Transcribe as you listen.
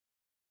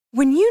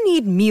When you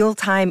need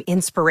mealtime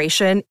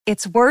inspiration,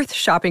 it's worth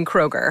shopping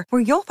Kroger,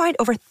 where you'll find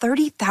over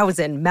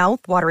 30,000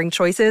 mouth-watering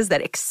choices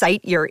that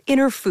excite your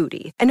inner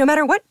foodie. And no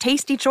matter what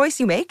tasty choice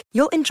you make,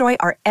 you'll enjoy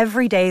our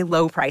everyday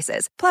low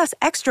prices, plus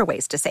extra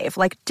ways to save,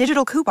 like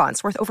digital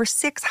coupons worth over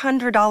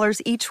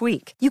 $600 each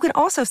week. You can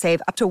also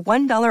save up to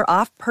 $1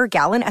 off per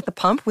gallon at the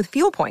pump with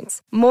fuel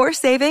points. More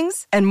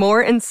savings and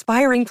more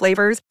inspiring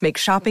flavors make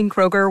shopping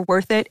Kroger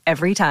worth it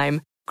every time.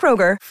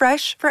 Kroger,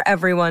 fresh for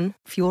everyone.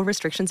 Fuel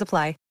restrictions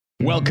apply.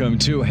 Welcome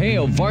to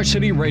Hail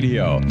Varsity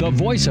Radio, the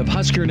voice of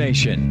Husker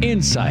Nation.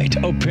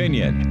 Insight,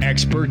 opinion,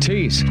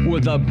 expertise,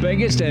 with the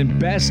biggest and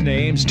best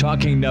names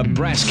talking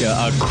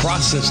Nebraska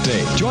across the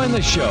state. Join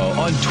the show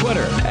on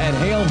Twitter at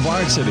Hail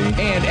Varsity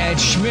and at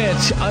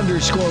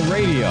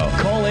Schmitz_radio.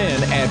 Call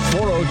in at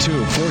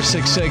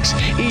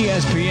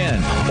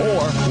 402-466-ESPN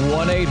or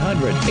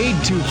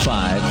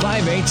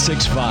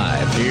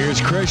 1-800-825-5865.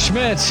 Here's Chris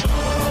Schmitz.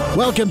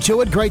 Welcome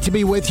to it. Great to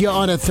be with you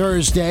on a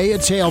Thursday.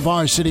 It's Hail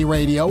Varsity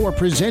Radio. We're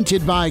presented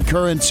by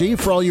Currency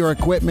for all your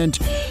equipment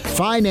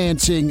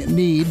financing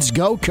needs.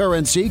 Go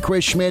Currency.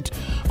 Chris Schmidt,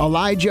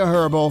 Elijah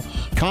Herbal,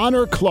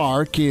 Connor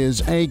Clark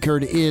is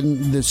anchored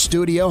in the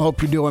studio.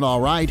 Hope you're doing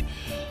all right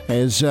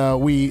as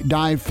we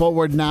dive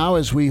forward now,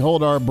 as we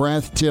hold our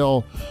breath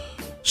till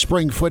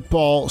spring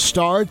football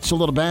starts. A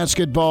little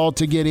basketball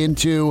to get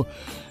into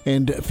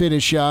and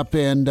finish up,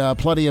 and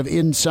plenty of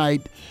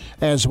insight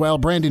as well.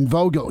 Brandon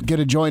Vogel going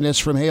to join us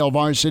from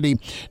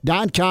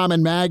HailVarsity.com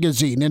and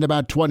magazine in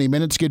about 20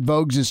 minutes. Get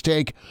Vogues'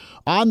 take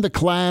on the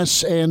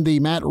class and the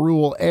Matt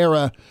Rhule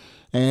era.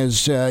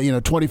 As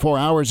 24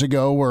 hours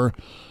ago, we're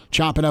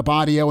chopping up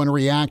audio and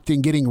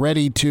reacting, getting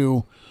ready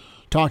to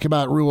talk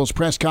about Rhule's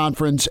press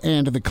conference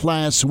and the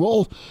class.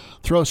 We'll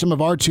throw some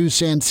of our 2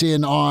 cents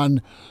in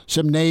on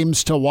some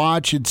names to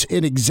watch. It's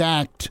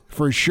inexact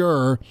for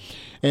sure,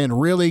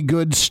 and really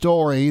good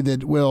story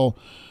that will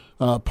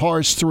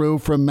parse through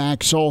from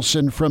Max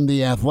Olson from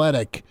The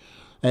Athletic,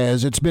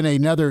 as it's been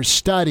another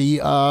study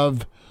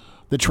of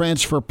the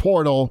transfer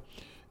portal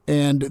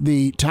and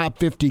the top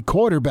 50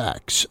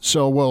 quarterbacks.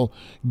 So we'll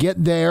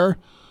get there.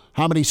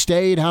 How many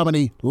stayed, how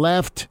many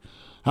left,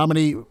 how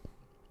many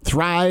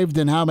thrived,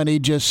 and how many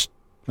just,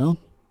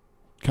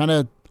 kind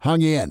of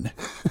hung in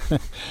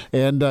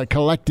and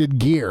collected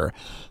gear.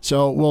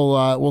 So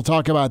we'll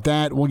talk about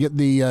that. We'll get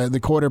the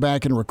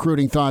quarterback and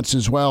recruiting thoughts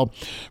as well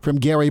from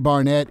Gary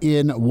Barnett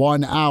in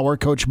 1 hour.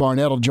 Coach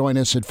Barnett will join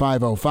us at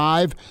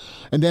 5:05.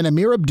 And then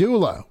Amir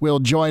Abdullah will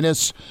join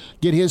us,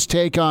 get his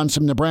take on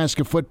some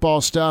Nebraska football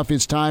stuff,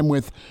 his time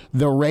with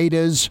the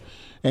Raiders,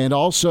 and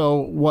also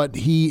what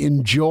he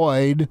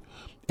enjoyed,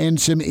 and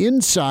some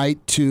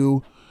insight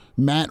to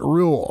Matt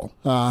Rhule.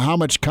 How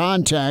much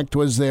contact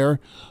was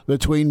there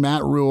between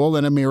Matt Rhule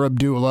and Amir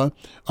Abdullah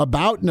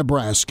about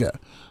Nebraska?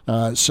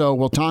 So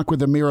we'll talk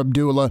with Amir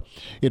Abdullah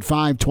at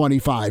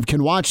 5:25.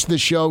 Can watch the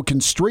show, can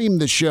stream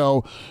the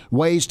show.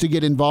 Ways to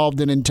get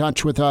involved and in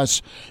touch with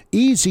us.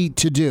 Easy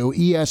to do.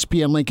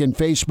 ESPN Lincoln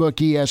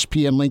Facebook,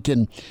 ESPN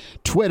Lincoln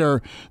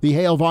Twitter, the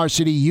Hail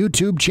Varsity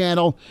YouTube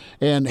channel,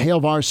 and Hail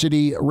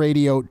Varsity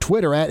Radio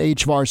Twitter at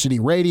HVarsity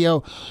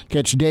Radio.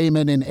 Catch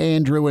Damon and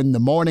Andrew in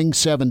the morning,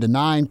 7 to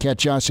 9.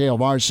 Catch us, Hail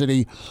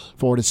Varsity,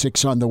 4 to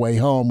 6 on the way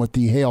home with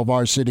the Hail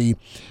Varsity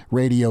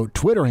Radio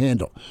Twitter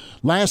handle.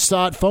 Last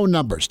thought, phone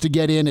numbers to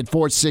get in at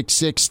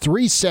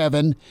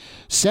 466-3776,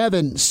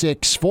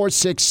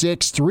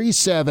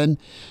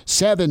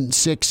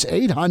 466-3776,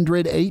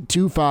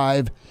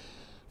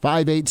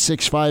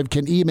 800-825-5865.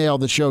 Can email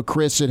the show,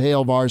 Chris at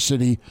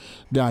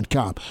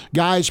HailVarsity.com.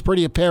 Guys,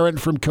 pretty apparent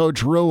from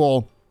Coach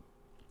Rhule,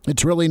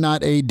 it's really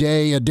not a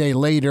day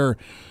later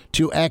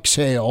to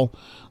exhale.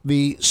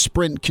 The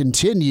sprint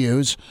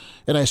continues,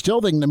 and I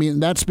still think,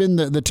 that's been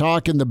the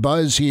talk and the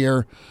buzz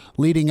here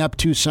leading up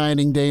to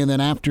signing day and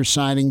then after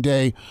signing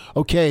day.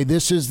 Okay,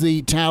 this is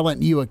the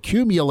talent you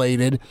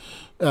accumulated.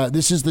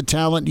 This is the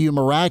talent you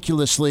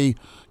miraculously,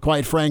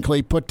 quite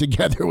frankly, put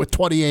together with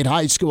 28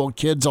 high school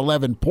kids,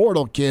 11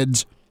 portal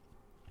kids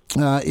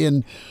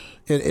in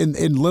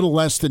little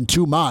less than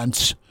 2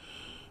 months.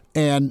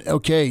 And,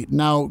 okay,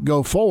 now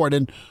go forward.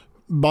 And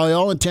by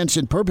all intents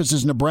and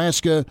purposes,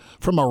 Nebraska,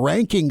 from a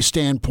ranking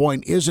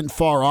standpoint, isn't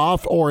far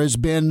off or has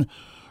been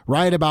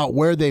right about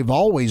where they've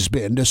always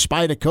been,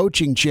 despite a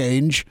coaching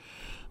change.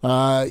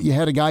 You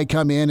had a guy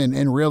come in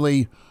and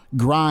really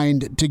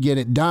grind to get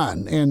it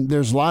done. And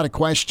there's a lot of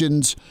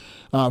questions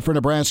for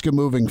Nebraska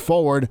moving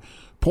forward.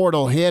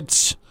 Portal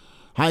hits,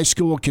 high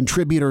school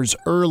contributors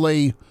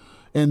early,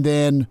 and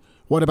then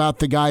what about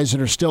the guys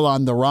that are still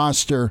on the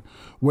roster?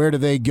 Where do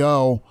they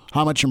go?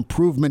 How much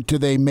improvement do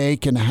they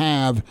make and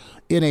have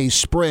in a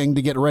spring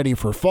to get ready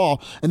for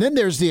fall? And then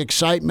there's the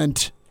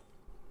excitement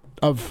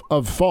of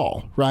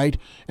fall, right?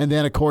 And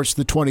then, of course,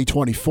 the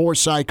 2024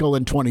 cycle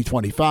and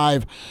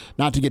 2025.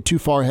 Not to get too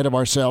far ahead of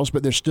ourselves,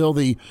 but there's still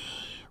the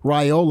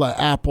Raiola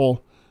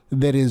apple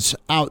that is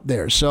out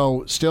there.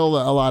 So still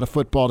a lot of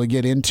football to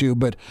get into.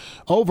 But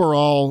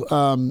overall,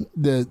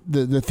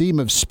 the theme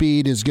of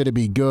speed is going to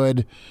be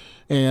good.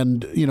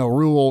 And,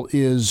 Rule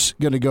is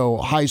going to go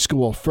high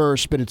school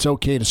first, but it's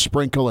okay to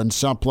sprinkle and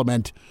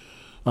supplement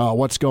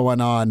what's going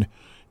on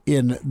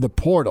in the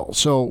portal.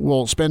 So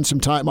we'll spend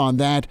some time on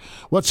that.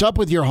 What's up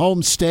with your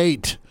home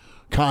state,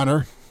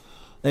 Connor,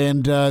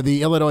 and the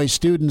Illinois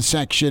student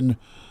section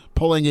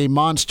pulling a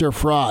monster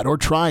fraud or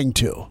trying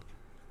to?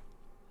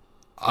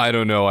 I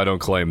don't know. I don't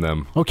claim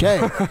them.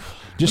 Okay.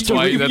 You've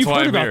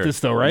heard about this,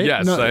 though, right?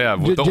 Yes, I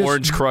have. With the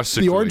Orange Crush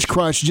situation. The Orange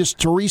Crush, just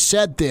to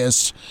reset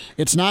this,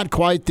 it's not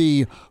quite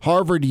the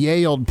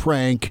Harvard-Yale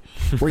prank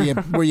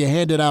where you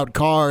handed out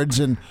cards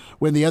and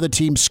when the other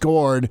team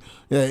scored,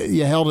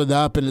 you held it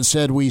up and it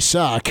said, "We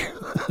suck."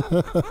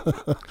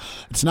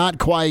 It's not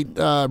quite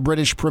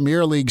British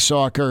Premier League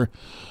soccer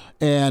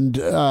and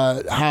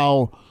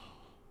how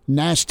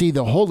nasty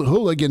the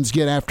hooligans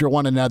get after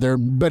one another,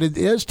 but it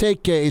does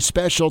take a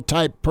special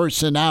type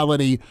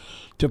personality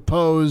to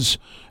pose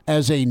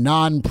as a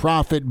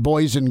non-profit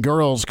boys and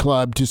girls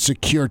club to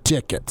secure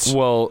tickets.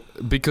 Well,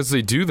 because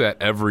they do that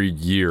every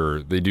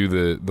year. They do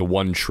the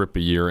one trip a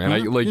year,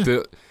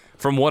 and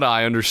from what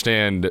I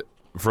understand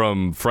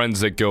from friends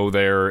that go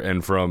there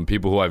and from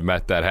people who I've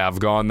met that have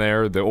gone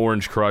there, the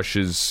Orange Crush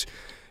is.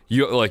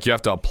 You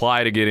have to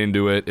apply to get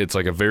into it. It's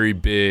like a very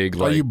big.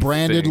 Are you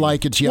branded thing.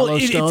 like it's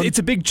Yellowstone? Well, it's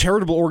a big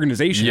charitable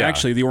organization,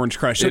 actually, the Orange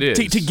Crush. So it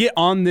is. To get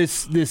on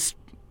this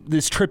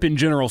trip in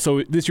general,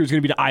 so this year's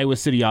going to be to Iowa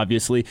City,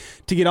 obviously.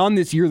 To get on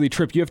this yearly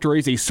trip, you have to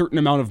raise a certain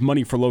amount of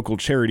money for local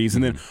charities,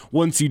 and then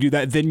once you do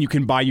that, then you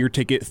can buy your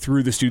ticket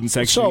through the student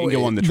section and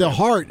go on the trip. The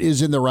heart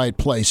is in the right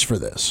place for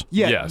this.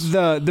 Yeah. Yes.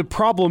 The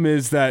problem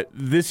is that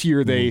this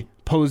year they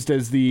posed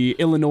as the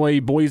Illinois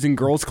Boys and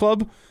Girls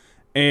Club,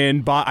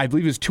 and bought, I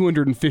believe it was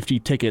 250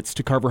 tickets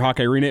to Carver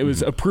Hawkeye Arena. It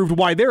was approved.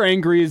 Why they're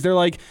angry is they're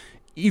like,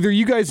 either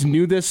you guys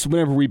knew this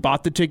whenever we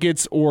bought the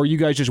tickets, or you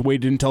guys just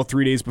waited until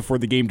 3 days before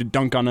the game to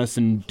dunk on us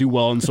and do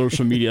well on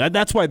social media.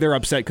 That's why they're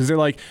upset, because they're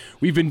like,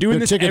 we've been doing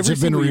this every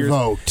single year. The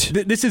tickets have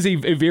been revoked. This is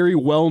a very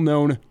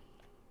well-known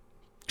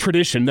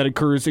tradition that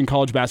occurs in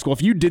college basketball.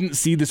 If you didn't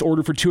see this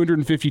order for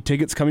 250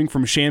 tickets coming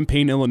from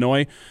Champaign,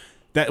 Illinois,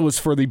 that was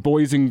for the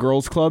Boys and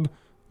Girls Club,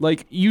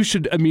 like, you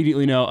should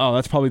immediately know, oh,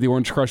 that's probably the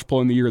Orange Crush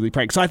pulling the yearly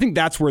prank. So I think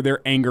that's where their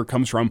anger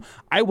comes from.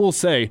 I will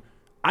say,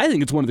 I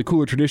think it's one of the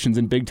cooler traditions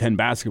in Big Ten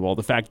basketball,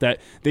 the fact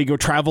that they go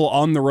travel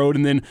on the road,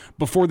 and then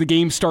before the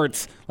game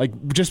starts,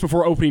 like just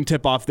before opening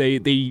tip-off,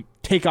 they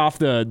take off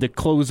the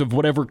clothes of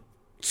whatever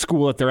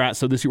school that they're at.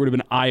 So this year would have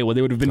been Iowa.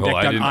 They would have been decked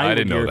out Iowa. I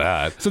didn't gear. know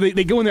that. So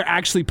they go in there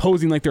actually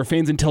posing like they're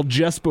fans until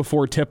just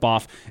before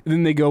tip-off, and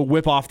then they go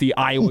whip off the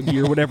Iowa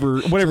gear, whatever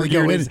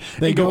gear it is.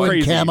 They go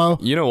in camo.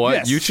 You know what?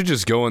 Yes. You should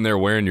just go in there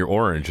wearing your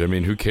orange. I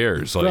mean, who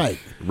cares? Like, right.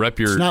 Rep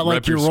your, it's not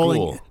like you're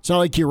rolling. It's not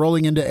like you're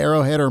rolling into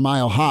Arrowhead or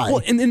Mile High.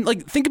 Well, and then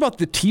think about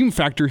the team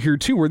factor here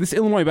too, where this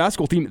Illinois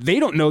basketball team, they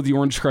don't know the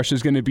Orange Crush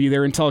is going to be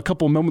there until a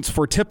couple of moments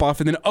before tip-off,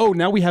 and then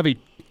now we have a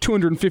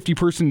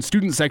 250-person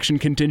student section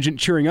contingent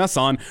cheering us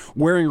on,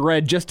 wearing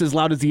red just as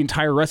loud as the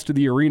entire rest of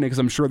the arena, because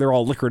I'm sure they're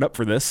all liquored up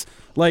for this.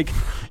 Like,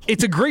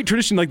 it's a great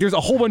tradition. Like, there's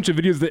a whole bunch of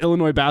videos of the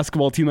Illinois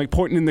basketball team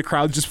pointing in the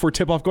crowds just for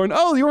tip-off going,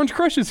 oh, the Orange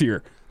Crush is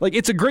here. Like,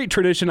 it's a great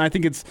tradition. I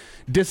think it's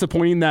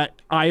disappointing that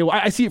Iowa,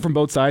 I see it from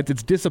both sides.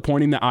 It's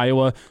disappointing that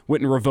Iowa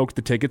went and revoked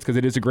the tickets, because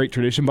it is a great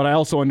tradition, but I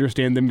also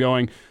understand them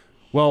going,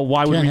 well,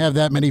 why would we have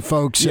that many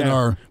folks in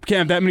our... We can't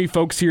have that many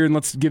folks here, and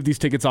let's give these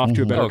tickets off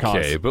to a better cause.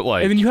 Okay, but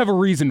and then you have a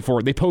reason for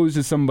it. They posed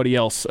as somebody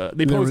else.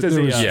 They posed as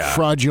a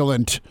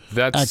fraudulent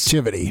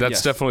activity.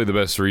 That's definitely the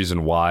best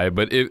reason why.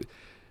 But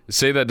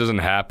say that doesn't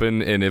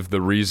happen, and if the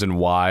reason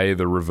why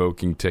they're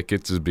revoking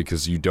tickets is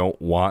because you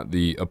don't want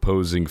the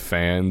opposing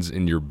fans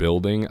in your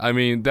building, I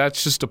mean,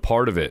 that's just a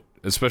part of it.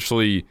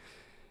 Especially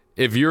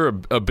if you're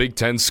a Big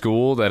Ten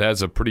school that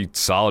has a pretty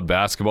solid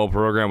basketball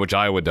program, which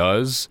Iowa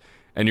does,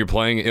 and you're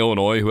playing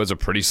Illinois, who has a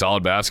pretty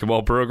solid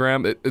basketball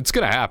program, it's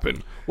going to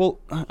happen. Well,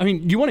 I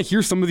mean, you want to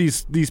hear some of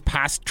these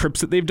past trips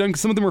that they've done?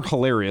 Because some of them are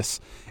hilarious.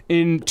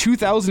 In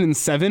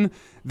 2007,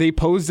 they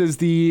posed as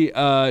the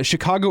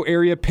Chicago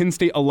Area Penn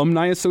State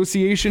Alumni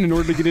Association in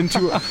order to get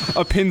into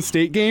a Penn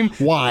State game.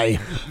 Why?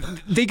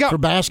 For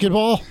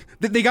basketball?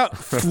 They got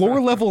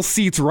floor-level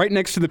seats right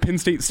next to the Penn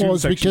State student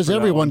section. Well, it's because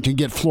everyone can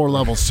get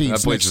floor-level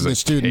seats next to the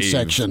student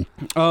section.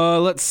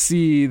 Let's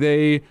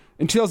see.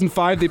 In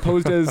 2005, they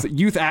posed as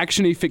Youth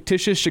Action, a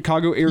fictitious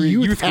Chicago area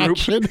youth group.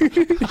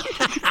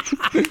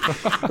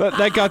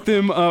 That got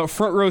them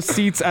front row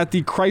seats at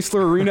the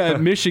Chrysler Arena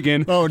at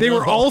Michigan. They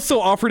were also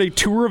offered a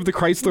tour of the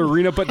Chrysler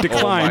Arena, but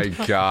declined.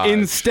 Oh my God.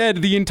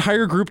 Instead, the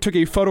entire group took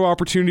a photo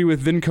opportunity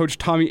with then coach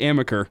Tommy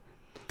Amaker.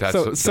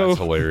 That's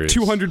hilarious.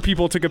 200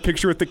 people took a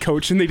picture with the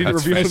coach, and they didn't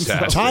reveal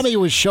themselves. Tommy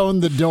was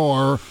shown the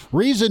door.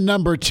 Reason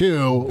number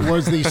 2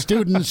 was the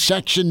student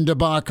section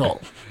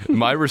debacle.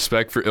 My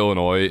respect for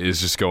Illinois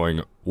is just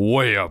going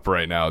way up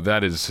right now.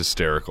 That is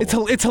hysterical.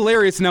 It's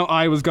hilarious. Now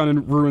Iowa's going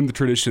to ruin the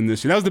tradition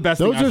this year. That was the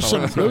best thing I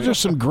saw. Those are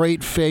some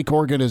great fake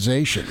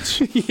organizations.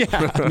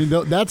 Yeah. I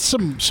mean, that's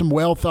some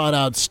well thought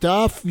out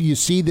stuff. You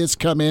see this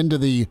come into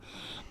the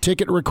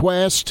ticket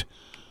request.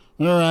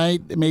 All right,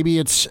 maybe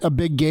it's a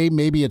big game,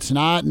 maybe it's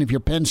not. And if you're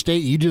Penn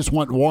State, you just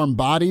want warm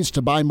bodies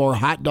to buy more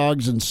hot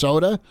dogs and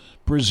soda,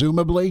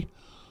 presumably,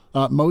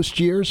 most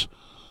years.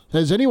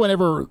 Has anyone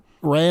ever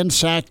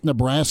ransacked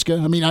Nebraska?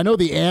 I mean, I know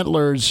the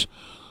Antlers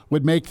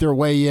would make their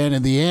way in,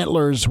 and the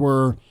Antlers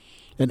were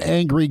an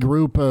angry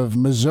group of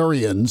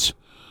Missourians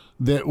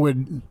that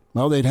would,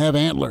 well, they'd have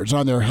antlers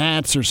on their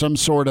hats or some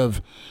sort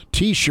of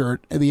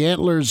T-shirt. And the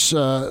Antlers,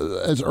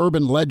 as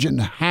urban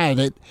legend had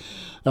it,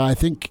 I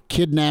think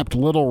kidnapped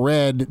Little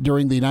Red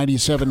during the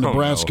 97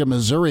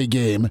 Nebraska-Missouri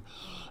game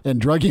and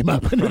drug him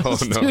up into the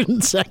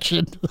student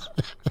section.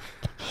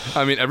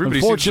 I mean, everybody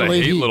seems to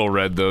hate Little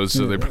Red, though,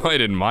 so they probably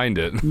didn't mind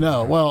it.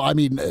 No, well, I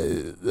mean,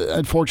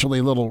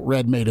 unfortunately, Little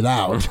Red made it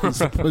out was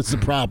the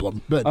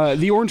problem. But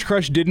the Orange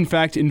Crush did, in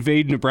fact,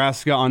 invade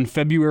Nebraska on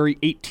February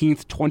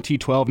 18th,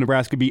 2012.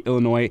 Nebraska beat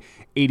Illinois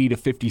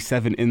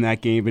 80-57 in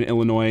that game, and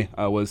Illinois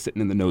was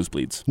sitting in the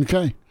nosebleeds.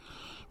 Okay.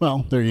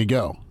 Well, there you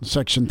go.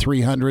 Section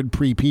 300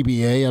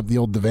 pre-PBA of the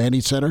old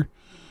Devaney Center.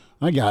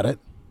 I got it.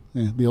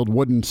 Yeah, the old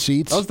wooden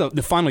seats. That was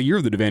the final year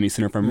of the Devaney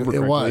Center, if I remember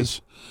correctly. It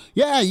was.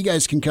 Yeah, you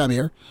guys can come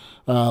here.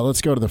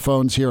 Let's go to the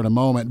phones here in a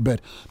moment.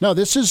 But, no,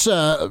 this is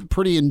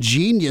pretty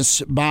ingenious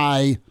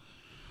by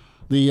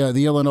the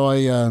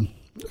Illinois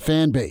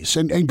fan base.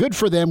 And good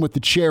for them with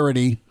the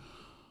charity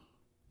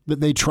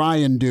that they try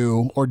and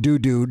do or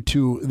do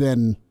to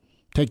then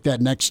take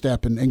that next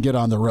step and get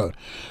on the road.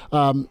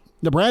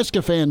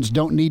 Nebraska fans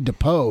don't need to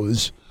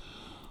pose.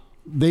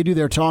 They do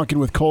their talking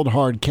with cold,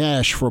 hard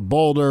cash for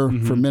Boulder,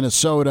 for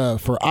Minnesota,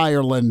 for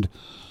Ireland,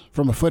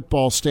 from a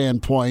football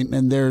standpoint.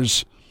 And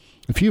there's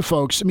a few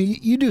folks. I mean,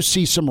 you do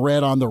see some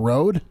red on the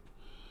road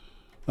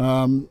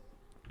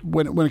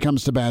when it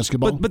comes to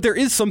basketball. But there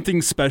is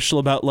something special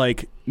about,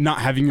 like, not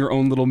having your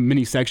own little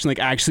mini section, like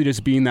actually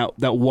just being that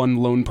one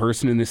lone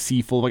person in a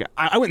sea full. Like,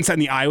 I went and sat in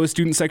the Iowa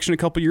student section a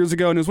couple years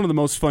ago, and it was one of the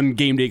most fun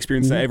game day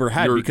experiences I ever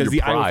had because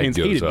the Iowa fans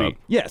hated me.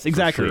 Yes,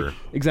 exactly. Sure.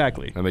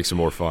 Exactly. That makes it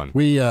more fun.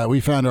 We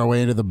found our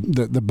way into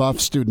the Buff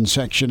student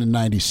section in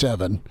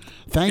 97.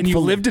 Thankfully, and you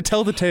lived to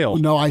tell the tale.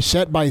 No, I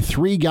sat by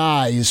three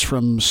guys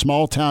from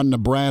small town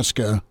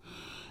Nebraska,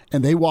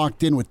 and they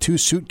walked in with 2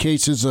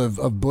 suitcases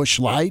of Busch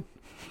Light.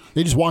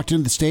 They just walked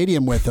into the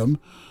stadium with them.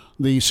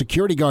 The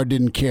security guard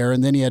didn't care,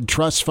 and then he had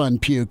trust fund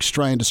pukes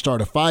trying to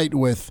start a fight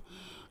with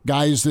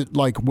guys that,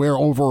 like, wear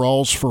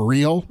overalls for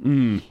real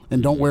and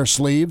don't wear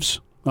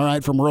sleeves. All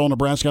right, from rural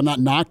Nebraska. I'm not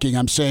knocking.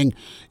 I'm saying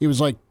it was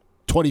like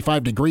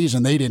 25 degrees,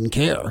 and they didn't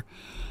care.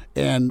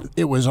 And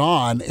it was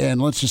on, and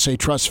let's just say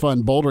trust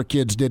fund Boulder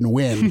kids didn't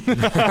win.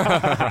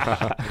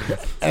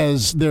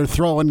 As they're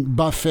throwing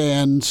Buff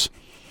fans.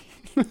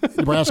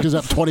 Nebraska's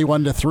up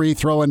 21-3,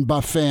 throwing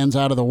Buff fans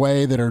out of the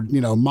way that are,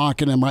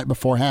 mocking them right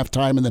before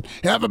halftime, and then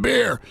have a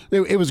beer.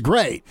 It was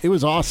great. It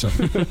was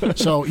awesome.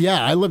 So,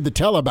 yeah, I live to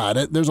tell about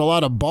it. There's a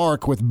lot of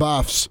bark with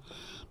Buffs,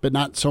 but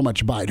not so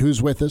much bite.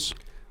 Who's with us?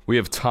 We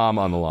have Tom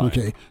on the line.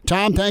 Okay.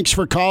 Tom, thanks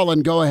for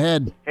calling. Go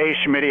ahead. Hey,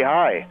 Schmitty,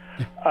 hi.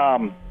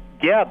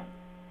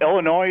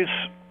 Illinois'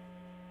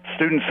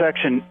 student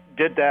section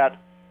did that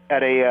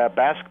at a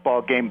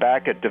basketball game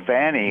back at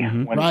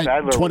Devaney when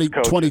Sadler was coaching.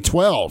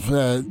 2012.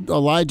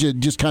 Elijah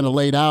just kind of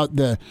laid out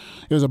it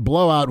was a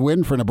blowout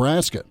win for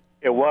Nebraska.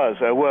 It was.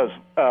 They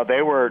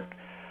were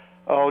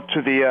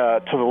to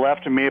the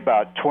left of me,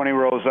 about 20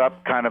 rows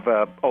up, kind of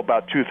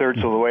about 2/3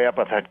 of the way up.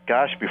 I thought,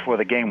 gosh, before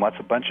the game, what's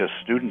a bunch of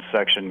student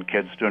section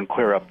kids doing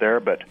clear up there?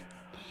 But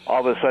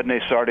all of a sudden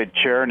they started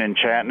cheering and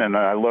chanting, and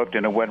I looked,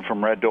 and it went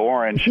from red to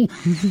orange.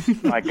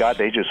 My God,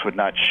 they just would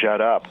not shut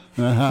up.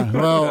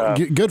 Well,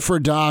 good for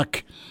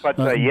Doc. But,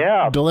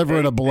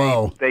 delivering a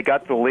blow. They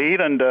got the lead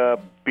and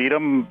beat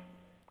them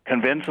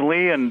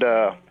convincingly, and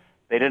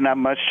they didn't have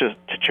much to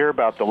cheer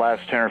about the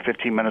last 10 or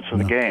 15 minutes of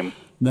the game.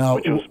 No,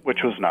 which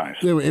was nice.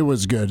 It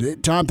was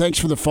good. Tom, thanks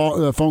for the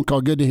phone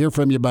call. Good to hear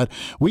from you, bud.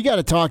 We got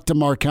to talk to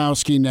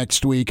Markowski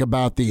next week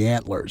about the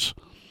Antlers,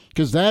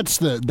 because that's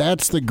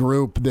the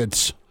group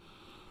that's,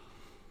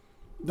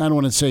 I don't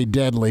want to say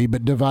deadly,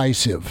 but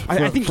divisive.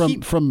 I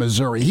think from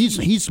Missouri.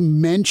 He's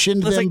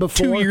mentioned them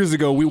before. 2 years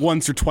ago,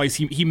 once or twice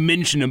he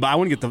mentioned them, but I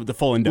want to get the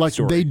full in-depth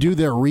story. They do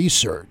their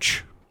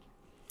research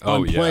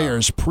on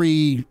players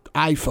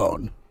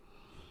pre-iPhone.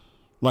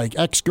 Like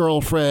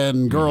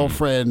ex-girlfriend,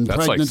 girlfriend,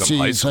 That's pregnancies.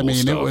 Like some high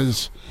school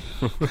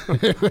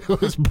stuff. It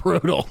was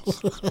brutal.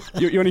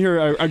 You want to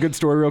hear a good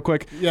story real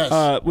quick?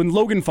 Yes. When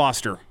Logan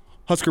Foster,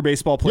 Husker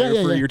baseball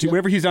player for a year or two,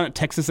 whenever he's down at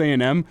Texas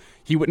A&M,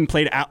 he went and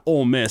played at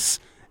Ole Miss,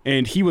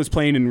 and he was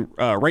playing in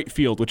right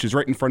field, which is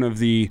right in front of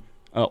the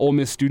Ole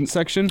Miss student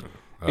section.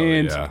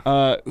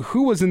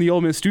 Who was in the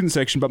Ole Miss student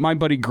section but my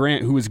buddy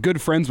Grant, who was good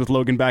friends with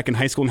Logan back in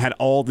high school and had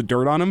all the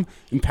dirt on him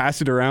and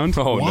passed it around.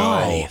 Oh,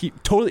 Why? no. He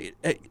totally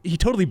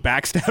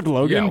backstabbed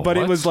Logan, but what?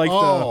 it was like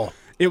Why?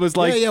 It was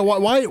like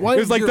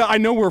I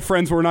know we're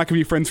friends, but we're not going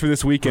to be friends for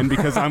this weekend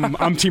because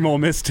I'm Team Ole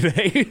Miss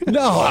today.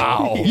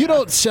 No, you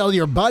don't sell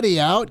your buddy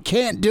out.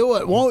 Can't do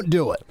it. Won't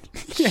do it.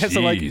 Yeah,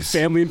 so like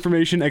family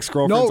information,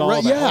 ex-girlfriends,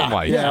 all that. Oh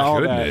my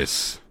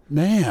goodness.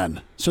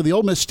 Man, so the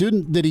Ole Miss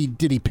student, did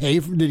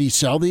he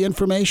sell the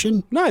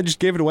information? No, I just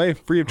gave it away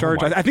free of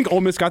charge. I think Ole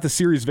Miss got the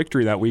series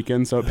victory that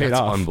weekend, so it paid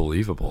off. That's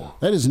unbelievable.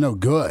 That is no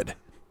good.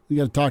 You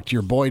got to talk to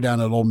your boy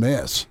down at Ole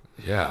Miss.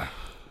 Yeah.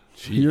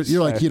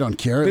 You're like, you don't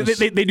care.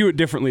 They do it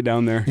differently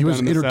down there. He was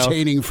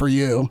entertaining for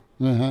you.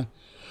 Uh-huh.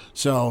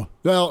 So,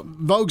 well,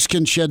 Vogues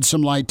can shed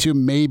some light, too,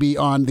 maybe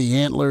on the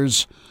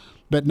Antlers.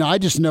 But no, I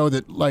just know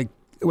that, like,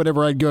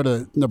 whenever I'd go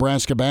to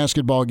Nebraska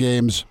basketball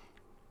games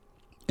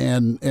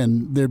and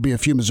there'd be a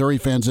few Missouri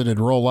fans that'd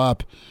roll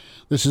up.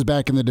 This is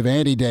back in the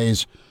Devaney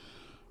days.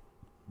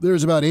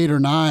 There's about 8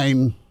 or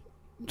 9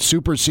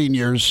 super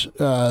seniors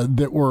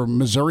that were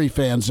Missouri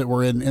fans that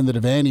were in the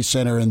Devaney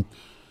Center, and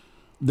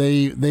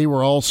they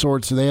were all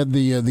sorts. They had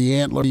the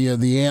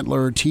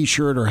antler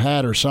T-shirt or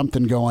hat or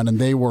something going, and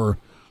they were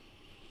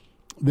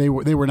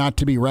not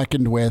to be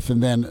reckoned with.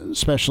 And then,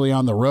 especially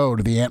on the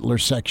road, the Antler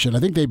section,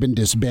 I think they've been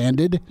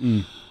disbanded.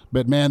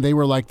 But man, they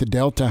were like the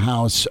Delta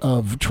House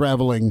of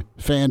traveling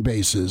fan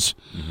bases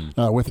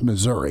with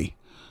Missouri.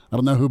 I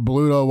don't know who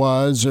Bluto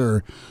was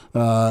or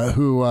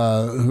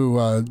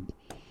who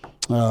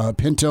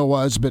Pinto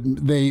was, but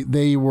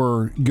they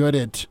were good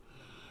at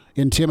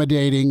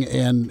intimidating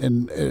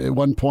and at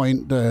one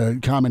point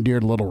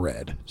commandeered Little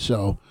Red.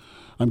 So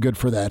I'm good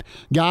for that.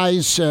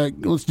 Guys,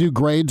 let's do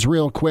grades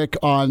real quick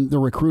on the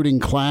recruiting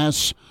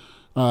class.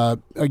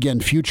 Again,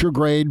 future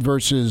grade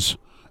versus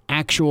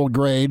actual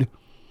grade.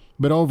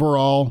 But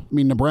overall, I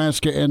mean,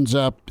 Nebraska ends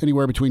up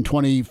anywhere between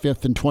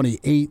 25th and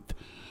 28th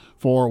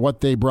for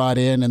what they brought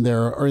in, and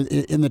they're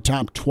in the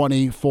top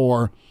 20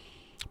 for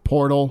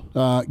portal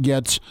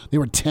gets. They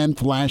were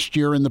 10th last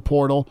year in the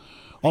portal.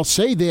 I'll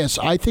say this.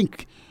 I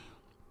think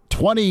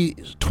 20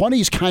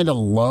 is kind of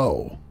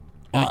low.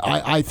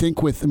 I think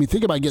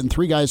think about getting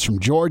 3 guys from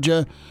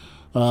Georgia.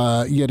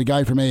 You get a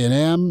guy from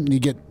A&M. You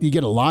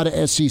get a lot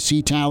of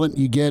SEC talent.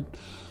 You get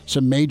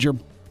some major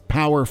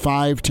Power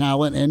 5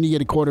 talent, and you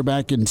get a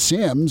quarterback in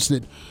Sims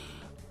that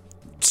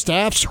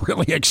staff's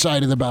really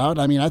excited about.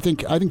 I mean, I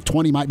think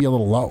 20 might be a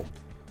little low.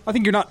 I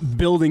think you're not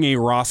building a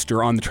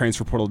roster on the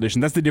transfer portal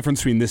edition. That's the difference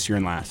between this year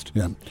and last.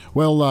 Yeah.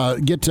 Well,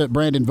 get to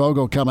Brandon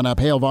Vogel coming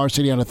up. Hail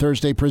Varsity on a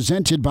Thursday,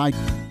 presented by...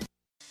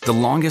 The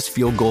longest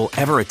field goal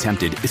ever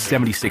attempted is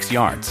 76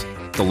 yards.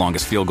 The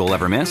longest field goal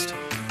ever missed?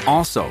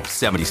 Also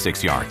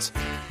 76 yards.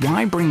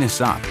 Why bring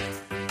this up?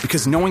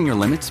 Because knowing your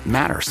limits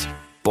matters,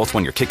 both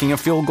when you're kicking a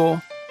field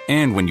goal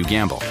and when you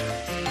gamble.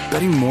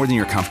 Betting more than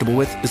you're comfortable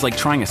with is like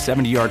trying a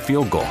 70-yard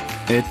field goal.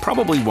 It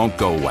probably won't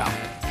go well.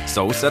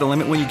 So set a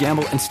limit when you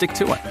gamble and stick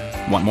to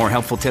it. Want more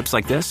helpful tips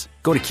like this?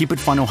 Go to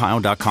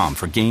keepitfunohio.com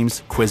for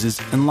games,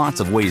 quizzes, and lots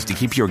of ways to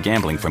keep your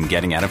gambling from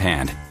getting out of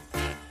hand.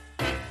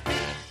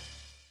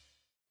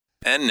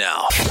 And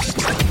now,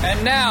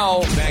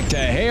 back to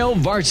Hail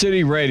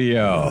Varsity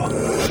Radio.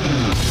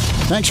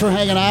 Thanks for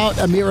hanging out.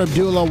 Amir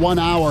Abdullah, 1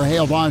 hour.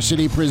 Hail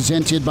Varsity,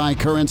 presented by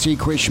Currency.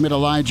 Chris Schmidt,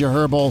 Elijah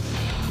Herbal,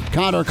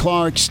 Connor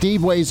Clark.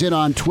 Steve weighs in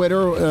on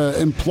Twitter,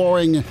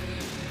 imploring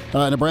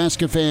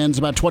Nebraska fans,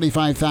 about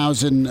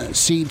 25,000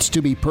 seats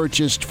to be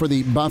purchased for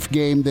the Buff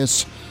game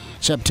this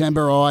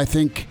September. Oh, I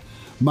think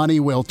money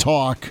will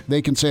talk.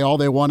 They can say all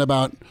they want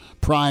about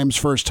Prime's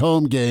first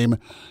home game.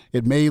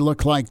 It may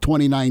look like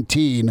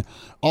 2019.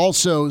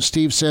 Also,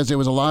 Steve says it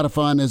was a lot of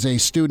fun as a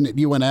student at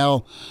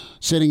UNL,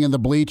 sitting in the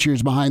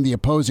bleachers behind the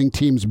opposing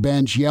team's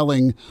bench,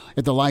 yelling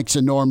at the likes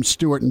of Norm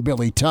Stewart and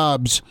Billy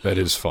Tubbs. That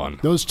is fun.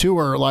 Those two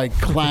are like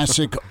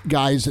classic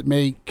guys that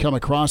may come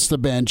across the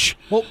bench.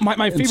 Well,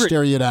 my favorite,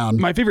 stare you down.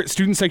 My favorite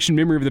student section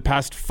memory of the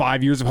past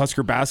 5 years of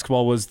Husker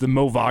basketball was the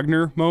Mo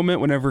Wagner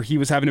moment. Whenever he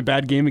was having a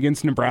bad game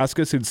against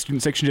Nebraska, so the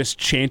student section just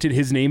chanted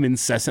his name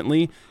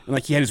incessantly, and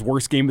like he had his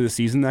worst game of the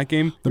season that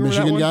game. The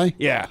Michigan guy?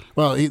 Yeah.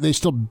 Well, they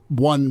still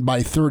won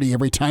by 30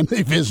 every time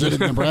they visited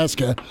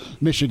Nebraska.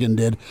 Michigan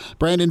did.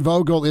 Brandon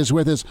Vogel is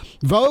with us.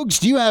 Vogues,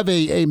 do you have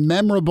a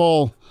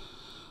memorable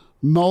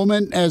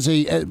moment as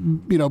a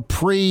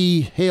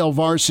pre-Hail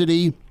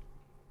Varsity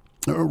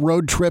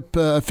road trip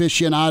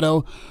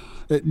aficionado?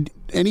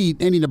 Any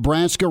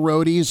Nebraska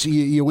roadies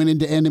you went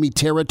into enemy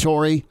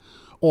territory,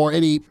 or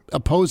any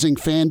opposing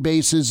fan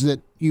bases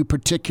that you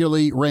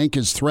particularly rank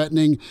as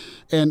threatening?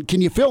 And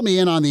can you fill me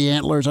in on the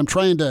Antlers? I'm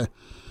trying to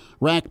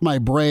rack my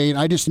brain.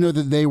 I just know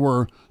that they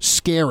were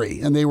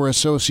scary and they were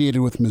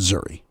associated with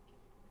Missouri.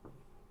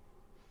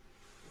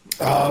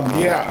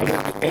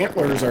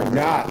 Antlers are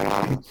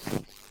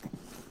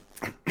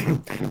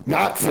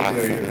not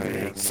familiar to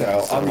me,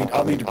 so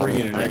I'll need to bring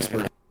in an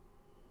expert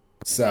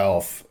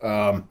myself.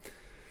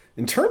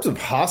 In terms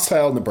of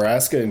hostile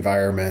Nebraska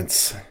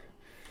environments,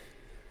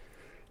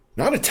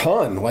 not a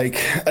ton. Like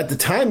at the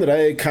time that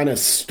I kind of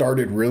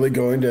started really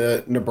going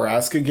to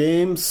Nebraska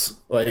games,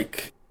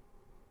 like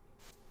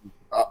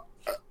I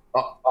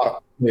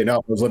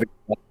was living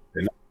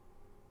in a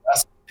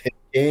Pitt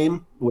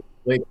game with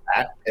like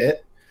at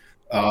Pitt.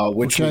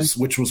 Which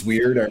was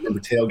weird. I remember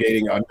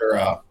tailgating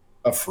under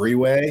a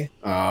freeway,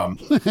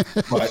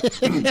 but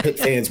Pitt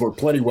fans were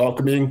plenty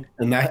welcoming,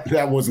 and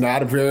that was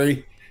not a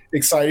very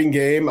exciting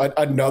game.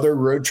 Another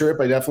road trip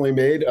I definitely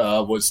made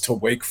was to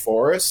Wake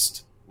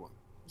Forest.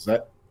 Was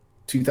that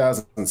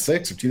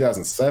 2006 or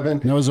 2007?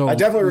 I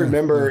definitely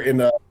remember in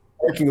the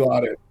parking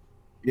lot of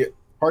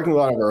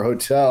our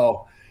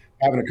hotel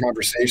having a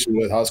conversation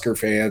with Husker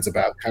fans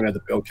about kind of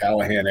the Bill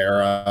Callahan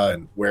era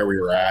and where we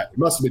were at. It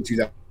must have been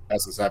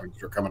 2007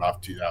 because we're coming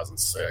off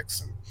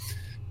 2006. And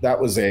that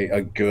was a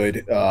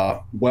good,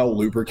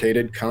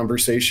 well-lubricated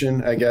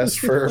conversation, I guess,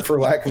 for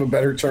lack of a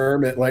better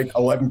term, at like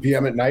 11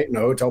 p.m. at night in a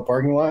hotel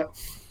parking lot.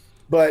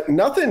 But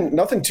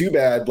nothing too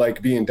bad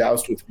like being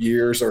doused with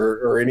beers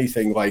or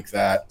anything like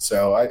that.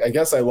 So I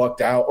guess I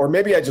lucked out. Or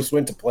maybe I just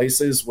went to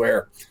places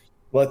where,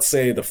 let's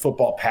say, the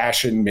football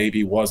passion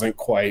maybe wasn't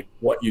quite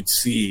what you'd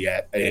see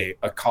at a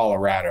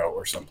Colorado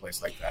or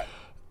someplace like that.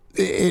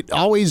 It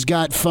always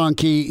got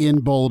funky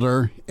in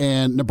Boulder,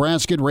 and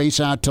Nebraska would race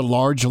out to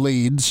large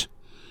leads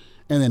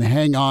and then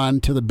hang on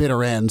to the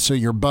bitter end, so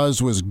your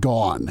buzz was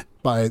gone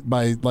by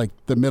like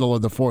the middle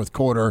of the fourth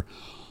quarter.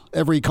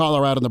 Every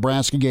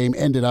Colorado-Nebraska game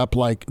ended up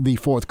like the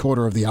fourth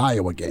quarter of the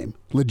Iowa game.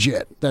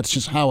 Legit. That's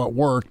just how it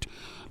worked,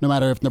 no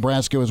matter if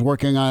Nebraska was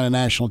working on a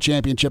national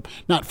championship,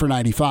 not for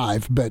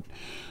 95, but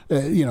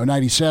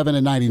 97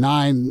 and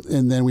 99,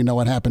 and then we know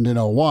what happened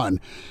in 01.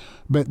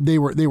 But they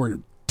were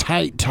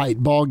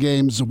tight ball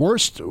games.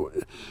 Worst,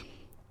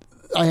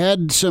 I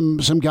had some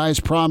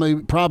guys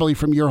probably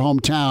from your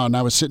hometown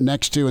I was sitting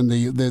next to in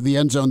the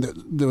end zone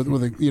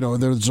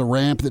there's a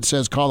ramp that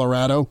says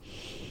Colorado,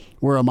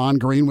 where Amon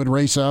Green would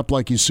race up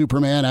like he's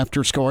Superman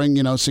after scoring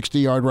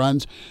 60-yard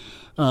runs.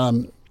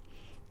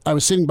 I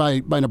was sitting by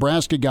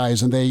Nebraska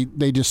guys, and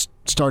they just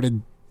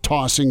started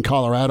tossing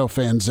Colorado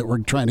fans that were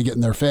trying to get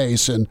in their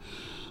face, and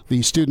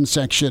the student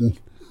section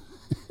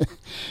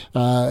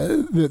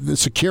the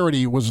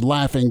security was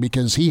laughing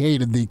because he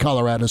hated the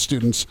Colorado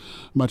students,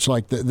 much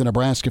like the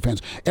Nebraska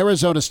fans.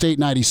 Arizona State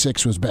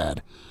 96 was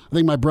bad. I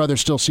think my brother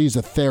still sees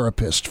a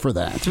therapist for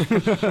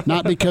that.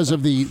 Not because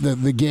of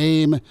the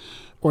game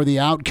or the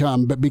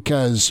outcome, but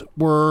because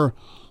we're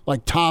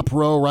like top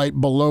row right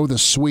below the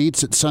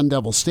suites at Sun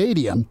Devil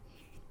Stadium.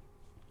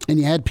 And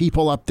you had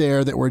people up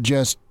there that were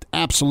just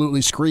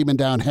absolutely screaming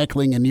down,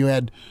 heckling, and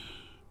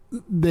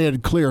they had a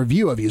clear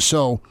view of you.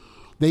 So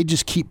they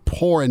just keep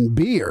pouring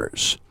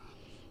beers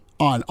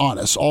on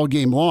us all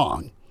game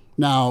long.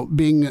 Now,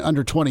 being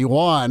under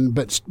 21,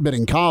 but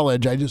in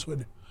college, I just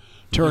would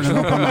turn it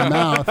open my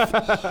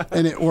mouth,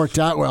 and it worked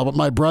out well. But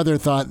my brother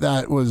thought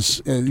that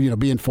was,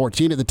 being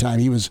 14 at the time,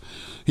 he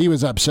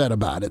was upset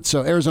about it.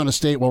 So Arizona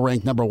State will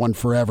rank number one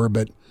forever,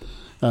 but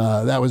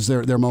that was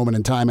their moment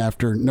in time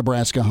after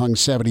Nebraska hung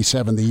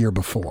 77 the year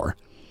before.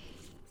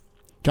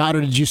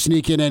 Connor, did you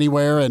sneak in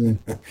anywhere and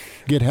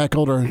get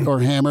heckled or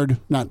hammered?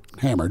 Not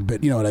hammered,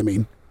 but you know what I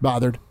mean.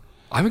 Bothered?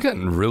 I haven't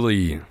gotten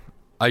really...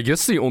 I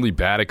guess the only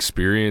bad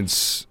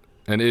experience,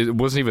 and it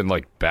wasn't even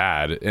like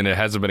bad, and it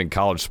hasn't been in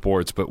college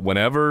sports, but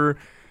whenever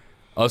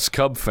us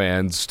Cub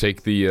fans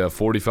take the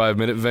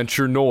 45-minute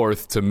venture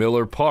north to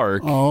Miller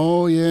Park,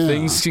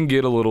 things can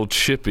get a little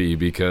chippy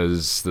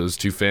because those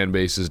two fan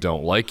bases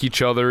don't like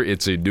each other.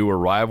 It's a newer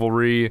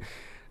rivalry.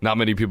 Not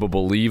many people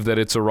believe that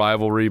it's a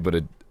rivalry,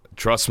 but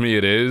trust me,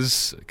 it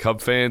is.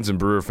 Cub fans and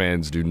Brewer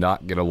fans do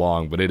not get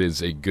along, but it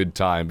is a good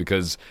time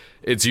because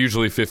it's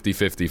usually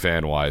 50-50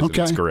 fan-wise, and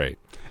it's great.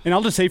 And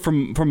I'll just say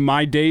from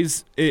my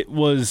days, it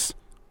was,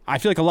 I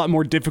feel like, a lot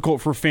more difficult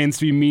for fans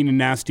to be mean and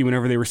nasty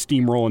whenever they were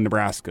steamrolling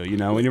Nebraska,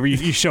 Whenever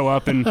you show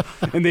up and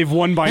they've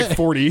won by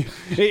 40,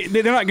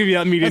 they're not going to be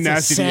that mean and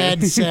nasty.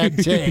 That's a sad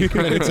take,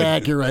 but it's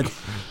accurate.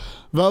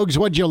 Vogues,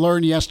 what'd you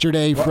learn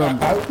yesterday from...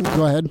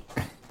 Go ahead.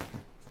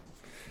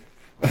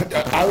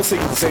 I was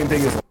thinking the same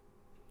thing as...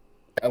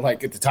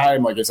 Like at the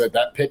time, like I said,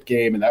 that Pitt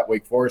game and that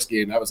Wake Forest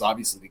game, that was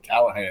obviously the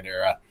Callahan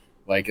era.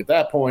 Like at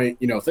that point,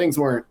 things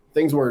weren't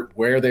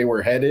where they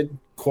were headed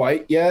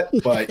quite yet,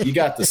 but you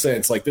got the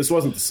sense like this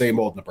wasn't the same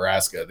old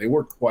Nebraska. They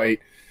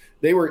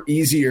were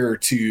easier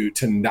to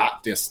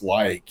not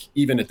dislike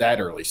even at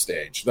that early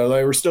stage. Though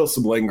there were still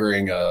some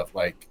lingering of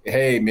like,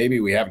 hey,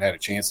 maybe we haven't had a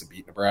chance to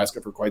beat Nebraska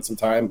for quite some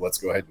time. Let's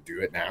go ahead and do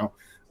it now.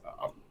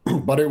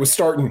 But it was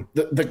starting.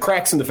 The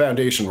cracks in the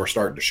foundation were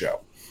starting to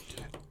show.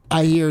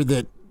 I hear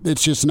that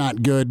it's just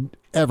not good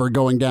ever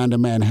going down to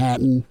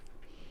Manhattan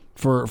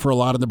for a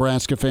lot of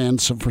Nebraska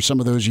fans for some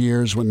of those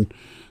years when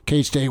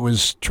K-State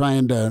was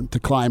trying to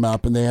climb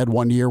up, and they had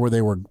one year where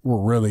they were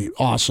really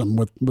awesome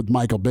with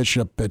Michael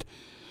Bishop, but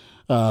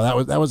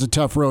that was a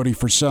tough roadie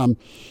for some.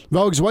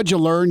 Vogues, what'd you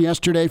learn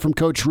yesterday from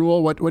Coach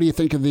Rule? What do you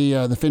think of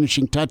the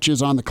finishing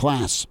touches on the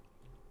class?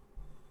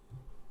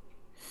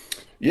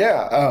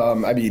 Yeah,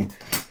 I mean,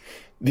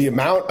 the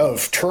amount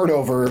of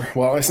turnover,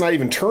 well, it's not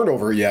even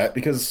turnover yet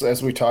because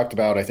as we talked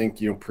about, I think,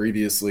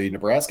 previously,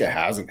 Nebraska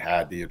hasn't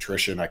had the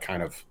attrition I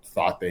kind of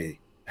thought they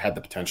had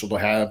the potential to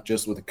have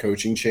just with a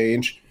coaching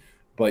change.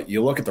 But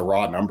you look at the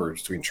raw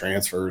numbers between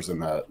transfers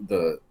and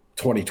the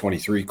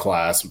 2023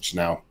 class, which is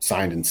now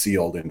signed and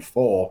sealed in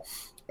full,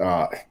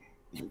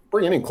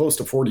 bringing in close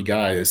to 40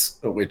 guys,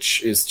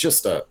 which is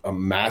just a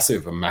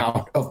massive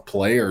amount of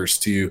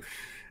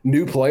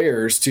new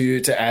players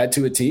to add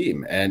to a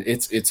team. And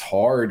it's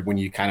hard when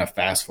you kind of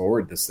fast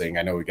forward this thing.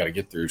 I know we got to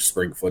get through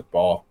spring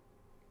football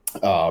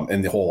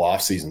and the whole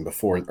offseason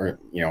before, or,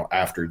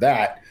 after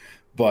that.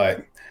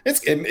 But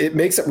it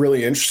makes it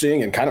really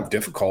interesting and kind of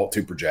difficult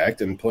to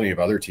project, and plenty of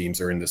other teams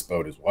are in this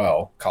boat as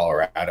well.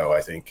 Colorado,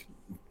 I think,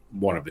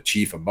 one of the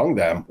chief among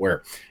them,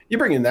 where you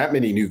bring in that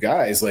many new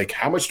guys, like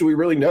how much do we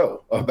really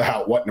know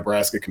about what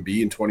Nebraska can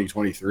be in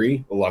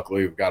 2023? Well,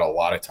 luckily, we've got a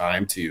lot of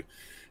time to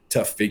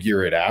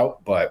figure it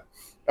out, but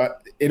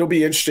it'll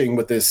be interesting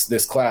with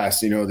this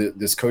class.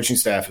 This coaching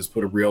staff has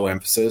put a real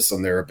emphasis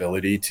on their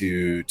ability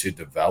to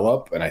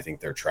develop, and I think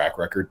their track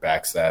record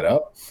backs that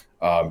up.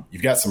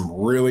 You've got some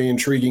really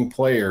intriguing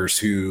players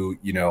who,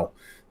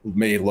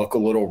 may look a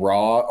little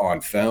raw on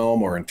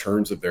film or in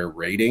terms of their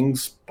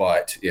ratings,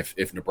 but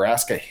if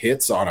Nebraska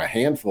hits on a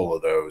handful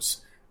of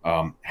those,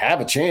 have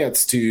a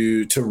chance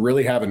to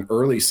really have an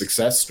early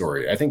success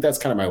story. I think that's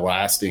kind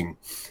of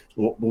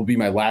will be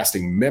my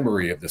lasting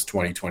memory of this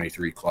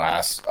 2023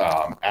 class.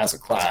 As a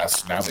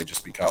class, now they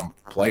just become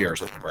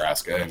players at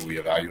Nebraska, and we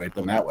evaluate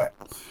them that way.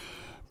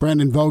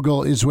 Brandon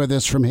Vogel is with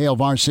us from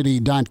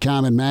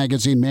HailVarsity.com and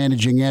magazine,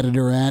 managing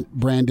editor at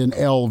Brandon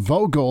L.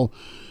 Vogel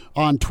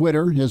on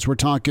Twitter, as we're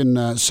talking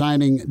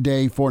signing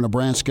day for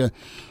Nebraska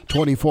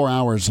 24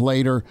 hours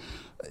later.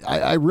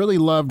 I really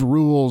loved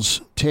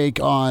Rhule's take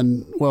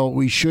on,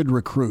 we should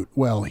recruit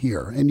well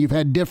here. And you've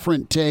had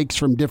different takes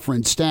from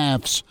different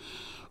staffs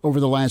over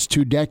the last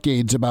 2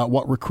 decades about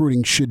what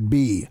recruiting should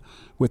be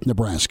with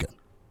Nebraska.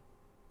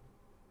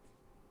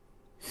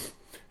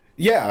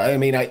 Yeah, I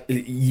mean,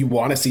 you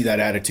want to see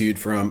that attitude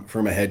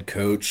from a head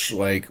coach,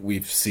 like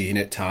we've seen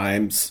at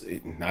times,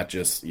 not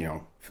just,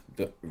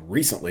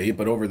 recently,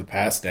 but over the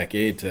past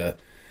decade to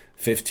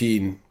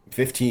 15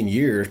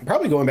 years,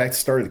 probably going back to the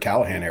start of the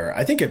Callahan era.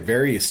 I think at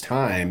various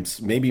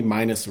times, maybe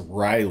minus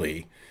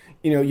Riley,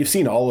 you've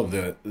seen all of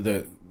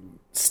the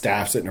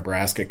staffs at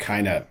Nebraska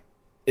kind of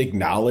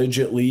acknowledge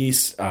at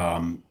least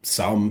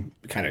some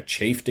kind of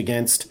chafed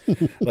against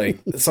like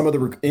some of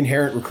the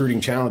inherent recruiting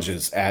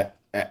challenges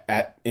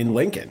in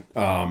Lincoln.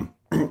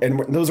 And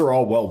those are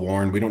all well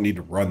worn. We don't need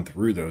to run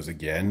through those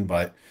again,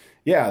 but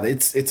yeah,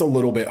 it's a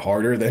little bit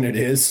harder than it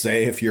is,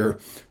 say, if you're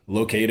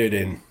located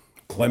in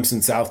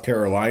Clemson, South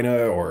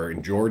Carolina, or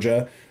in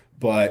Georgia.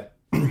 But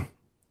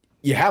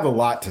you have a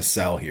lot to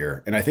sell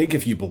here. And I think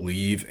if you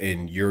believe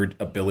in your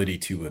ability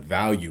to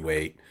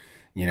evaluate,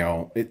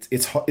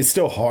 it's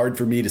still hard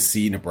for me to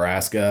see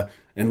Nebraska,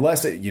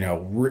 unless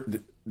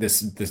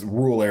this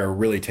Rhule era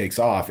really takes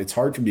off. It's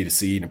hard for me to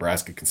see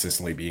Nebraska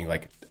consistently being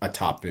like a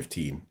top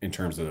 15 in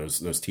terms of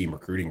those team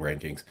recruiting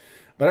rankings.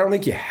 But I don't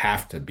think you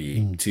have to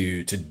be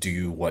to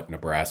do what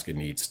Nebraska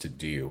needs to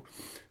do.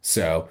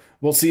 So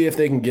we'll see if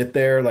they can get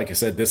there. Like I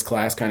said, this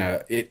class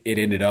it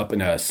ended up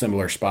in a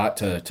similar spot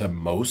to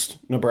most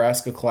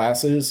Nebraska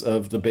classes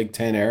of the Big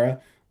Ten era.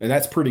 And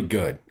that's pretty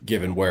good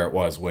given where it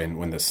was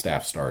when the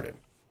staff started.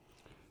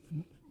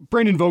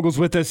 Brandon Vogel's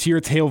with us here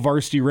at Hail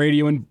Varsity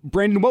Radio. And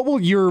Brandon, what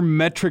will your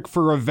metric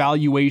for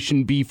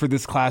evaluation be for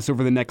this class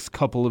over the next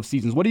couple of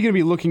seasons? What are you going to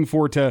be looking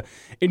for to,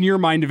 in your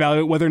mind,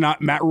 evaluate whether or not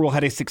Matt Rhule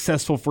had a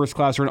successful first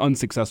class or an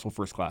unsuccessful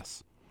first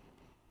class?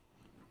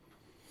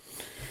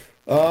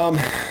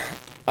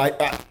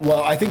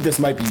 I think this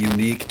might be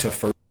unique to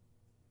first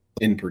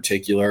in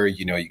particular.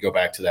 You go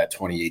back to that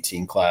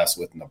 2018 class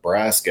with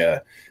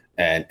Nebraska,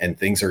 and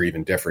things are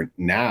even different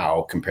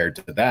now compared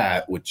to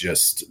that with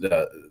just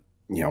the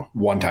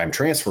one-time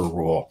transfer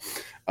rule.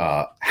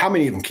 How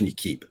many of them can you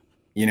keep?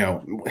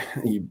 You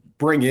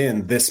bring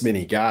in this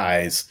many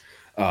guys,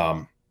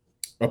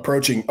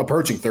 approaching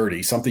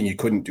 30, something you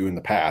couldn't do in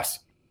the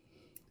past.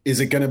 Is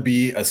it going to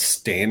be a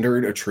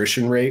standard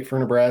attrition rate for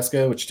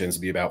Nebraska, which tends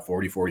to be about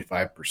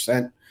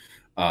 40-45%?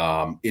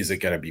 Is it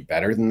going to be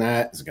better than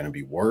that? Is it going to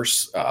be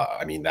worse?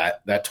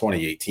 That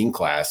 2018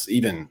 class,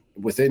 even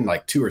within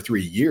like 2 or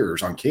 3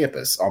 years on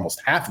campus,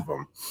 almost half of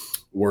them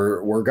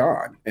were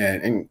gone.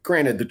 And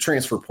granted, the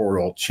transfer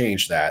portal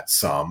changed that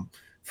some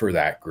for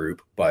that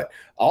group, but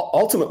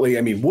ultimately,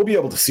 we'll be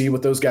able to see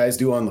what those guys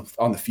do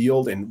on the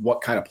field and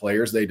what kind of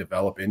players they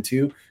develop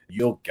into.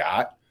 You'll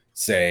got,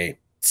 say,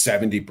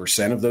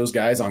 70% of those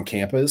guys on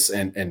campus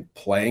and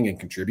playing and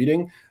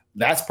contributing.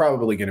 That's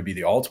probably going to be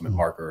the ultimate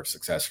marker of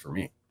success for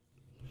me.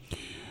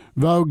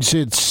 Vogues,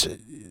 it's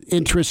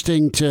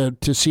interesting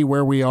to see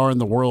where we are in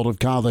the world of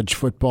college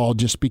football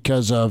just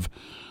because of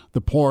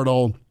the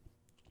portal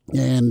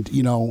and,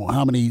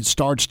 how many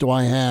starts do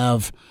I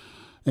have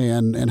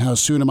and how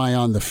soon am I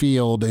on the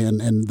field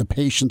and the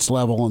patience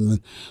level. And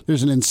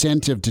there's an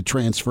incentive to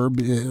transfer,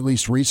 at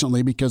least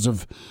recently, because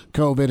of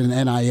COVID and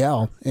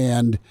NIL.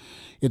 And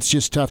it's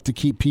just tough to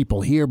keep people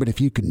here. But if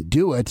you can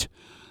do it,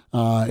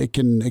 it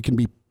can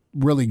be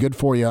really good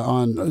for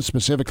you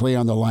specifically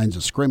on the lines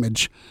of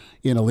scrimmage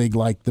in a league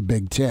like the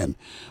Big Ten.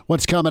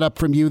 What's coming up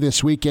from you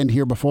this weekend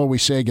here before we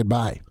say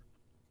goodbye?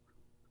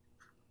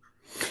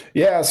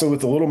 Yeah, so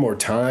with a little more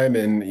time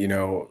and,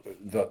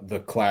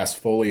 the class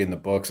fully in the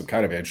books, I'm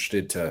kind of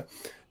interested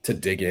to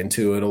dig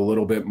into it a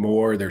little bit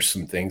more. There's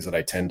some things that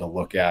I tend to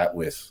look at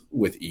with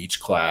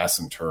each class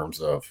in terms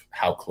of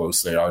how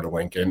close they are to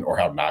Lincoln or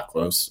how not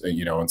close,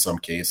 in some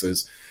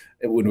cases.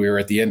 when we were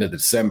at the end of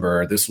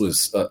December, this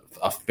was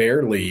a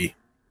fairly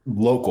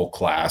local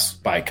class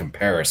by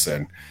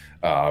comparison.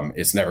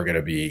 It's never going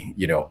to be,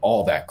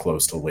 all that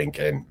close to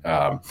Lincoln,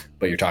 but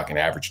you're talking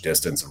average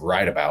distance of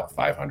right about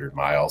 500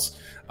 miles.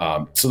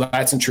 So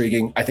that's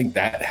intriguing. I think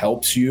that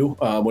helps you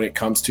when it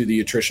comes to the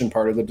attrition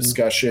part of the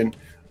discussion.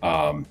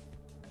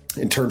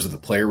 In terms of the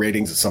player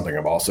ratings, it's something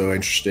I'm also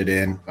interested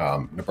in.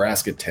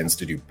 Nebraska tends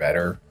to do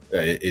better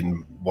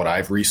in what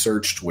I've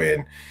researched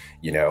when,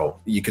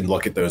 you can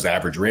look at those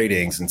average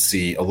ratings and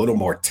see a little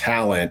more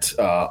talent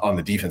on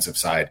the defensive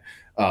side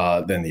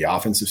than the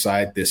offensive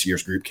side. This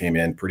year's group came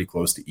in pretty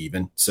close to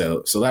even.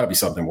 So that'll be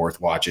something worth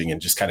watching and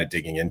just kind of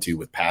digging into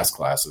with past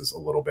classes a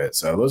little bit.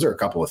 So those are a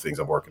couple of things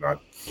I'm working on.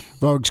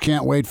 Vogues,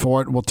 can't wait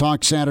for it. We'll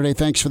talk Saturday.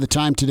 Thanks for the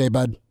time today,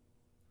 bud.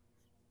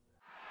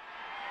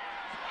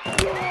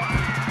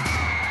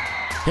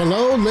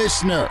 Hello,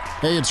 listener.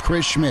 Hey, it's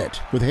Chris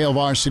Schmidt with Hail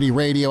Varsity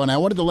Radio, and I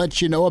wanted to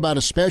let you know about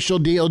a special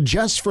deal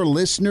just for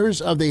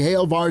listeners of the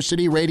Hail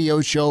Varsity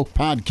Radio Show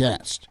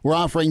podcast. We're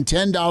offering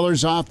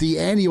 $10 off the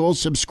annual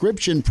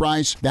subscription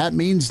price. That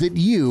means that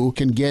you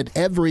can get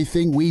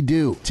everything we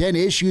do. 10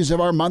 issues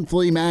of our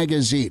monthly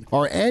magazine,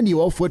 our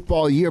annual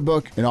football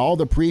yearbook, and all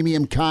the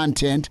premium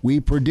content we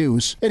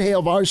produce at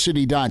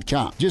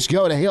HailVarsity.com. Just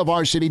go to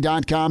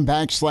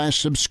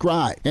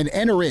HailVarsity.com/subscribe and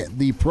enter in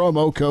the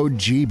promo code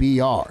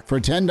GBR for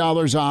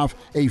 $10 off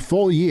a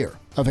full year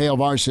of Hail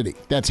Varsity.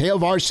 That's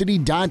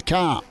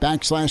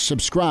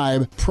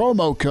HailVarsity.com/subscribe,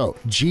 promo code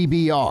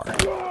GBR.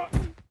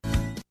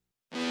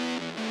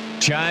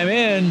 Chime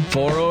in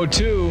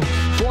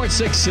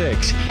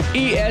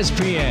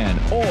 402-466-ESPN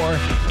or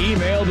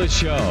email the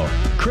show,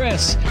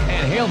 Chris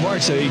at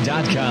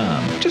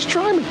HailVarsity.com. Just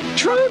try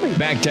me.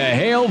 Back to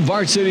Hail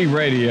Varsity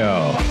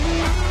Radio.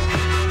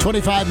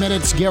 25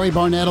 minutes, Gary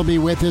Barnett will be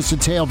with us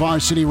at Hail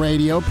Varsity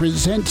Radio,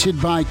 presented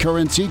by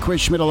Currency.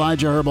 Chris Schmidt,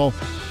 Elijah Herbal,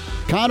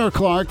 Connor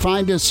Clark.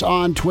 Find us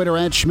on Twitter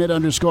at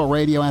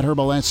Schmidt_radio, at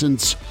Herbal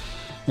Essence,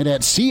 and at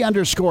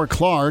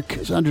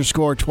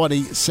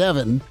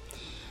C_Clark_27.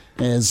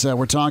 As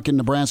we're talking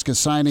Nebraska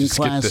signing just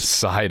class. Get the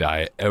side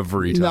eye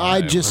every time. No, I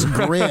just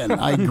grin.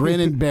 I grin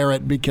and bear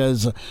it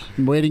because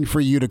I'm waiting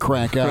for you to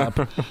crack up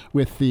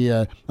with the.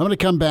 I'm going to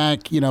come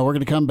back. We're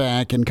going to come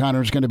back, and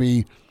Connor's going to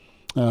be.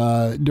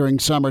 During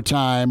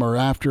summertime or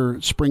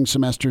after spring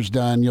semester's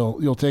done,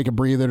 you'll take a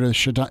breather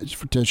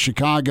to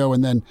Chicago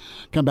and then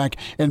come back,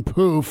 and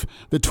poof,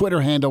 the Twitter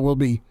handle will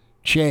be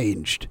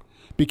changed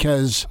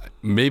because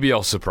maybe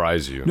I'll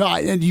surprise you. No,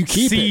 and you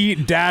keep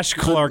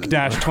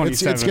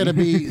C-Clark-27. It's going to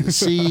be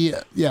C_.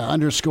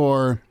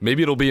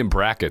 Maybe it'll be in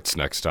brackets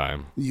next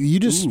time. You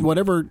just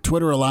whatever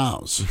Twitter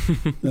allows.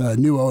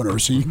 New owner,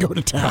 so you can go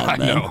to town. I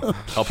know.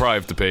 I'll probably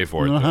have to pay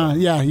for it.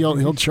 Yeah,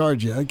 he'll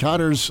charge you.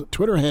 Connor's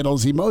Twitter handle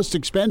is the most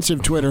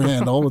expensive Twitter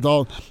handle, with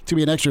all to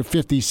be an extra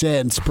 50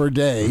 cents per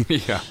day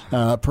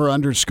per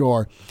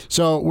underscore.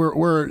 So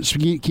we're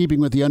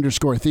keeping with the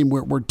underscore theme.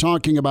 We're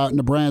talking about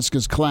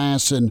Nebraska's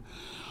class and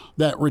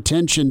that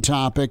retention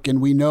topic,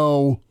 and we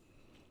know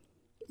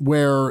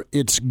where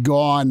it's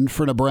gone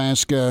for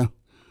Nebraska,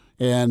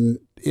 and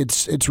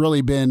it's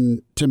really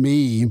been, to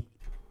me,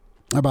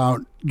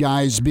 about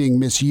guys being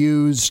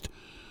misused,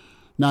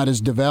 not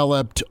as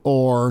developed,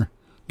 or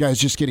guys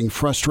just getting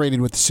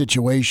frustrated with the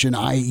situation,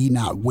 i.e.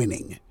 not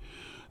winning.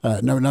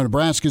 Now,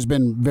 Nebraska's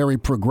been very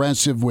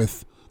progressive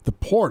with the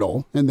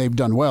portal, and they've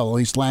done well. At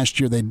least last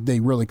year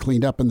they really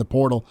cleaned up in the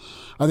portal.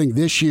 I think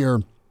this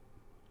year,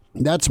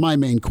 that's my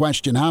main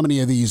question. How many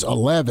of these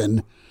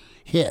 11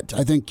 hit?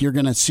 I think you're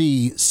going to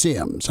see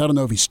Sims. I don't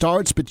know if he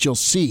starts, but you'll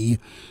see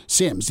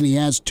Sims, and he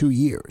has 2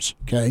 years,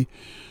 okay?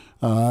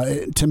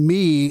 To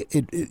me,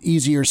 it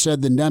easier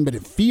said than done, but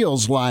it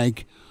feels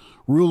like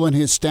Rule and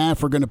his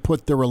staff are going to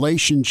put the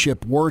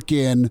relationship work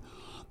in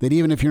that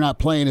even if you're not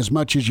playing as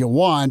much as you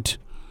want,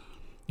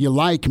 you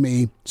like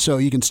me, so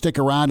you can stick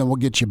around and we'll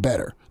get you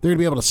better. They're going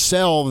to be able to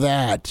sell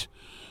that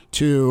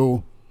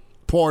to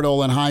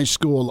portal and high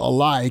school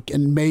alike,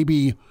 and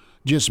maybe,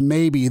 just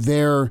maybe,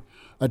 their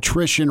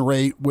attrition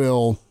rate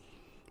will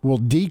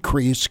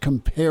decrease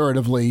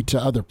comparatively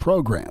to other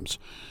programs.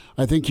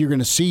 I think you're going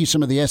to see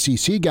some of the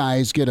SEC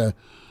guys get a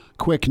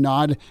quick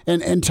nod,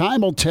 and time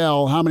will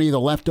tell how many of the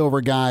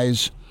leftover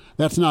guys.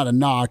 That's not a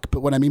knock, but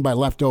what I mean by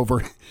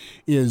leftover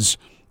is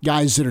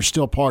guys that are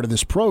still part of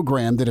this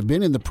program, that have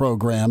been in the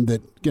program,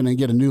 that going to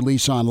get a new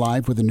lease on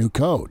life with a new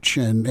coach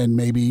and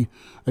maybe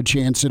a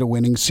chance at a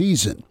winning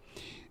season.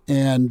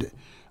 And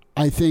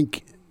I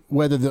think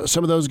whether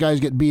some of those guys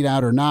get beat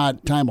out or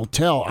not, time will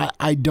tell.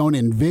 I don't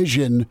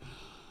envision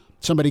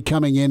somebody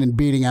coming in and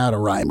beating out a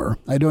Reimer.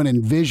 I don't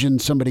envision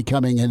somebody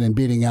coming in and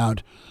beating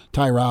out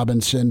Ty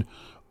Robinson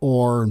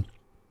or,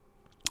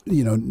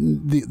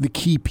 the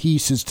key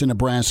pieces to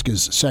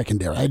Nebraska's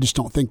secondary. I just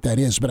don't think that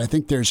is. But I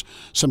think there's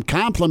some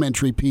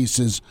complementary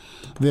pieces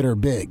that are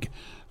big.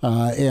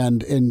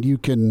 And you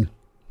can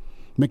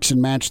mix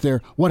and match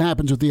there. What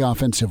happens with the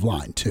offensive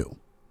line, too?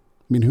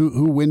 I mean,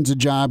 who wins a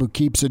job, who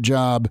keeps a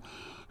job,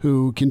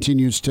 who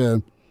continues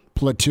to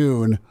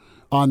platoon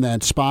on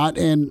that spot,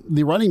 and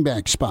the running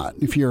back spot.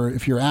 If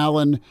you're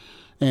Allen,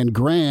 And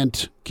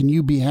Grant, can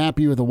you be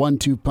happy with a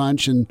 1-2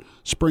 punch and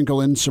sprinkle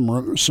in some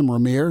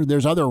Rahmir?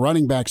 There's other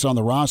running backs on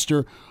the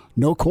roster.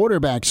 No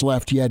quarterbacks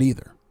left yet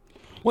either.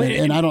 Well,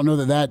 and I don't know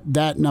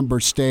that number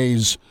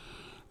stays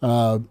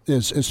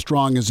as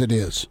strong as it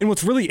is. And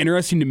what's really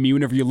interesting to me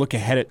whenever you look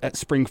ahead at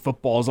spring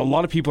football is a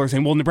lot of people are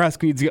saying, well,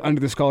 Nebraska needs to get under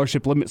the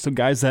scholarship limit, so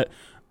guys that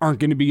aren't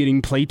going to be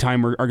getting play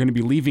time are going to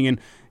be leaving. And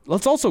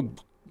let's also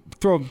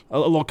throw a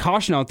little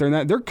caution out there in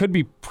that there could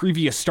be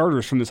previous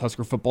starters from this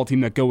Husker football team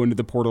that go into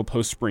the portal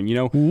post-spring.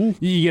 You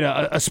get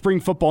a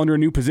spring football under a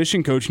new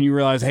position coach and you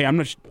realize, hey,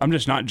 I'm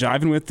just not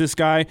jiving with this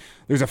guy.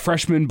 There's a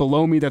freshman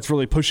below me that's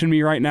really pushing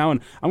me right now,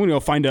 and I'm going to go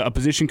find a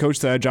position coach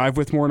that I jive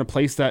with more in a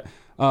place that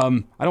I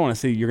don't want to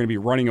say you're going to be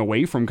running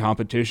away from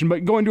competition,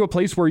 but go into a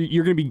place where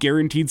you're going to be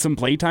guaranteed some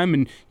play time.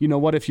 And you know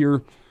what, if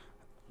you're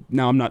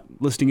now I'm not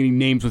listing any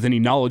names with any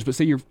knowledge, but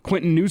say you're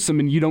Quentin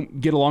Newsome and you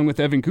don't get along with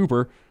Evan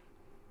Cooper,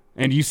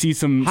 and you see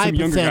some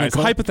younger guys,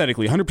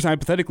 hypothetically, 100%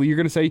 hypothetically, you're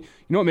going to say, you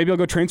know what, maybe I'll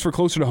go transfer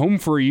closer to home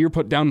for a year,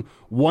 put down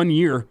 1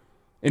 year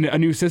in a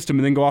new system,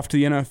 and then go off to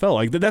the NFL.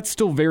 Like that's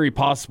still very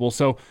possible.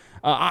 So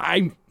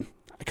I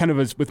kind of,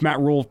 as with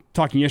Matt Rule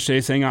talking yesterday,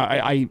 saying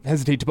I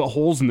hesitate to put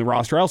holes in the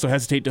roster. I also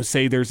hesitate to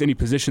say there's any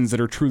positions that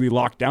are truly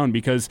locked down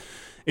because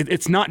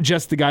it's not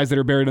just the guys that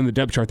are buried on the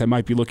depth chart that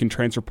might be looking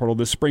transfer portal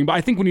this spring. But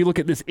I think when you look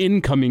at this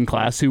incoming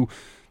class, who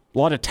a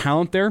lot of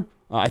talent there,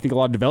 I think a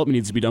lot of development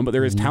needs to be done, but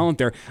there is talent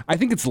there. I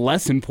think it's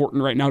less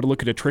important right now to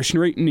look at attrition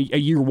rate in a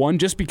year one,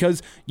 just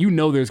because you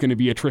know there's going to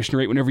be attrition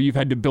rate whenever you've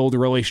had to build a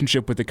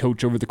relationship with a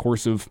coach over the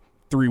course of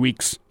 3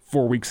 weeks,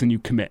 4 weeks, and you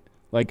commit.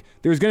 Like,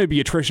 there's going to be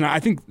attrition.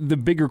 I think the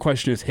bigger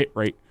question is hit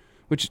rate,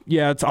 which,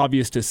 yeah, it's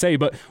obvious to say,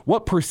 but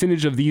what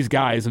percentage of these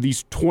guys, of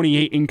these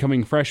 28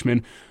 incoming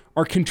freshmen,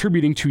 are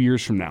contributing 2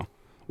 years from now?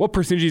 What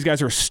percentage of these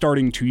guys are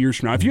starting 2 years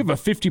from now? If you have a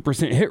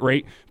 50% hit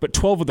rate, but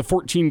 12 of the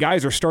 14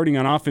 guys are starting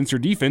on offense or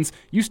defense,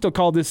 you still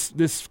call this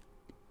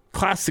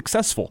class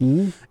successful.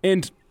 Mm-hmm.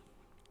 And,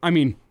 I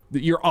mean,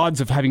 your odds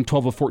of having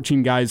 12 of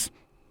 14 guys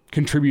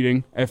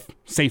contributing, if,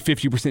 say,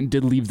 50%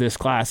 did leave this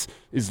class,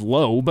 is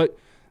low. But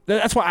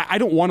that's why I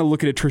don't want to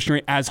look at attrition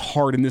rate as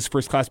hard in this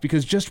first class,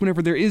 because just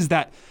whenever there is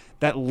that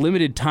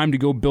limited time to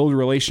go build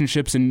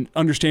relationships and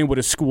understand what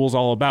a school's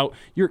all about,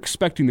 you're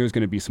expecting there's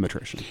going to be some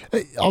attrition.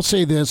 I'll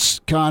say this,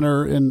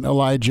 Connor and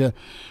Elijah.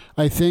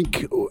 I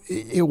think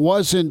it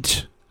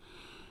wasn't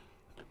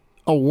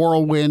a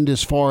whirlwind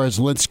as far as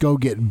let's go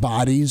get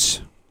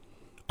bodies.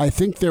 I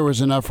think there was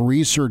enough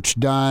research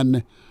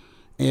done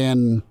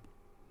and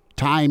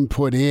time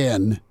put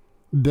in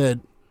that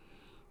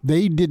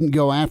they didn't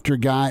go after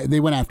guys. They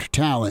went after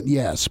talent,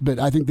 yes, but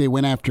I think they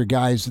went after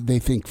guys that they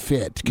think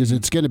fit, because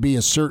it's going to be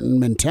a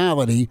certain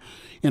mentality.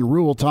 And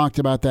Rule talked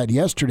about that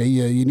yesterday.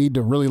 You need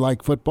to really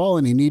like football,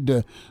 and you need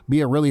to be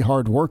a really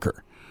hard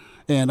worker.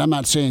 And I'm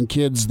not saying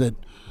kids that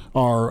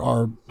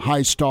are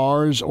high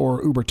stars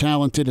or uber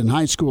talented in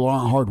high school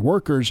aren't hard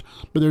workers,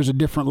 but there's a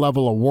different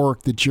level of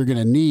work that you're going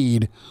to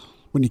need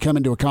when you come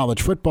into a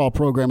college football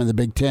program in the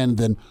Big Ten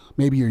than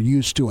maybe you're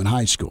used to in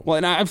high school. Well,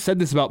 and I've said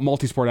this about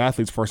multi-sport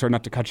athletes before, sorry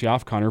not to cut you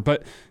off, Connor,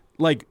 but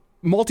like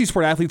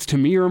multi-sport athletes to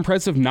me are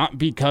impressive not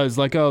because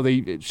like, oh,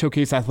 they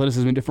showcase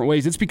athleticism in different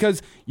ways. It's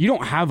because you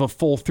don't have a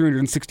full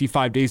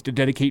 365 days to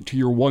dedicate to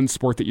your one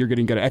sport that you're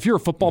getting good at. If you're a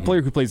football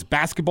player who plays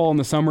basketball in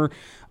the summer,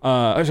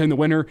 in the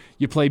winter,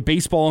 you play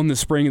baseball in the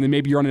spring, and then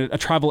maybe you're on a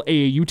travel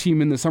AAU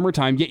team in the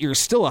summertime, yet you're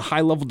still a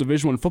high-level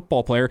Division I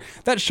football player,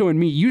 that's showing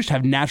me you just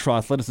have natural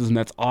athleticism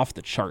that's off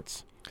the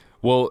charts.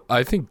 Well,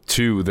 I think,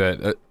 too,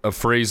 that a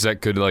phrase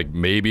that could like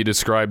maybe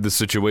describe the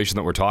situation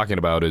that we're talking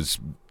about is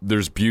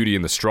there's beauty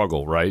in the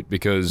struggle, right?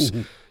 Because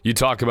you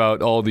talk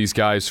about all these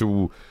guys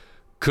who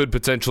could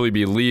potentially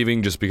be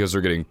leaving just because they're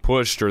getting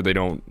pushed or they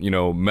don't,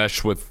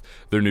 mesh with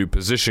their new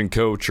position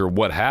coach or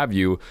what have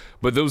you.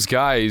 But those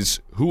guys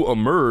who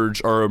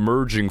emerge are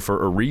emerging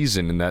for a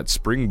reason in that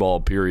spring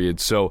ball period.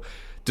 So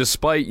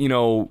despite, you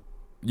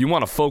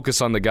want to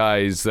focus on the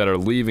guys that are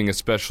leaving,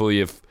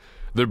 especially if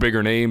they're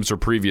bigger names or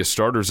previous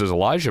starters, as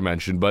Elijah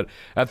mentioned. But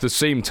at the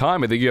same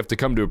time, I think you have to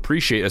come to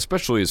appreciate,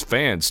 especially as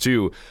fans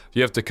too,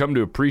 you have to come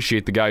to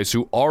appreciate the guys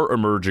who are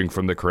emerging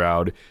from the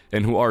crowd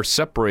and who are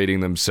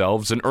separating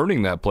themselves and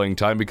earning that playing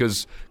time,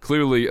 because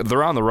clearly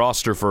they're on the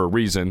roster for a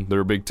reason.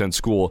 They're a Big Ten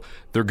school.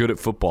 They're good at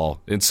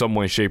football in some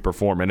way, shape, or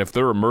form. And if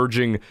they're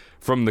emerging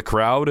from the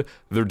crowd,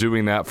 they're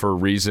doing that for a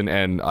reason,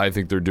 and I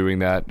think they're doing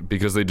that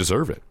because they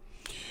deserve it.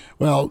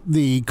 Well,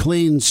 the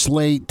clean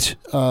slate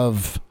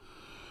of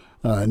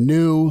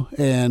new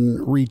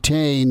and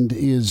retained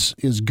is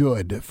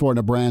good for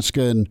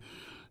Nebraska. And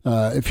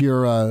if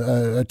you're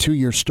a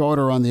 2-year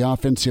starter on the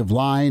offensive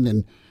line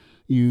and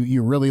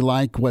you really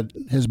like what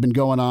has been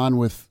going on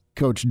with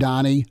Coach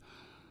Donnie,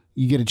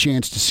 you get a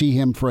chance to see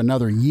him for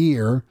another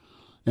year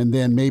and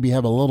then maybe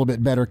have a little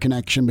bit better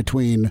connection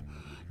between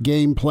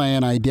game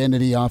plan,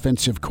 identity,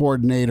 offensive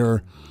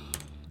coordinator,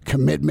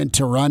 commitment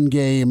to run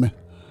game.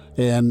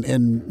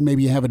 And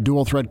maybe you have a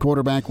dual-threat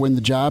quarterback win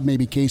the job.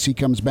 Maybe Casey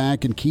comes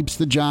back and keeps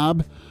the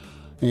job,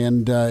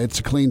 and it's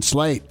a clean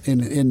slate.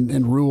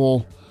 And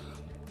Rule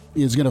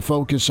is going to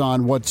focus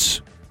on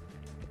what's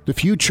the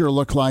future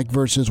look like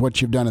versus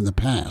what you've done in the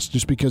past,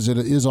 just because it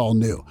is all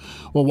new.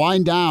 We'll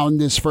wind down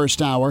this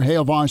first hour.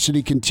 Hail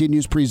Varsity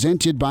continues,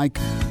 presented by...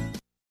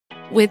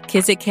 With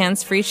Kizik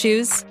hands-free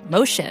shoes,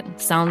 motion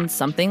sounds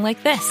something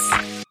like this.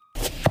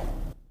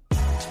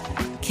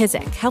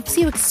 Kizik helps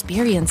you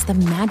experience the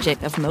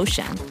magic of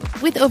motion.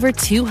 With over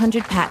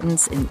 200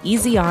 patents and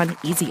easy-on,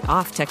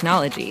 easy-off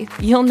technology,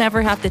 you'll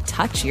never have to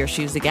touch your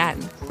shoes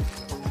again.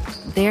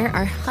 There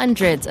are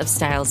hundreds of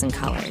styles and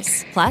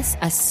colors, plus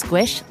a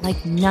squish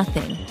like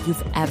nothing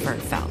you've ever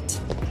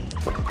felt.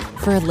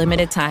 For a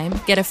limited time,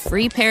 get a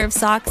free pair of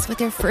socks with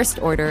your first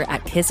order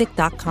at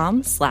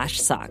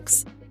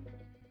kizik.com/socks.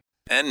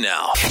 And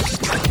now,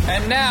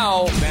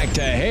 back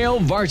to Hail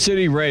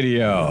Varsity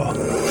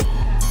Radio.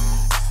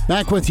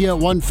 Back with you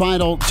one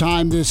final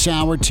time this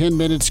hour, 10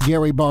 minutes.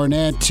 Gary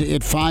Barnett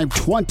at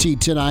 5:20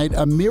 tonight.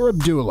 Amir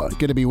Abdullah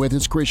going to be with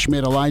us. Chris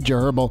Schmidt, Elijah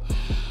Herbal,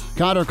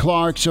 Connor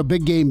Clark. So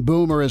Big Game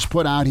Boomer has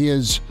put out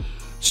his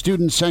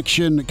student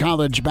section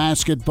college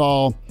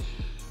basketball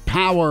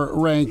power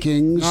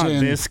rankings. Not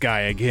this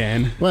guy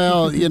again.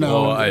 Well, you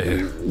know.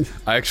 Well,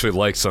 I actually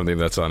like something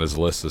that's on his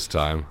list this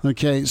time.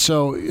 Okay,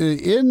 so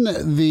in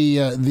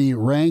the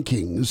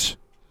rankings,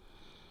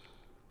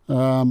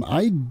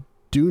 I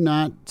do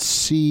not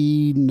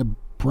see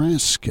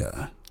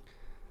Nebraska.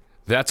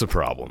 That's a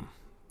problem.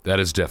 That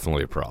is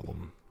definitely a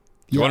problem.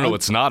 You want to know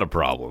what's not a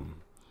problem?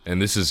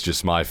 And this is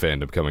just my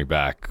fandom coming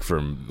back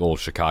from the old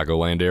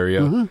Chicagoland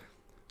area. Mm-hmm.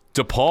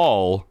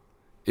 DePaul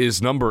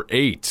is number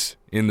 8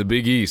 in the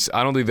Big East.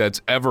 I don't think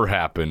that's ever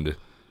happened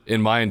in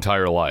my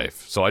entire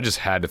life. So I just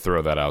had to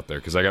throw that out there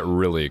because I got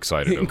really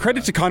excited. And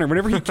credit to Connor.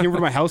 Whenever he came over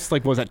to my house,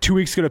 like, what was that, 2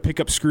 weeks ago to pick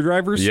up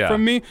screwdrivers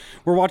from me?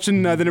 We're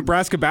watching the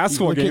Nebraska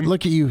basketball game.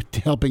 Look at you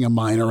helping a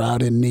minor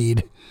out in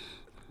need.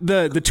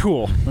 The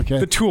tool. Okay.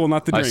 The tool,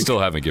 not the drink. I still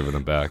haven't given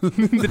them back.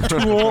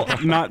 The tool,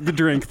 not the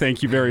drink.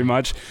 Thank you very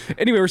much.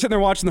 Anyway, we're sitting there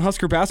watching the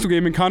Husker basketball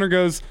game, and Connor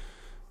goes,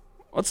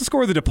 "What's the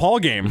score of the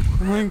DePaul game?"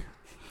 I'm like,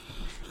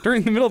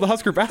 during the middle of the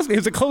Husker basketball, it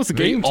was a close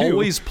game, too. They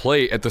always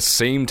play at the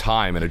same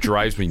time, and it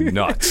drives me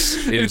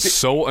nuts. It is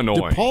so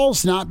annoying.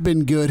 DePaul's not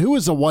been good. Who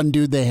was the one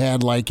dude they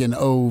had like in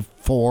 04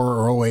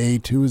 or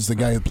 08? Who was the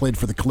guy who played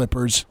for the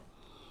Clippers?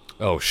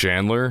 Oh,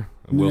 Chandler?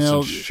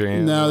 Wilson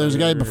Chandler? No, there's a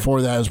guy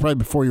before that. It was probably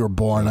before you were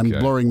born. Okay. I'm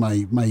blurring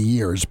my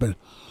years. But,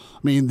 I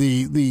mean,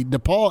 the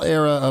DePaul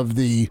era of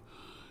the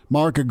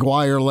Mark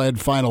Aguirre-led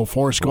Final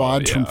Four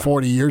squad from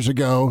 40 years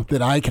ago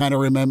that I kind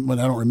of remember. I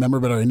don't remember,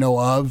 but I know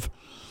of.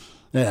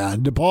 Yeah,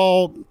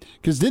 DePaul,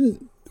 because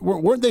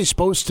weren't they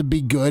supposed to be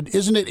good?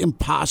 Isn't it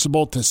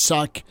impossible to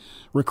suck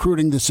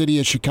recruiting the city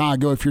of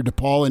Chicago if you're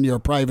DePaul and you're a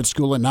private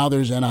school and now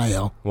there's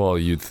NIL? Well,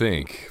 you'd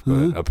think,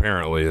 but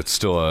apparently it's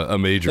still a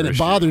major issue. And it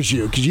bothers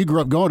you because you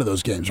grew up going to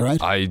those games, right?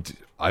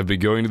 I've been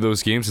going to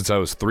those games since I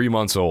was 3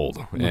 months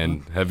old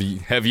and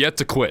have yet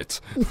to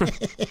quit.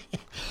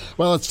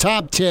 Well, it's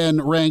top 10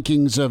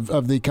 rankings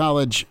of the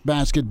college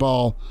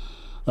basketball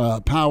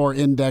power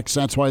index.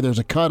 That's why there's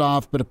a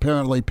cutoff, but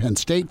apparently Penn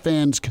State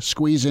fans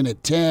squeeze in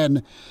at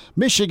 10,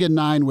 Michigan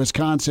 9,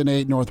 Wisconsin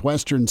 8,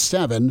 Northwestern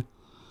 7.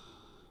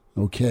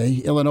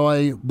 Okay,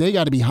 Illinois, they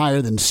got to be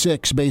higher than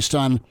 6 based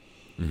on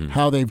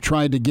how they've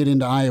tried to get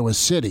into Iowa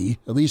City.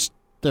 At least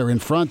they're in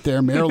front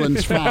there.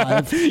 Maryland's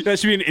 5. That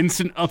should be an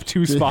instant up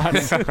 2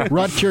 spots.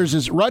 Rutgers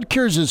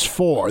is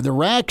 4. The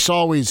rack's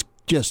always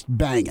just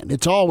banging.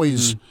 It's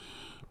always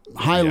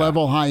high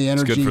level, high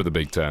energy. It's good for the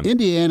Big Ten.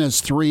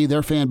 Indiana's 3.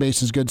 Their fan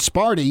base is good.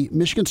 Sparty,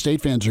 Michigan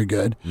State fans are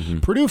good.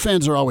 Purdue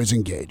fans are always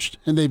engaged,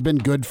 and they've been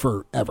good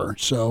forever,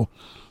 so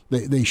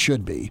they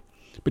should be.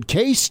 But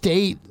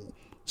K-State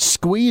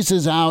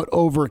squeezes out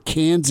over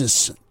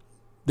Kansas,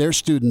 their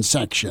student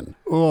section.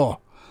 Oh,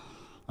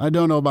 I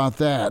don't know about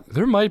that.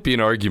 There might be an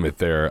argument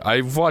there.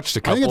 I've watched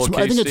a couple of K-State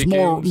games. I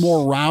think it's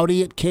more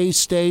rowdy at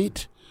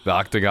K-State. The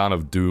Octagon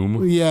of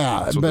Doom.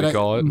 Yeah, that's what they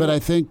call it. But I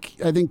think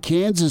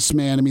Kansas,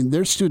 man, I mean,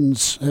 their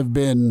students have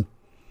been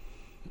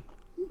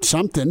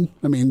something.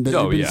 I mean,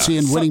 they've been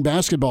seeing winning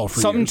basketball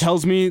for something years.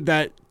 Tells me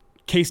that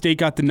K-State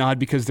got the nod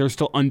because they're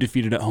still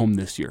undefeated at home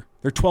this year.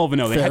 They're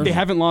 12-0. They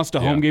haven't lost a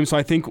home game, so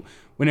I think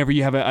whenever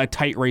you have a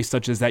tight race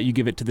such as that, you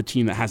give it to the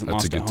team that hasn't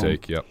lost a home. That's a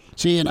good take, yep.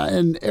 See,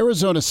 and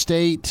Arizona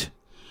State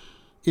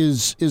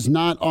is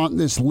not on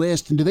this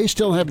list. And do they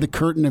still have the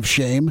curtain of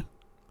shame?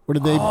 Or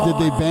did they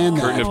ban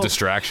that? Curtain of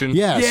distraction?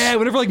 Yes. Yeah,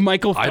 whenever like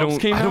Michael Phelps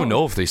came out. I don't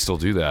know if they still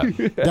do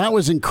that. That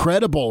was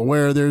incredible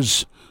where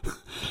there's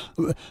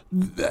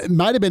it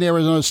might have been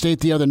Arizona State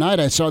the other night.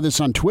 I saw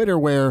this on Twitter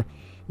where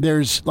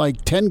there's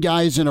like 10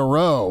 guys in a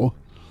row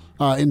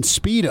in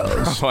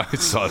Speedos. Oh, I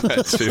saw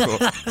that too.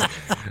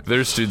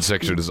 Their student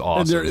section is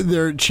awesome. And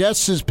their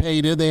chest is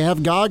painted. They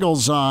have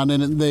goggles on,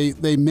 and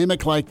they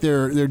mimic like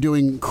they're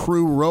doing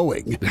crew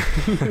rowing.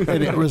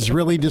 And it was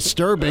really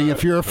disturbing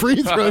if you're a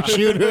free throw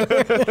shooter.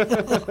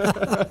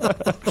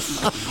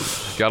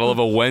 Gotta love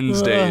a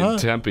Wednesday in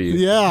Tempe.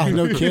 Yeah,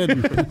 no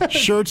kidding.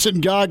 Shirts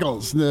and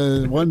goggles.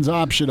 The one's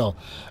optional.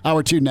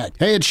 Hour 2 next.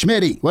 Hey, it's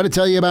Schmitty. Want to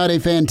tell you about a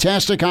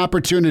fantastic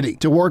opportunity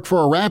to work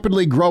for a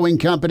rapidly growing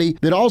company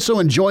that also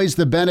enjoys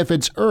the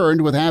benefits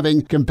earned with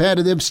having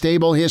competitive,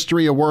 stable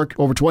history of work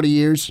over 20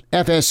 years.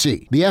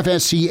 FSC. The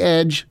FSC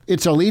Edge.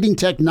 It's a leading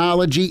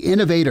technology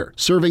innovator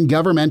serving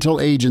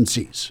governmental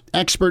agencies.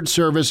 Expert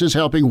services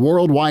helping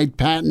worldwide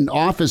patent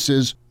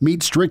offices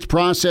meet strict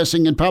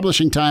processing and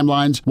publishing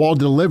timelines while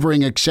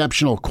delivering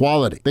exceptional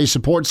quality. They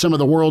support some of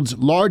the world's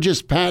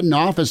largest patent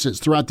offices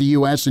throughout the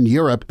U.S. and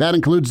Europe. That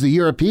includes the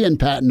European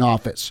Patent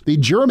Office, the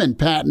German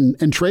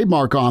Patent and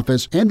Trademark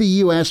Office, and the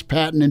U.S.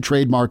 Patent and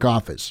Trademark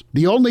Office.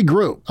 The only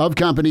group of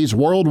companies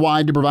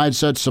worldwide to provide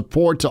such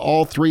support to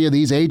all three of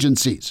these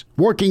agencies.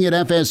 Working at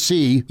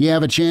FSC, you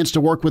have a chance to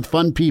work with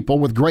fun people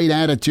with great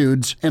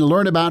attitudes and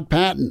learn about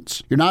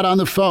patents. You're not on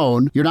the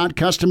phone. You're not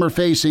customer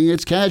facing.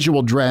 It's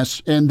casual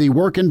dress. And the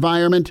work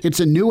environment, it's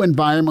a new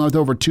environment with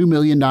over $2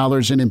 million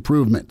in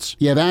improvements.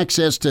 You have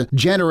access to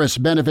generous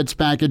benefits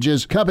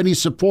packages, company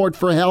support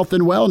for health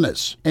and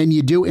wellness, and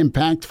you do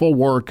impactful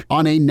work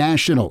on a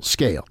national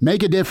scale.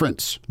 Make a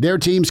difference. Their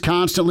team's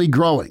constantly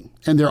growing,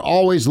 and they're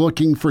always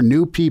looking for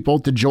new people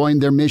to join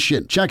their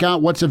mission. Check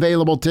out what's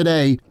available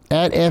today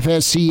at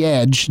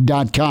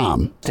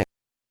fscedge.com.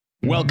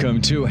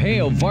 Welcome to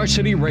Hail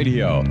Varsity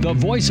Radio, the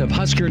voice of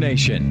Husker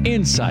Nation.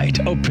 Insight,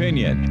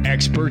 opinion,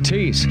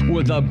 expertise,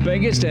 with the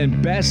biggest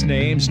and best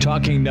names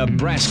talking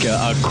Nebraska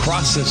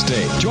across the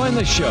state. Join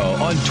the show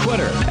on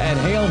Twitter at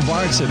Hail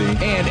Varsity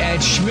and at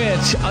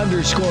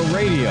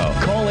Schmidt_radio.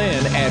 Call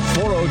in at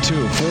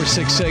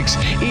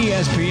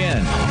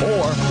 402-466-ESPN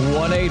or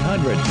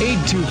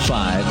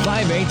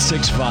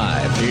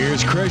 1-800-825-5865.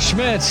 Here's Chris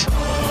Schmidt.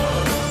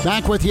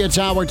 Back with you, it's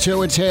Hour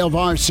 2. It's Hail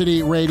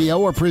Varsity Radio.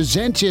 We're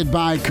presented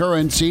by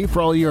Currency.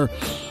 For all your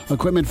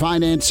equipment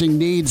financing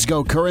needs,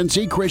 go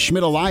Currency. Chris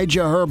Schmidt,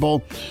 Elijah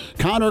Herbal,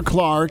 Connor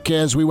Clark,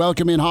 as we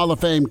welcome in Hall of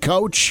Fame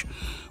coach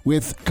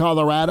with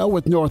Colorado,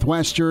 with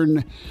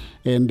Northwestern,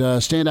 and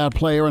standout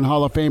player and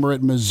Hall of Famer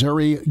at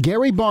Missouri,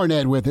 Gary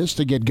Barnett, with us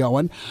to get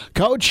going.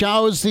 Coach,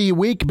 how's the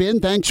week been?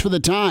 Thanks for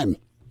the time.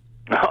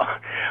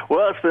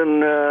 Well, it's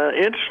been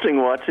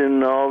interesting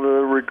watching all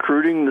the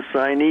recruiting, the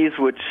signees,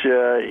 which,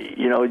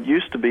 it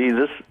used to be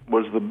this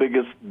was the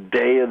biggest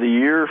day of the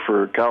year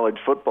for college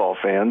football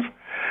fans.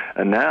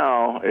 And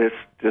now it's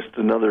just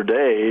another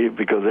day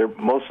because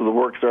most of the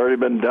work's already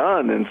been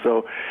done. And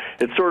so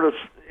it's sort of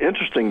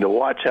interesting to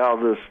watch how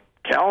this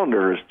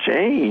calendar has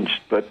changed,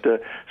 but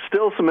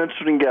still some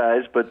interesting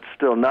guys, but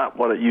still not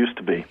what it used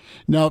to be.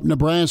 No,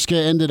 Nebraska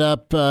ended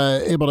up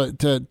able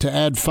to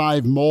add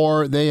 5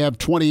 more. They have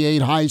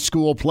 28 high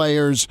school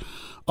players,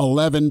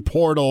 11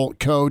 portal,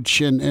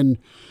 coach, and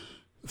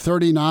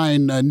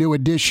 39 new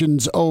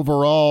additions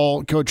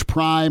overall. Coach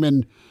Prime,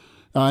 and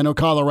I know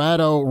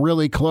Colorado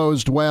really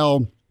closed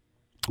well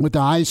with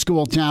the high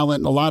school talent,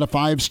 and a lot of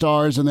 5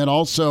 stars, and then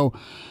also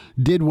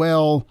did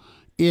well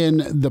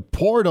in the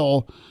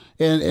portal.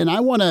 And I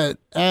want to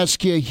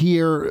ask you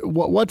here,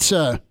 what's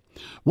a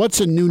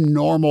new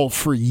normal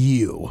for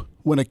you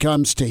when it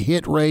comes to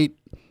hit rate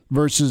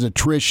versus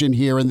attrition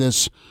here in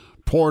this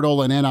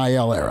portal and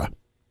NIL era?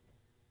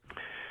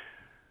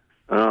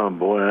 Oh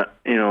boy,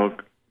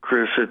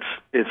 Chris,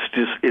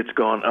 it's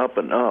gone up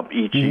and up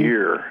each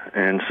year,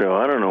 and so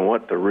I don't know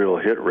what the real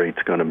hit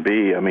rate's going to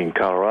be. I mean,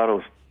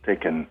 Colorado's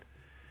taken,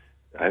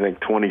 I think,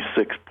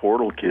 26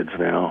 portal kids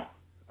now,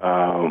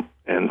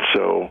 and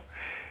so.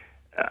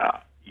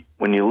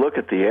 When you look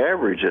at the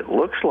average, it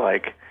looks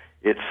like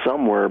it's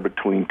somewhere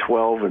between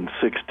 12 and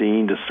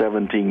 16 to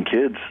 17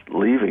 kids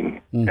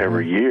leaving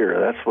every year.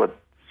 That's what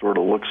sort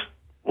of looks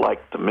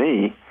like to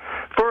me,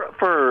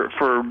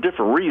 for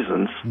different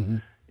reasons.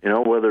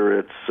 Whether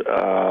it's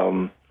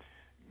going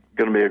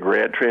to be a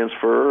grad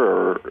transfer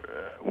or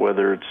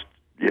whether it's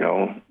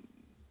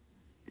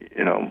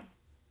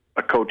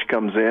a coach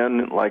comes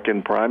in, like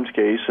in Prime's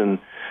case, and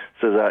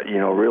says that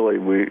really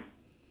we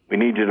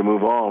need you to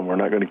move on. We're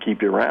not going to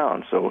keep you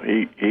around. So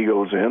he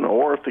goes in,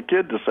 or if the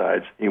kid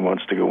decides he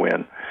wants to go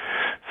in.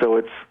 So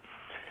it's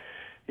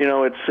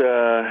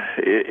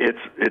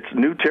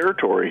new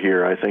territory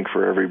here, I think,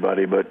 for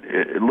everybody. But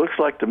it looks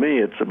like to me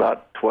it's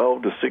about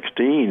 12 to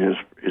 16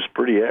 is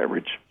pretty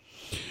average.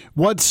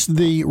 What's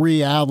the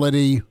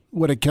reality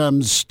when it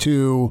comes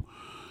to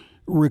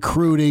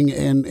recruiting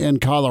in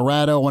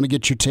Colorado? I want to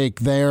get your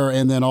take there.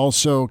 And then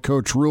also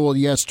Coach Rule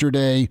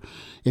yesterday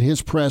at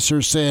his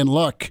presser saying,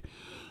 look,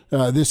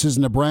 this is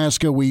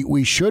Nebraska.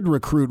 We should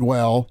recruit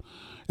well,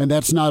 and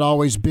that's not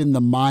always been the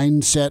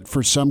mindset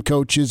for some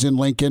coaches in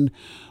Lincoln,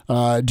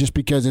 just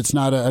because it's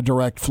not a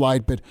direct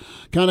flight. But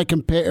kind of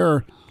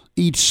compare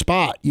each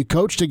spot. You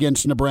coached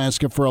against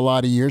Nebraska for a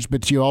lot of years,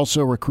 but you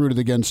also recruited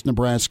against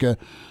Nebraska,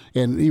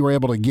 and you were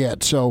able to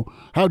get. So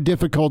how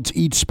difficult's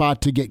each spot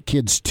to get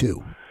kids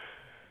to?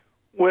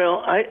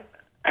 Well, it's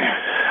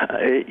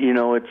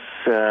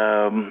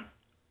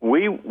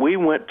we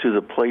went to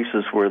the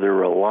places where there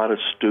were a lot of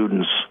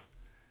students,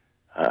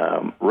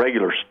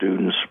 regular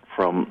students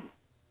from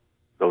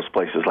those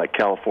places like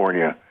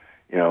California.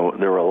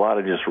 There were a lot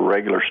of just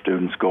regular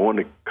students going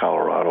to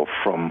Colorado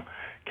from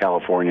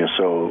California,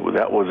 so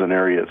that was an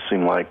area it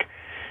seemed like,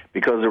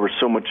 because there was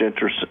so much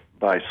interest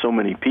by so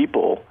many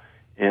people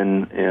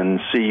in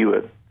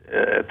CU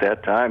at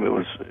that time, it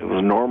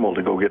was normal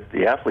to go get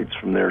the athletes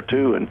from there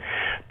too. And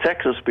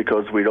Texas,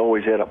 because we'd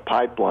always had a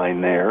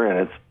pipeline there,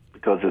 and it's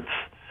because it's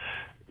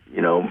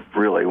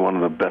really one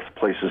of the best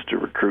places to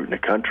recruit in the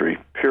country,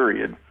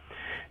 period.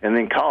 And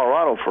then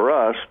Colorado for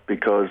us,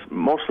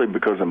 mostly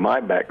because of my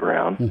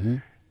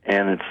background,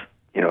 and it's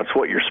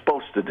what you're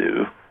supposed to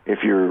do if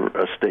you're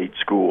a state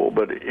school,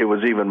 but it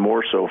was even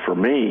more so for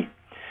me.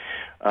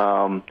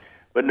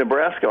 But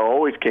Nebraska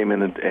always came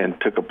in and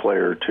took a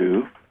player or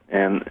two,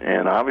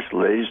 and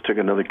obviously they just took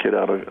another kid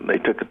they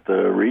took at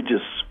the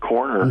Regis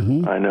corner,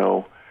 I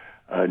know,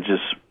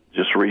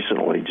 just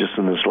recently, just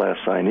in this last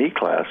signee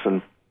class.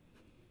 And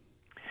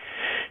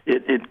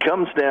it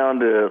comes down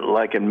to,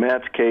 like in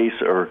Matt's case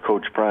or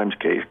Coach Prime's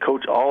case,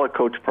 all of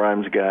Coach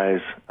Prime's guys,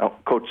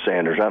 Coach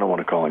Sanders, I don't want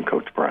to call him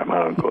Coach Prime.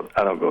 I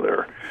don't go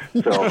there.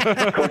 So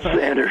Coach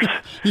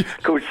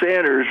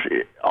Sanders,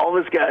 all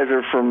his guys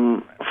are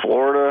from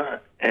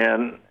Florida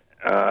and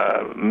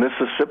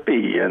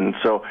Mississippi, and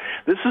so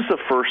this is the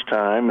first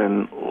time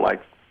in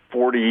like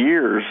 40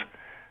 years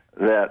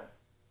that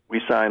we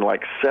signed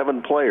like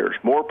 7 players,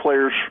 more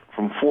players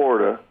from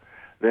Florida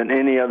than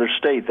any other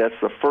state. That's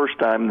the first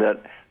time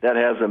that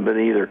hasn't been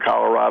either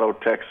Colorado,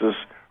 Texas,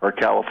 or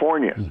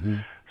California.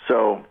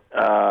 So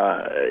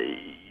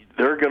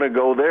they're going to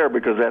go there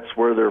because that's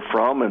where they're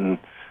from and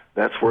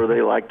that's where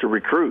they like to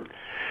recruit.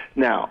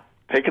 Now,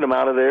 taking them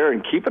out of there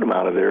and keeping them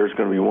out of there is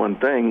going to be one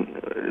thing,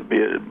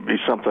 be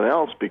something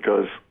else,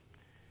 because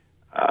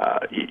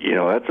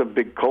that's a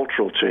big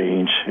cultural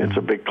change. It's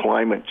a big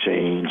climate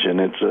change,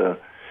 and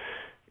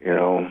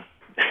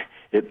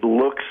it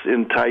looks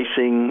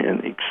enticing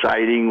and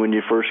exciting when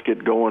you first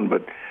get going,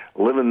 but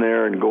living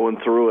there and going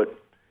through it,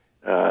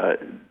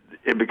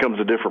 it becomes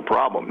a different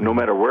problem, no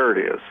matter where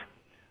it is.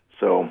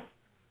 So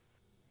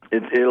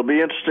it'll be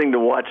interesting to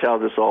watch how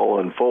this all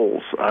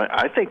unfolds.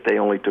 I think they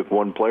only took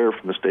one player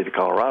from the state of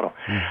Colorado.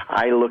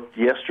 I looked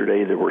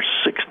yesterday, there were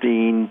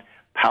 16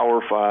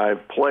 Power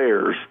 5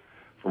 players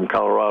from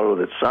Colorado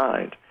that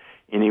signed,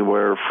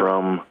 anywhere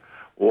from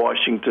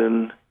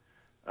Washington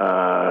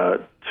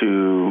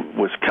to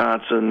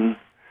Wisconsin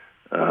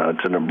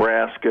to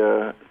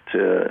Nebraska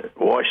to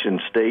Washington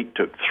State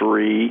took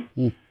 3,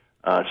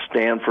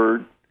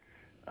 Stanford,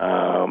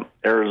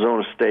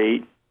 Arizona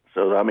State.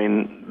 So,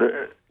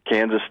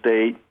 Kansas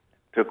State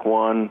took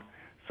 1.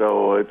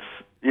 So it's,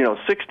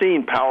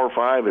 16 Power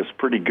 5 is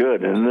pretty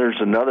good. And there's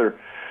another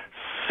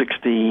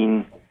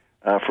 16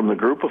 from the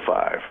group of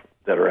 5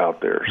 that are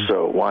out there.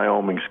 So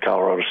Wyoming's,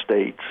 Colorado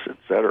State's, et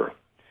cetera.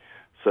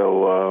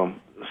 So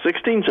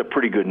 16's a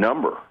pretty good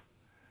number.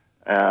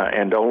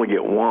 And to only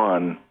get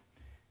 1,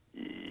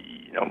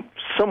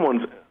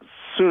 someone's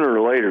sooner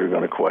or later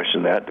going to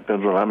question that.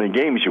 Depends on how many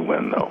games you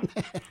win, though.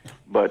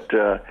 But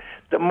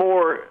the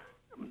more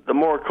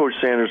Coach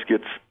Sanders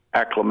gets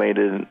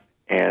acclimated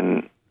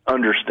and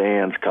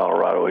understands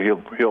Colorado,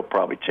 he'll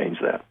probably change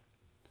that.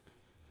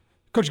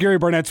 Coach Gary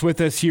Barnett's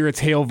with us here at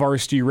Hail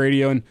Varsity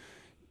Radio. And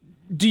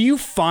do you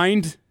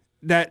find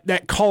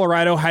that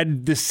Colorado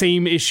had the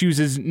same issues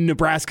as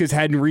Nebraska's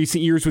had in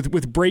recent years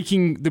with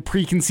breaking the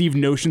preconceived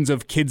notions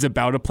of kids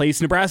about a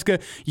place? Nebraska,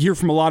 you hear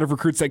from a lot of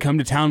recruits that come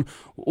to town,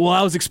 well,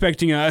 I was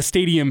expecting a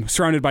stadium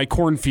surrounded by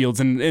cornfields,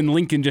 and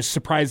Lincoln just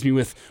surprised me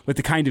with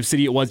the kind of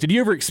city it was. Did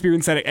you ever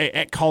experience that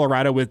at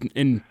Colorado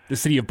in the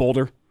city of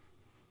Boulder?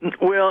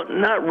 Well,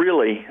 not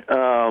really.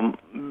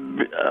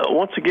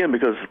 Once again,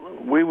 because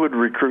we would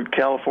recruit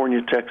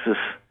California, Texas,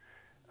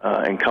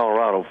 and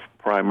Colorado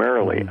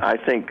primarily. I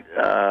think,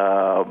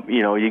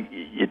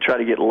 you try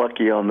to get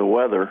lucky on the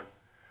weather,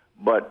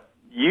 but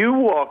you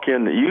walk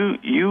in,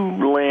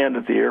 you land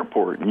at the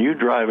airport, and you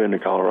drive into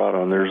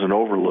Colorado, and there's an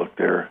overlook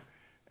there.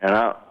 And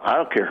I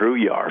don't care who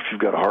you are. If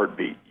you've got a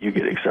heartbeat, you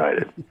get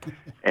excited.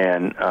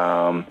 And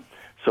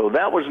so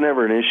that was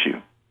never an issue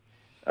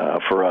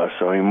for us.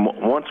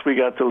 Once we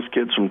got those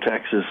kids from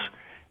Texas,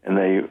 and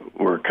they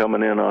were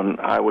coming in on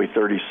Highway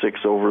 36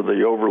 over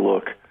the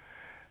overlook,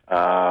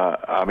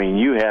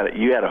 you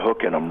had a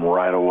hook in them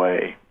right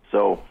away.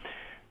 So,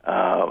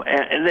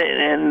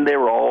 and they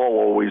were all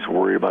always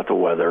worried about the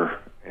weather.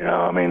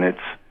 It's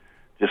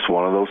just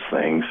one of those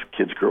things.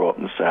 Kids grow up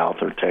in the South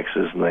or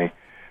Texas, and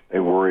they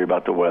worry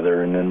about the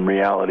weather. And in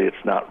reality,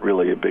 it's not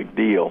really a big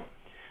deal.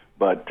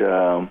 But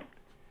once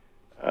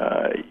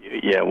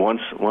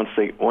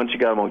you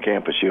got them on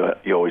campus,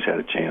 you always had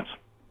a chance.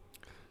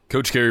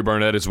 Coach Gary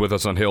Barnett is with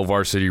us on Hail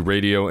Varsity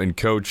Radio, and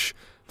Coach,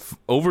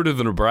 over to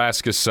the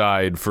Nebraska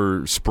side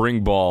for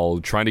spring ball,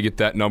 trying to get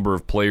that number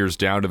of players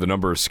down to the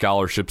number of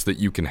scholarships that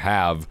you can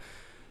have.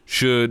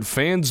 Should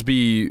fans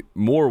be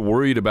more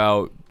worried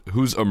about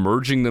who's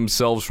emerging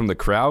themselves from the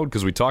crowd?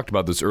 Because we talked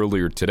about this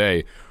earlier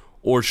today.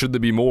 Or should they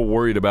be more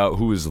worried about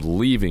who is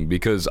leaving?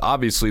 Because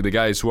obviously the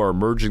guys who are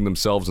emerging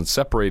themselves and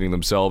separating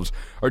themselves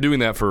are doing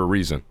that for a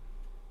reason.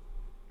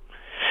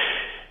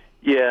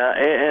 Yeah,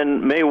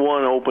 and May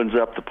 1 opens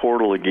up the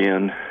portal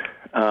again.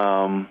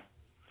 But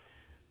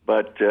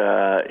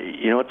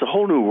it's a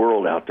whole new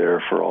world out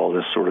there for all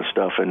this sort of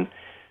stuff. And,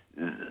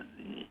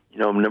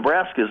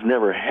 Nebraska's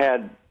never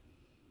had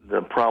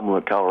the problem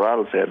that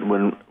Colorado's had.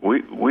 When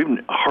we've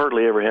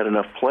hardly ever had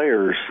enough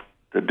players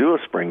to do a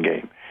spring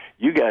game.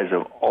 You guys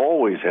have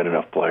always had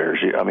enough players.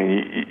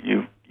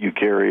 You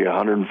carry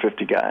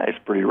 150 guys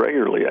pretty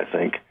regularly, I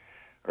think,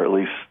 or at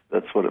least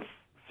that's what it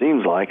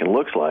seems like and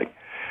looks like.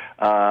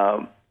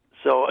 I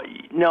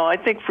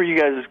think for you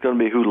guys it's going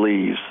to be who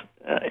leaves,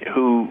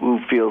 who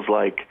feels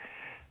like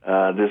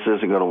this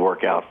isn't going to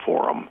work out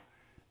for them.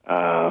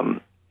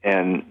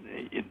 And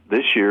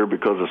this year,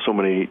 because of so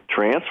many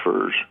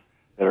transfers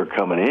that are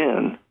coming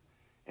in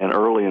and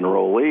early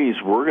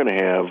enrollees, we're going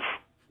to have,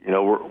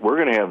 we're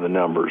going to have the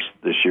numbers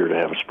this year to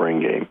have a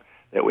spring game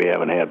that we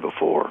haven't had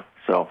before.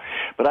 So,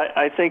 but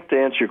I think to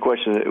answer your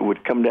question, it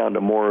would come down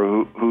to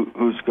more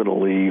who's going to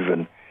leave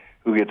and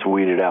who gets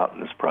weeded out in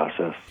this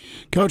process.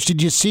 Coach,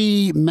 did you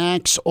see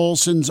Max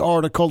Olson's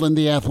article in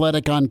The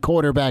Athletic on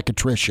quarterback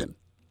attrition?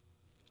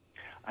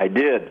 I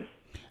did.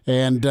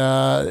 And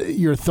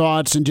your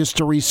thoughts, and just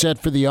to reset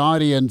for the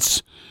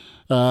audience,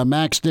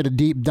 Max did a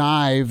deep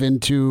dive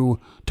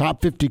into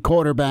top 50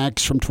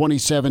 quarterbacks from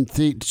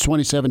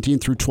 2017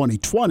 through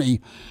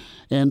 2020,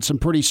 and some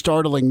pretty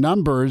startling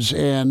numbers.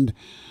 And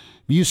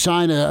you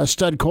sign a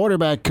stud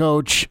quarterback,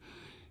 Coach,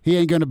 he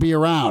ain't going to be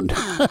around.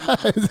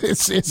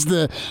 It's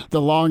the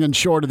long and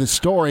short of the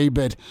story.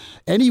 But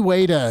any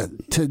way to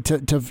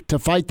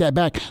fight that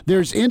back?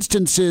 There's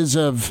instances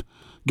of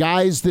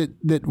guys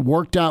that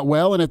worked out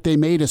well, and if they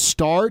made a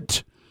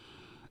start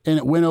and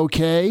it went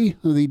okay,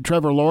 the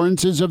Trevor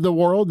Lawrences of the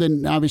world,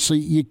 then obviously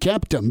you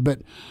kept them.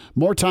 But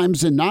more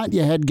times than not,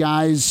 you had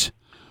guys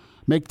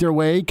make their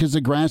way because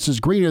the grass is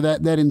greener.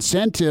 That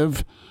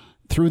incentive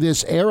through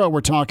this era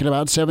we're talking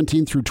about,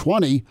 17 through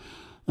 20,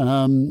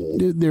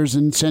 there's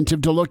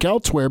incentive to look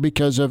elsewhere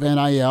because of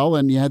NIL,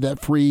 and you had that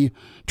free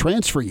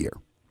transfer year.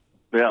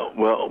 Yeah,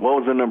 well, what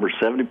was the number,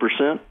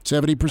 70%?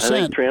 70%. I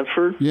think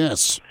transferred?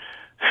 Yes.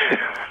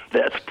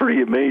 That's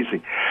pretty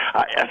amazing.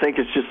 I think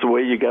it's just the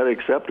way you got to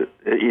accept it.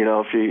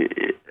 If you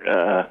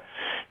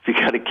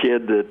got a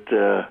kid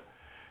that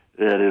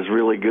is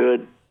really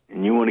good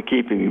and you want to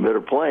keep him, you better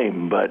play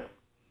him. But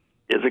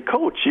as a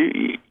coach,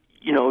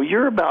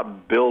 you're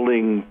about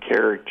building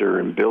character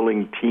and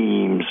building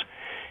teams,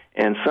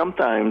 and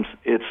sometimes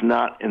it's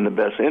not in the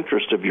best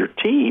interest of your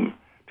team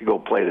to go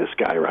play this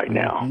guy right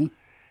now. Mm-hmm.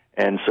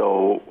 And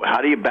so,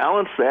 how do you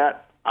balance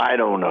that? I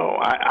don't know.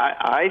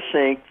 I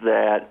think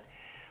that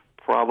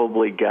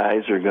probably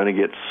guys are going to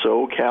get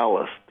so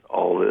calloused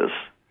all this,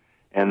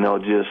 and they'll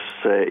just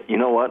say, you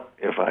know what,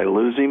 if I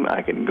lose him,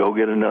 I can go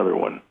get another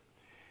one.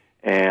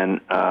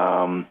 And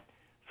so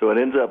it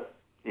ends up,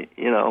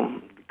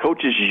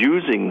 coaches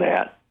using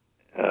that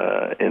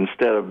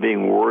instead of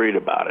being worried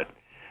about it.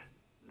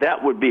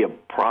 That would be a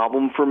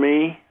problem for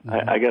me,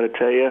 mm-hmm. I got to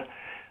tell you,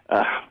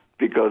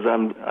 because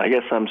I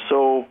guess I'm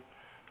so...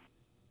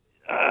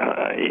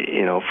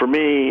 for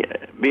me,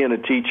 being a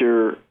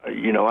teacher,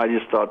 I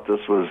just thought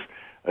this was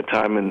a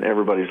time in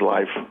everybody's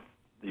life,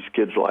 these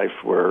kids' life,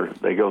 where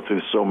they go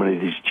through so many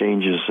of these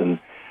changes, and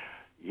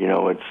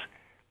it's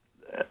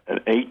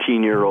an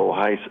 18-year-old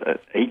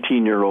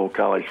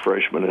college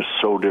freshman is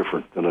so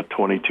different than a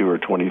 22 or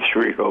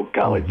 23-year-old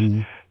college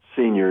mm-hmm.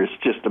 senior. It's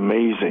just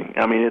amazing.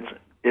 I mean,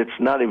 it's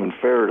not even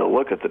fair to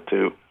look at the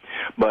two,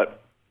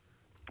 but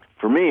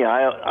for me,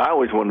 I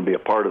always wanted to be a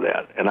part of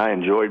that, and I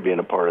enjoyed being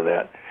a part of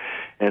that.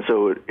 And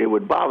so it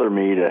would bother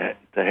me to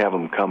have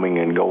them coming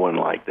and going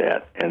like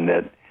that, and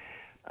that,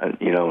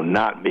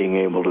 not being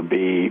able to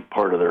be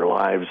part of their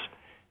lives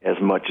as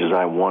much as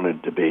I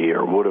wanted to be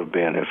or would have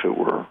been if it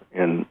were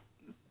in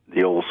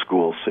the old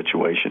school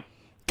situation.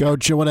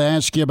 Coach, I want to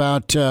ask you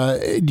about,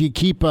 do you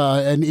keep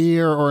an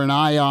ear or an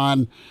eye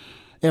on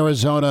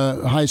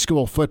Arizona high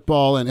school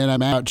football? And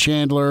I'm at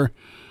Chandler,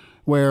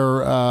 where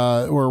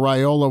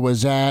Raiola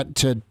was at,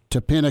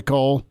 to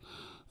Pinnacle,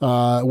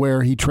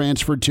 where he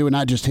transferred to, and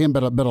not just him,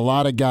 but a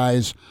lot of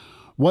guys.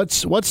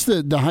 What's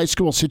the high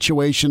school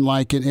situation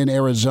like in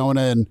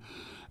Arizona? And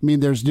I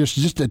mean, there's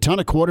just a ton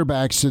of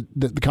quarterbacks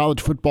that the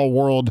college football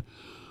world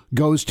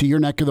goes to your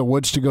neck of the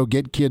woods to go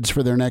get kids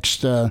for the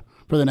next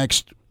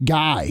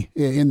guy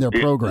in their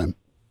program.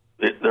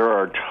 There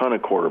are a ton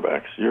of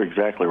quarterbacks. You're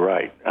exactly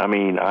right. I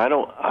mean,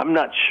 I'm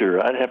not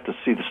sure. I'd have to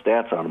see the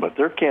stats on it, but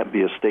there can't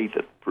be a state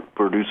that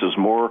produces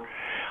more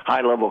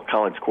high-level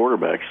college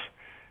quarterbacks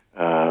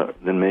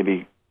than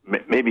maybe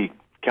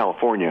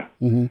California,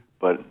 mm-hmm.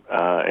 but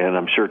and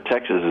I'm sure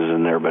Texas is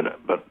in there,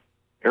 but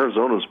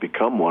Arizona's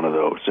become one of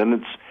those, and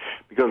it's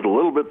because of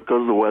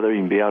the weather.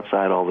 You can be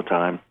outside all the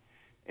time,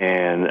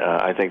 and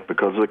I think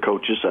because of the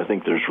coaches, I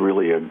think there's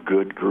really a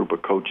good group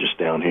of coaches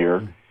down here.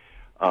 Mm-hmm.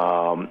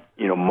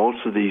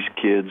 Most of these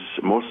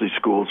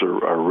schools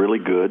are really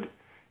good,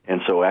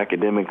 and so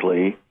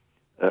academically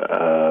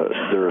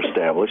they're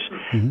established.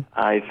 Mm-hmm.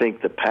 I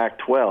think the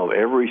Pac-12,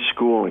 every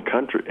school in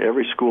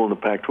the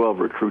Pac-12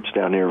 recruits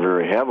down here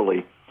very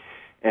heavily,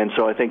 And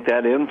so I think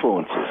that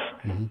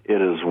influences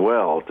it as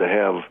well, to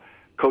have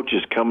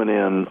coaches coming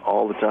in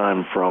all the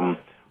time from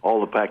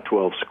all the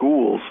Pac-12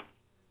 schools,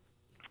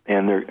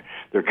 and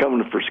they're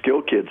coming for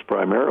skill kids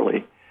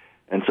primarily.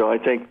 And so I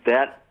think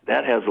that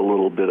has a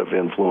little bit of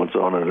influence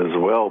on it as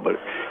well.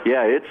 But,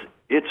 yeah,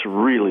 it's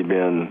really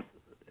been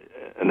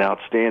an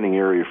outstanding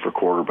area for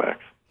quarterbacks.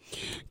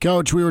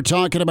 Coach, we were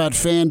talking about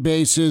fan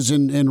bases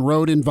and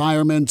road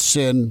environments,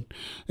 and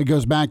it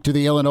goes back to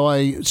the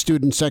Illinois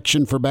student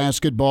section for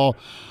basketball.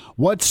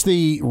 What's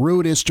the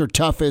rudest or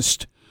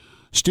toughest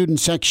student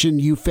section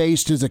you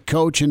faced as a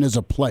coach and as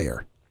a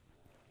player?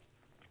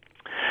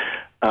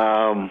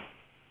 The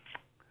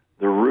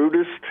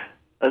rudest,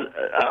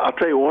 I'll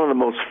tell you, one of the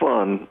most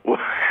fun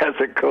as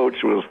a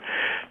coach was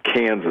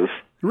Kansas.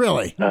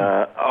 Really?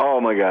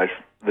 Oh, my gosh.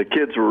 The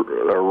kids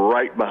are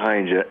right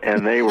behind you,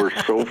 and they were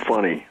so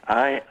funny.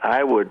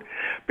 I would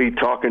be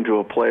talking to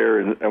a player,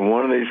 and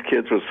one of these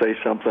kids would say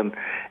something,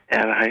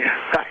 and I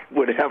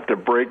would have to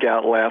break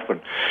out laughing.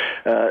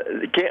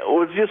 It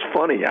was just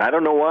funny. I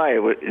don't know why.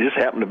 It just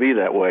happened to be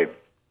that way.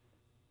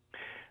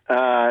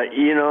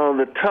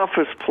 The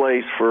toughest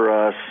place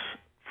for us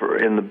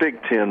in the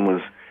Big Ten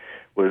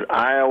was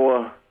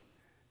Iowa,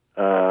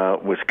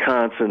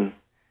 Wisconsin,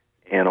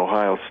 and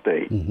Ohio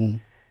State. Mm-hmm.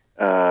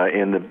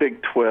 In the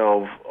Big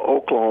 12,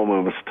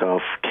 Oklahoma was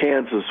tough.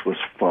 Kansas was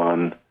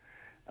fun.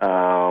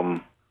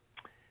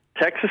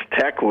 Texas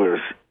Tech was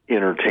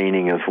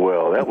entertaining as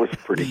well. That was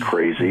pretty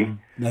crazy.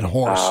 That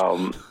horse.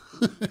 So,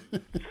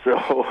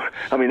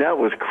 that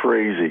was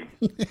crazy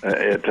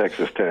at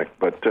Texas Tech.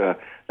 But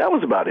that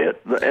was about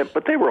it.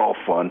 But they were all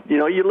fun.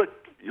 You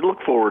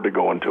look forward to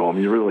going to them.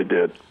 You really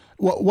did.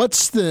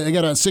 I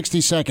got 60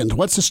 seconds.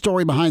 What's the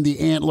story behind the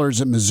Antlers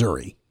at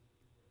Missouri?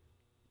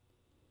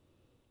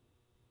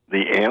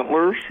 The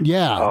Antlers?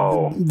 Yeah.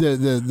 Oh.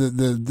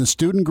 The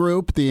student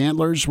group, the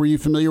Antlers, were you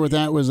familiar with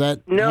that? Was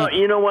that? No,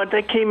 you know what?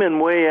 They came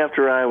in way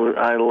after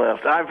I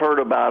left. I've heard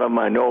about them.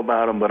 I know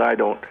about them, but I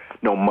don't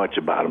know much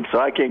about them, so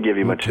I can't give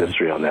you much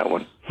history on that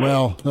one.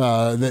 Well,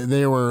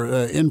 they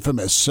were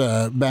infamous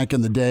back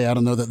in the day. I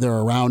don't know that they're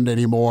around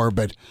anymore,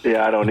 but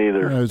yeah, I don't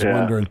either. I was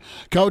wondering.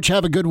 Coach,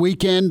 have a good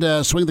weekend.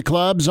 Swing the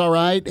clubs, all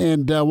right,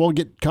 and we'll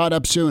get caught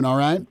up soon, all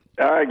right?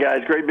 All right,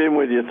 guys. Great being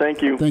with you.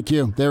 Thank you. Thank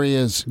you. There he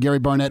is, Gary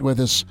Barnett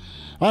with us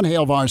on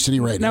Hail Varsity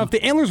Radio. Now, if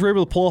the Antlers were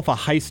able to pull off a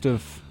heist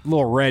of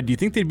Little Red, do you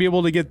think they'd be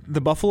able to get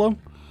the Buffalo?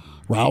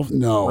 Ralph?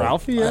 No.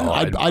 Ralphie, yeah?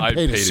 I'd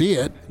pay to see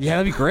it. Yeah,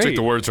 that'd be great. Take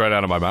the words right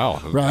out of my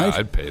mouth. Right?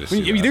 I'd pay to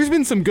see that. There's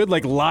been some good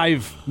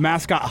live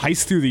mascot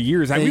heists through the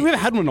years. We haven't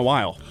had one in a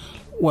while.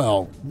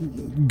 Well,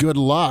 good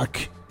luck.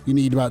 You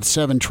need about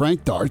 7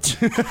 trank darts.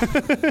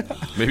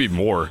 Maybe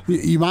more.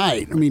 You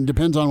might.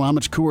 Depends on how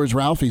much Coors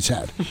Ralphie's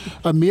had.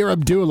 Amir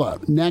Abdullah,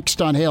 next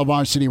on Hail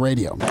Varsity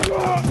Radio.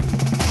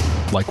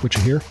 Like what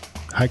you hear?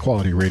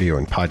 High-quality radio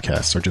and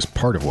podcasts are just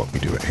part of what we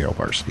do at Hail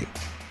Varsity.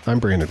 I'm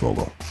Brandon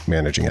Vogel,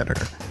 managing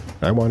editor.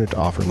 I wanted to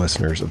offer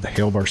listeners of the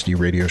Hail Varsity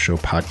Radio Show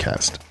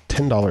podcast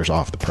 $10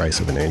 off the price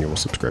of an annual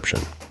subscription.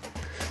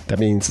 That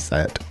means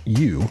that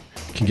you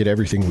can get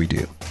everything we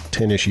do,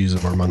 10 issues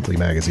of our monthly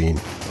magazine,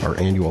 our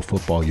annual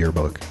football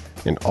yearbook,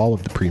 and all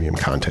of the premium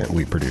content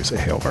we produce at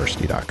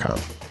hailvarsity.com.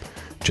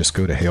 Just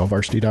go to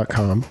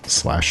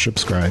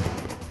hailvarsity.com/subscribe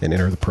and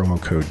enter the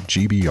promo code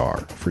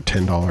GBR for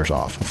 $10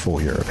 off a full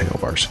year of Hail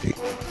Varsity.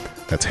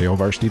 That's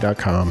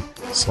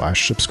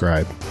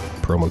hailvarsity.com/subscribe,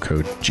 promo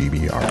code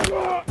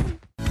GBR.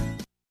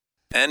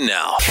 And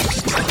now,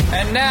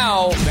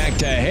 back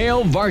to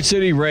Hail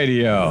Varsity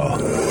Radio.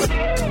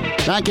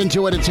 Back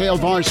into it. It's Hail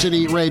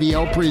Varsity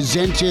Radio,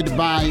 presented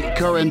by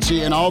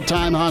Currency, an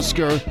all-time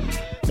Husker,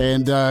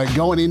 and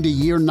going into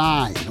year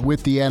 9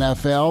 with the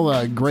NFL.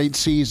 A great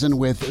season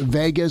with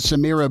Vegas.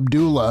 Amir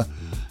Abdullah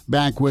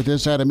back with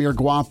us at Amir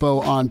Guapo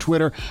on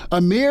Twitter.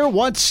 Amir,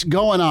 what's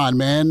going on,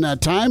 man?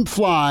 Time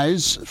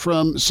flies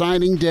from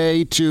signing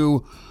day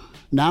to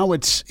now.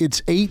 It's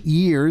 8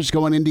 years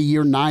going into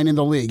year 9 in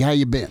the league. How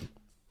you been?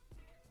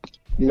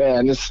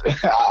 Man,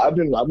 I've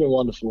been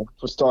wonderful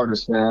for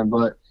starters, man.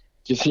 But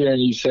just hearing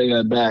you say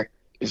that back,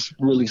 it's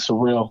really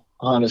surreal.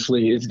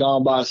 Honestly, it's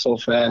gone by so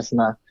fast,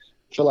 and I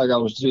feel like I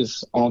was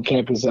just on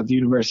campus at the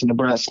University of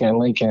Nebraska in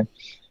Lincoln,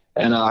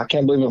 and I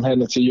can't believe I'm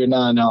heading into year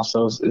 9 now.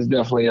 So it's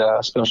definitely a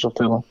special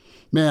feeling.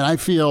 Man, I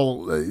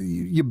feel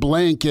you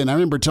blink, and I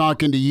remember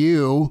talking to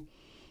you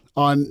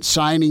on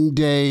signing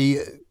day.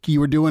 You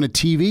were doing a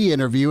TV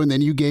interview, and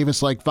then you gave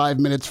us like 5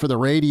 minutes for the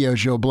radio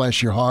show,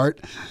 bless your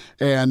heart.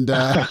 And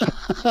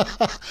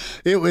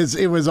it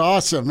was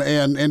awesome,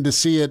 and to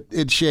see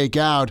it shake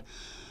out.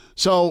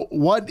 So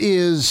what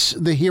is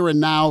the here and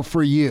now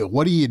for you?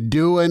 What are you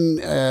doing?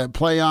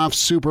 Playoffs,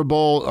 Super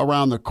Bowl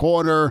around the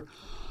corner.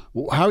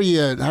 How are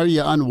you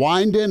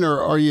unwinding,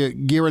 or are you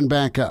gearing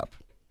back up?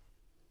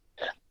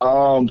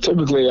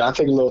 Typically, I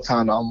take a little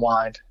time to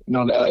unwind. The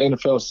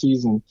NFL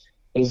season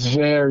is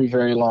very,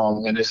 very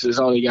long, and it's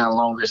only gotten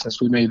longer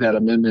since we made that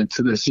amendment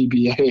to the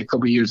CBA a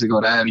couple of years ago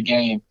to add a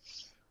game.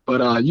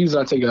 But usually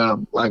I take a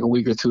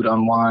week or two to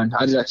unwind.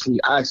 I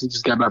actually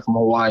just got back from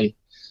Hawaii,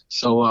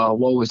 So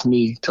woe is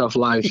me, tough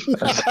life.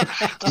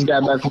 Just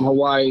got back from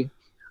Hawaii.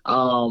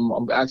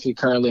 I'm actually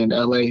currently in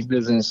LA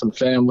visiting some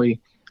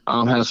family.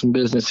 Have some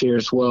business here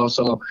as well.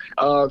 So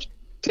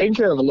taking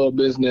care of a little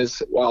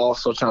business while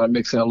also trying to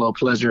mix in a little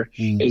pleasure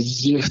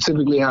is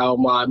typically how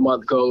my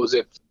month goes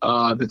if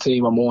the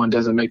team I'm on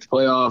doesn't make the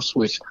playoffs,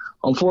 which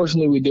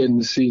unfortunately we did in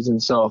the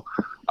season. So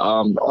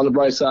on the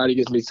bright side, it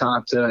gives me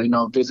time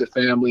to, visit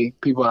family,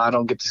 people I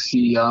don't get to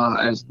see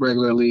as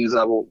regularly as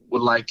I would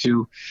like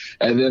to.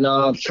 And then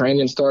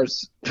training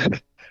starts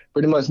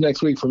pretty much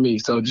next week for me.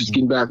 So just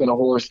getting back on the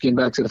horse, getting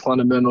back to the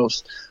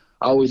fundamentals.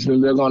 I've always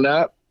been big on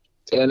that.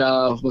 And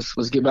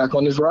let's get back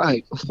on this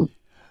ride.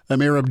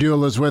 Ameer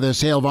Abdullah is with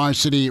us, Hail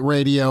Varsity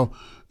Radio.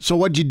 So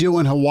what'd you do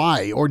in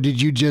Hawaii, or did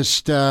you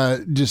just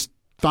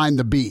find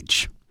the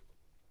beach?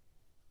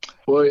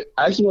 Well,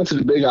 I actually went to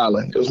the Big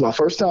Island. It was my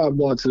first time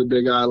going to the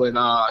Big Island.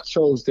 I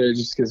chose there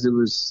just because it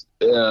was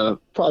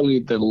probably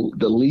the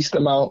least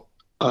amount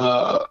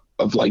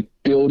of like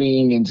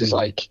building and just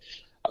like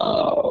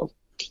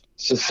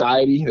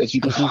society that you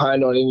can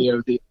find on any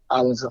of the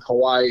islands of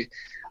Hawaii.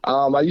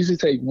 I usually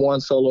take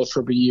one solo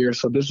trip a year,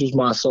 so this was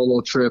my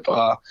solo trip.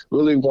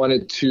 Really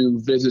wanted to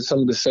visit some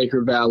of the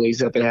sacred valleys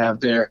that they have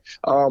there.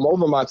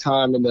 Over my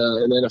time in the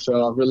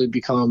NFL, I've really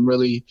become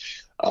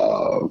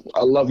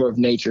a lover of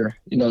nature,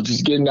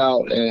 just getting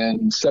out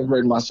and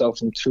separating myself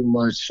from too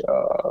much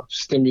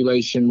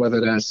stimulation,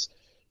 whether that's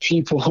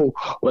people,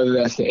 whether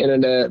that's the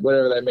internet,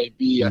 whatever that may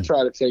be. I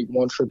try to take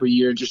one trip a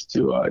year just to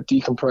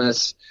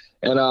decompress.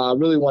 And I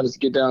really wanted to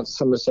get down to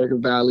some of the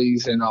sacred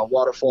valleys and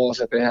waterfalls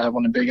that they have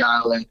on the Big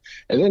Island.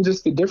 And then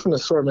just the different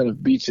assortment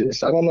of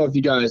beaches. I don't know if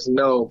you guys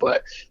know,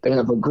 but they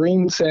have a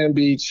green sand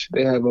beach,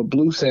 they have a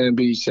blue sand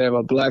beach, they have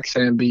a black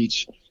sand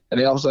beach, and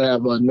they also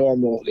have a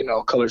normal,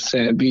 colored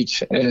sand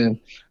beach and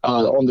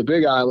on the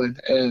Big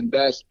Island. And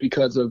that's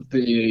because of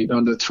the,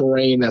 the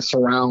terrain that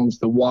surrounds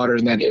the water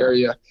in that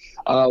area,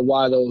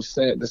 why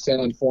the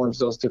sand forms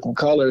those different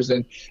colors.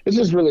 And it's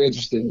just really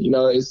interesting.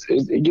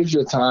 It gives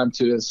you a time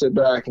to sit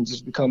back and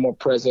just become more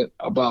present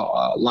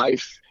about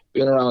life,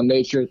 being around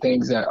nature,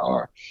 things that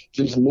are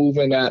just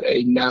moving at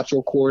a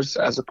natural course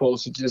as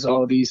opposed to just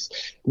all these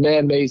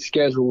man-made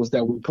schedules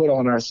that we put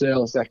on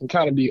ourselves that can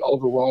kind of be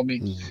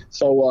overwhelming.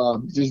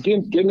 So just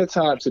getting the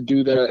time to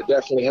do that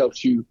definitely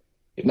helps you,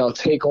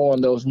 take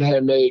on those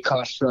man-made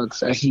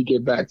constructs as you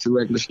get back to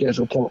regular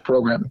schedule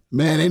programming.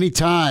 Man,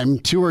 anytime,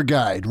 tour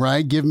guide,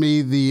 right? Give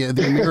me the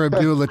Ameer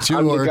Abdullah tour.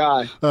 I'm the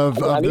guy.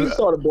 I need to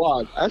start a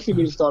blog. I actually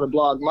need to start a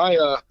blog.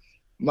 I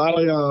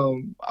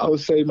would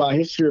say my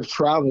history of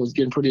travel is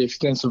getting pretty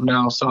extensive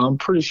now. So I'm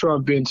pretty sure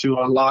I've been to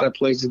a lot of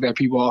places that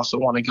people also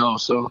want to go.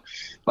 So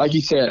like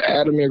you said,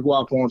 add Ameer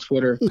Guapo on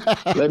Twitter.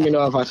 Let me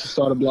know if I should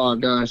start a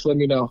blog, guys. Let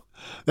me know.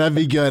 That'd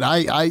be good.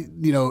 I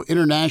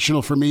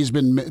international for me has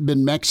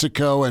been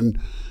Mexico, and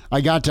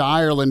I got to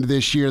Ireland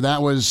this year.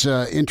 That was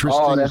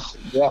interesting.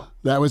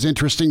 That was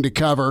interesting to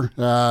cover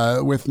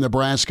with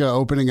Nebraska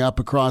opening up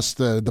across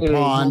the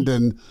pond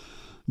and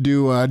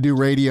do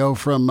radio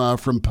from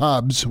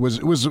pubs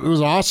was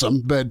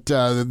awesome, but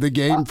the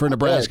game for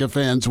Nebraska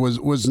fans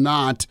was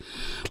not.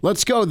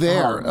 Let's go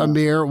there,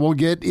 Ameer. We'll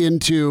get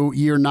into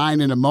year 9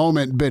 in a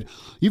moment, but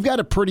you've got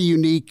a pretty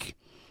unique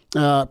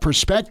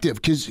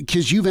perspective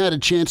because you've had a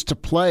chance to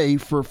play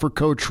for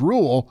Coach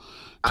Rhule.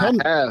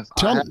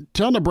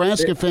 Tell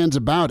Nebraska fans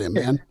about him,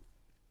 man.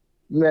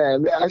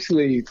 Man,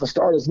 actually, for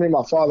starters, me and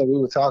my father, we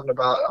were talking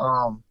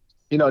about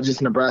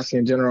just Nebraska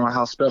in general and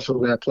how special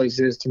that place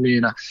is to me.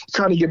 And I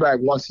try to get back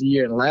once a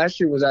year. And last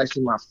year was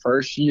actually my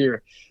first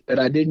year that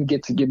I didn't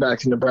get to get back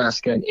to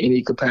Nebraska in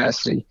any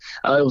capacity.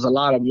 It was a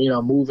lot of,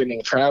 moving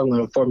and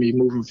traveling for me,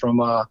 moving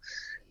from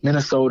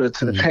Minnesota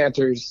to the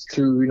Panthers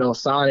to,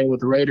 signing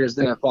with the Raiders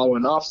that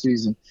following off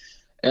season.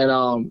 And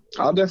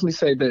I'll definitely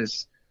say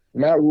this.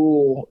 Matt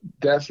Rhule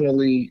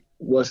definitely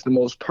was the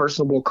most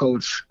personable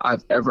coach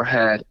I've ever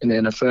had in the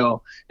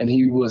NFL, and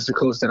he was the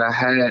coach that I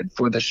had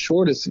for the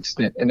shortest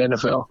extent in the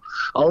NFL.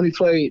 I only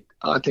played,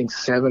 I think,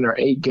 7 or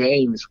 8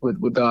 games with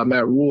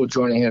Matt Rhule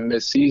joining him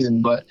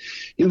mid-season, but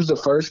he was the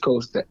first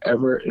coach to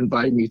ever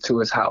invite me to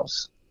his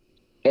house.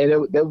 And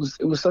it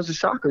was such a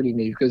shocker to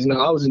me because,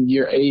 I was in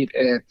year 8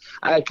 and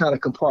I had kind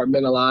of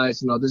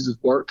compartmentalized, this is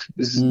work,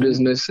 this is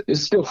business.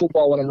 It's still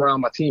football when I'm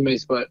around my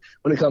teammates, but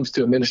when it comes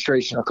to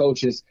administration or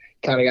coaches,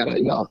 kind of got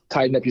to,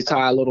 tighten up your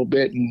tie a little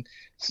bit and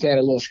stand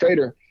a little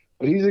straighter.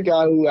 But he's a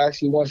guy who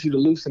actually wants you to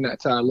loosen that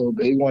tie a little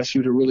bit. He wants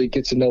you to really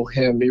get to know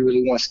him. He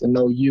really wants to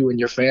know you and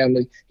your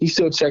family. He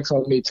still checks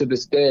on me to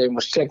this day and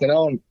was checking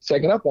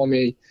up on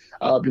me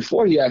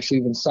before he actually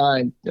even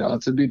signed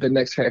to be the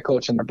next head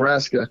coach in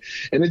Nebraska.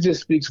 And it just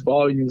speaks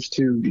volumes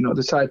to,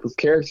 the type of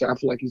character I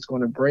feel like he's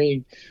going to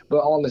bring. But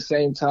on the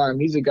same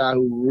time, he's a guy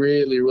who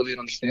really, really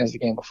understands the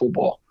game of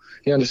football.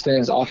 He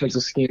understands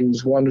offensive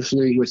schemes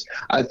wonderfully, which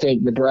I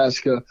think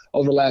Nebraska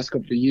over the last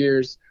couple of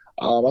years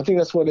I think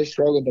that's where they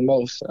struggled the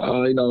most,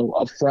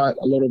 up front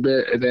a little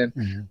bit, and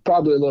then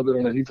probably a little bit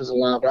on the defensive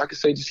line. But I could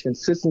say just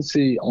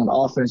consistency on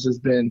offense has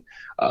been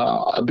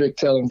a big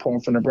telling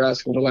point for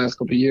Nebraska in the last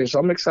couple of years. So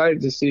I'm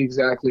excited to see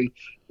exactly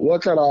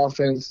what kind of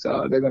offense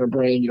they're going to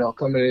bring,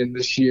 coming in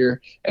this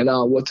year, and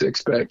what to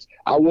expect.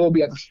 I will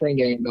be at the spring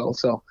game, though,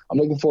 so I'm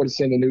looking forward to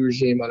seeing the new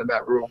regime under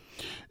Matt Rhule.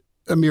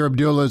 Ameer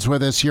Abdullah is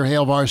with us here,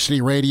 Hail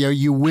Varsity Radio.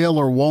 You will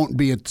or won't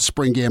be at the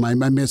spring game. I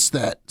missed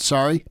that.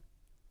 Sorry?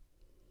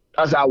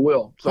 I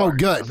will. Sorry. Oh,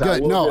 good.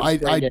 No,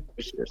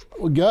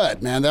 well,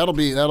 good, man. That'll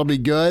be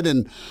good.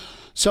 And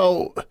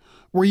so,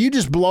 were you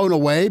just blown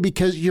away?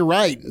 Because you're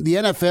right, the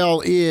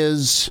NFL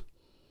is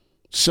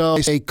so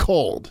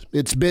cold.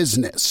 It's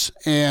business,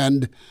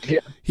 and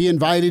he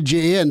invited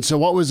you in. So,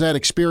 what was that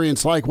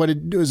experience like?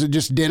 Was it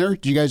just dinner?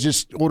 Did you guys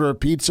just order a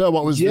pizza?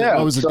 What was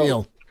the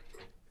deal?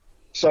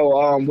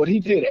 So, what he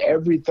did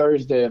every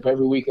Thursday of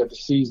every week of the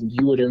season,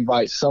 he would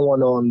invite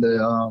someone on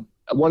the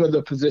one of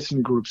the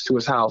position groups to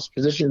his house.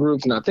 Position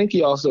groups, and I think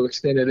he also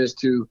extended this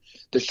to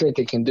the strength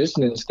and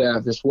conditioning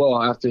staff as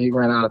well after he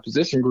ran out of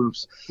position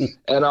groups.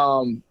 And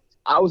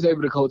I was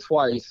able to go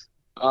twice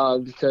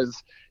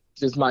because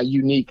just my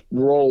unique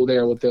role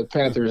there with the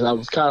Panthers. I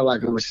was kind of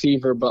like a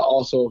receiver, but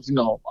also,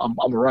 I'm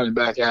a running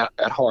back at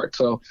heart.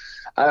 So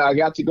I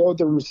got to go with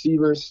the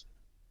receivers,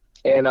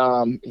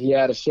 and he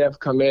had a chef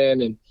come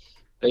in, and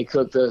they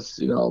cooked us,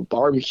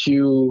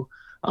 barbecue.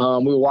 We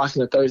were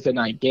watching the Thursday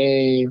night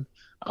game.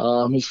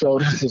 He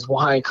showed us his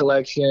wine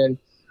collection,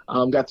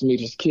 got to meet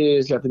his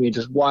kids, got to meet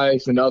his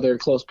wife and other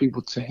close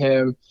people to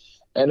him.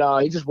 And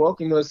he just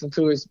welcomed us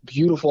into his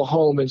beautiful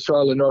home in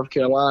Charlotte, North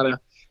Carolina.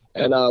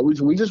 And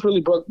we just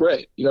really broke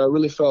bread. It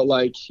really felt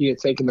like he had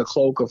taken the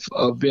cloak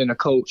of being a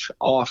coach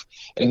off,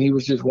 and he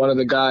was just one of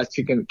the guys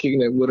kicking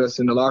it with us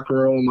in the locker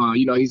room.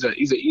 He's an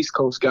East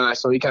Coast guy,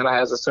 so he kind of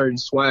has a certain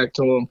swag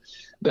to him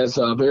that's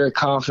very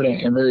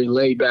confident and very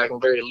laid back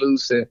and very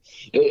loose. And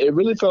it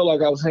really felt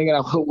like I was hanging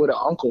out with an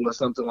uncle or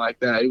something like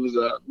that. It was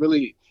a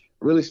really,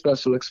 really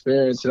special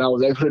experience, and I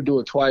was able to do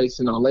it twice,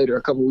 later,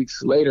 a couple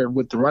weeks later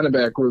with the running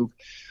back group,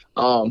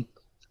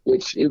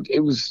 which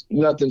it was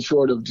nothing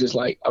short of just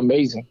like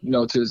amazing,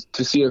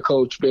 to see a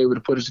coach be able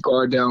to put his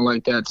guard down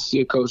like that, to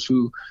see a coach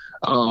who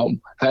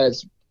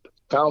has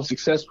found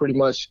success pretty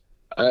much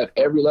at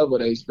every level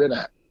that he's been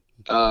at,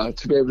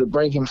 to be able to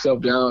bring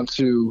himself down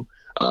to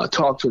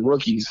talk to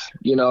rookies,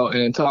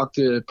 and talk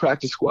to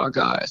practice squad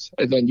guys.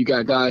 And then you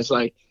got guys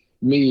like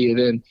me, and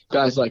then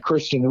guys like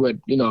Christian who had,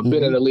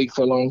 been in the league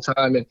for a long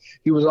time. And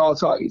he was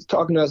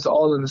talking to us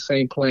all in the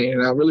same plane.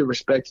 And I really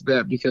respected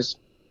that because,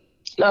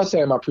 not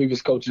saying my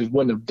previous coaches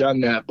wouldn't have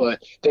done that,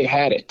 but they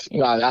had it.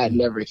 I had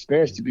never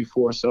experienced it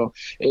before. So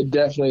it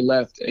definitely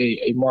left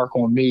a mark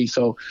on me.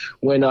 So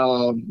when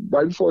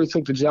right before he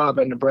took the job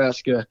at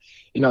Nebraska,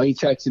 he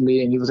texted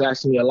me and he was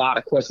asking me a lot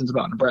of questions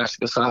about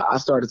Nebraska. So I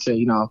started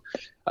to,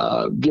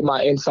 get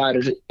my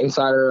insider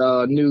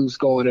news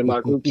going in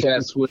my group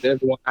chats with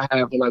everyone I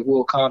have, like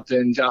Will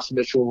Compton, Johnson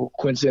Mitchell,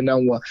 Quincy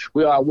Enunwa.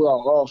 We're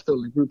all still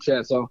in the group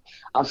chat. So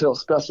I felt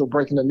special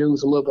breaking the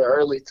news a little bit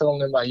early, telling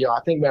them like, I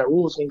think Matt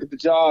Rhule's going to get the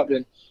job.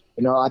 And,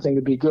 I think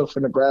it'd be good for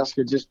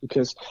Nebraska just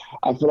because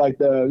I feel like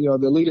the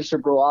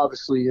leadership role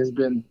obviously has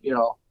been,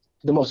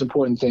 the most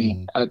important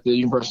thing at the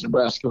University of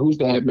Nebraska. Who's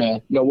the head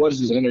man? What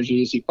is his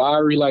energy? Is he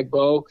fiery like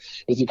Bo?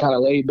 Is he kind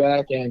of laid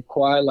back and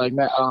quiet like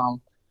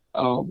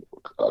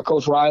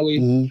Coach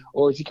Riley?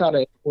 Or is he kind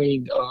of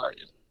between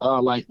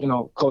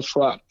Coach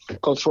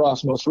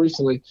Ross most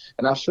recently?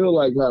 And I feel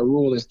like Matt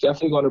Rhule is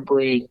definitely going to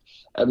bring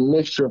a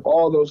mixture of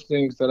all those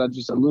things that I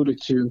just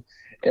alluded to,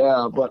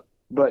 but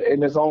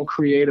in his own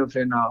creative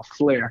and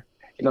flair.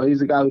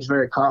 He's a guy who's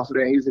very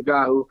confident. He's a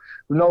guy who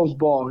knows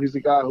ball. He's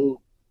a guy who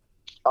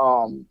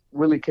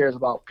really cares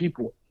about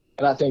people.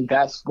 And I think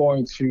that's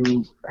going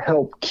to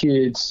help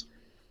kids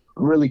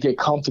really get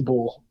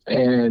comfortable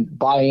and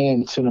buy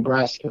into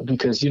Nebraska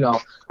because,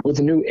 with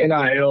the new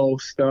NIL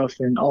stuff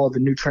and all the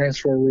new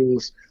transfer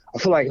rules, I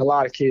feel like a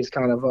lot of kids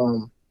kind of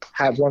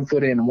have one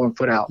foot in and one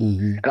foot out.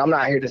 And I'm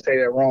not here to say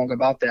they're wrong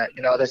about that.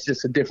 That's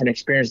just a different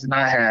experience than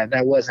I had.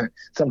 That wasn't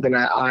something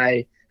that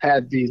I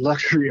had the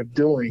luxury of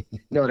doing,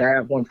 to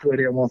have one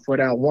foot in, one foot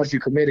out. Once you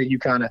committed, you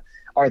kind of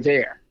are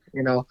there.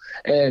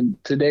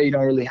 And today you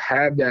don't really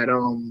have that,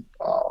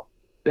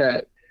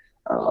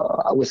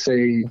 I would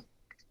say,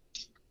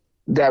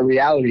 that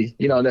reality,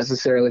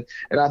 necessarily.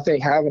 And I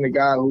think having a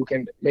guy who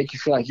can make you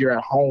feel like you're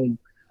at home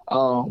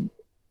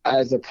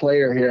as a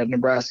player here at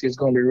Nebraska is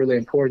going to be really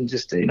important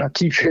just to,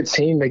 keep your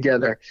team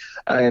together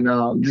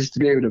and just to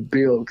be able to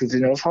build because,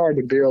 it's hard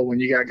to build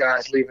when you got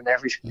guys leaving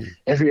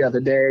every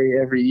other day,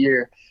 every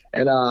year.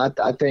 And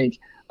I think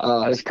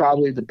it's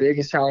probably the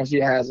biggest challenge he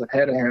has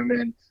ahead of him.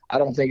 And I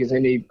don't think it's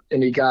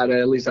any guy that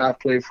at least I've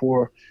played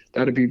for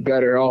that would be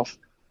better off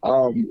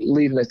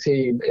leading a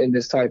team in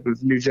this type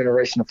of new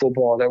generation of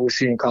football that we're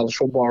seeing in college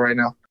football right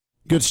now.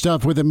 Good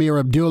stuff with Ameer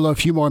Abdullah. A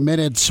few more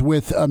minutes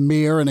with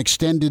Ameer, an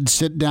extended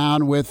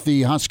sit-down with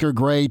the Husker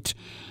great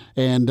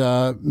and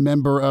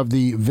member of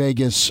the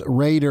Vegas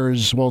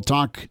Raiders. We'll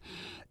talk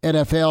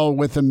NFL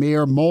with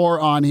Ameer. More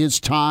on his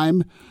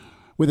time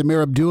with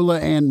Ameer Abdullah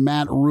and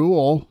Matt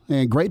Rhule.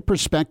 And great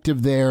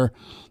perspective there.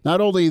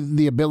 Not only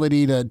the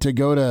ability to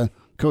go to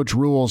Coach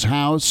Rhule's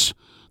house,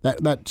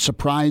 that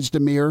surprised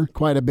Ameer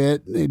quite a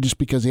bit, just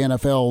because the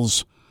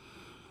NFL's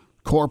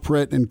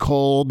corporate and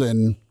cold,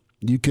 and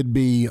you could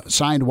be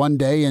signed one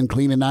day and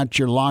cleaning out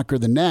your locker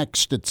the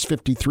next. It's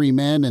 53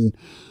 men and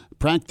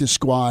practice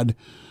squad.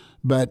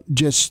 But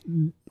just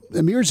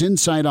Ameer's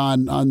insight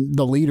on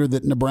the leader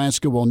that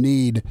Nebraska will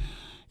need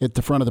at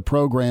the front of the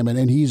program,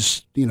 and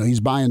he's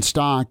buying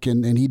stock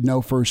and he'd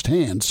know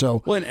firsthand.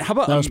 So how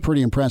about, that was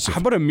pretty impressive.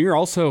 How about Ameer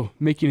also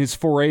making his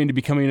foray into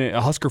becoming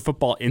a Husker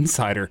football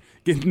insider,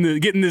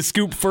 getting the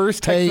scoop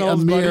first? Hey,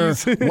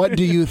 Ameer, what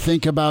do you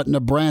think about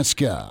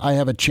Nebraska? I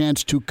have a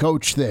chance to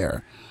coach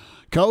there.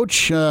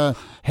 Coach,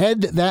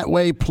 head that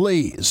way,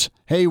 please.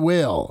 Hey,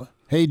 Will.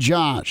 Hey,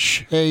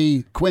 Josh.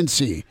 Hey,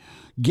 Quincy.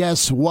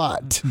 Guess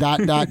what? ...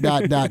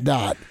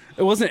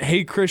 It wasn't,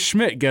 hey, Chris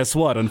Schmidt, guess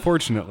what,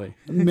 unfortunately.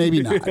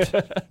 Maybe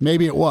not.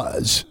 Maybe it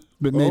was.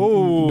 But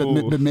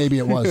maybe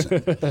it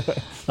wasn't.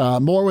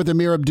 More with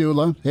Ameer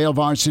Abdullah. Hail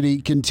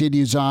Varsity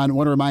continues on. I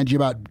want to remind you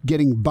about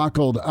getting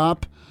buckled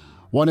up.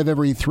 1 of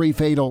every 3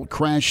 fatal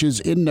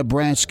crashes in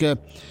Nebraska,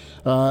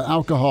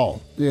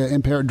 alcohol,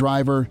 impaired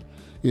driver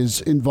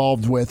is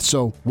involved with.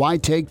 So why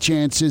take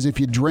chances? If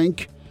you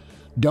drink,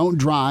 don't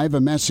drive. A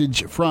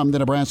message from the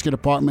Nebraska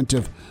Department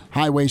of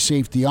Highway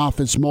Safety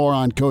Office. More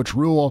on Coach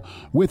Rhule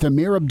with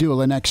Ameer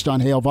Abdullah next on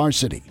Hail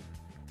Varsity.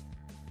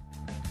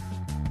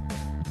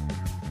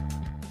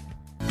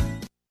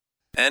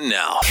 And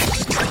now,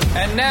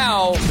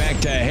 back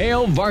to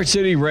Hail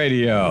Varsity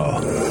Radio.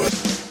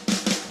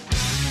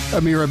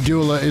 Ameer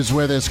Abdullah is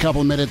with us.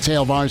 Couple minutes,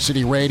 Hail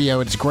Varsity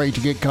Radio. It's great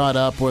to get caught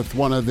up with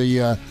one of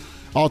the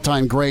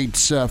all-time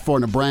greats for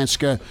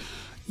Nebraska.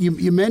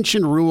 You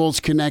mentioned Rhule's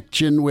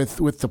connection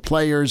with the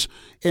players,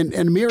 and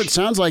Ameer, it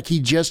sounds like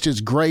he just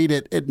is great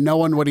at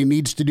knowing what he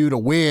needs to do to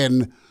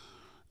win,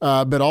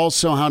 but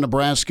also how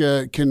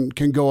Nebraska can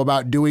go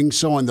about doing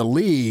so in the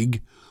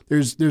league.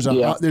 There's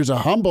a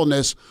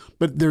humbleness,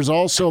 but there's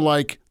also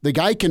like the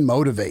guy can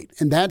motivate,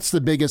 and that's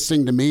the biggest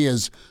thing to me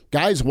is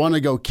guys want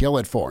to go kill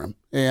it for him,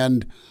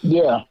 and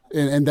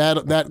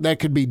that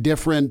could be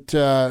different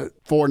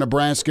for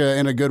Nebraska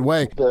in a good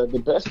way.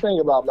 The best thing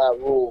about Matt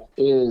Rhule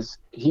is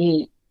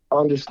he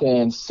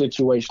understands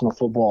situational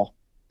football.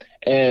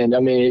 And,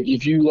 I mean,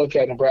 if you look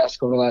at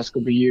Nebraska over the last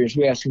couple of years,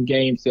 we had some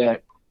games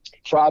that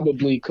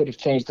probably could have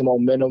changed the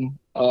momentum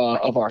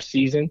of our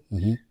season.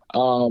 Mm-hmm.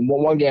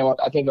 One game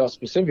I think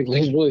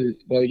specifically is really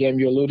the game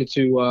you alluded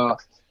to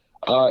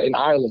in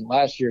Ireland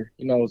last year.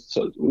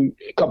 So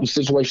a couple of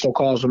situational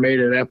calls were made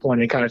at that point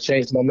and kind of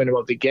changed the momentum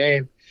of the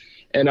game.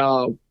 And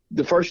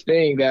the first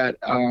thing that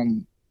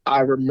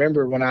I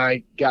remember when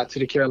I got to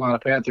the Carolina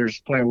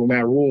Panthers playing with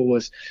Matt Rhule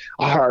was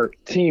our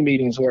team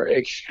meetings were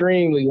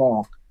extremely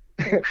long,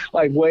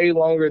 like way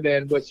longer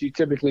than what you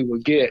typically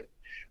would get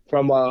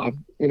from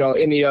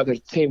any other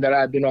team that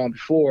I've been on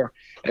before.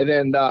 And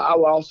then I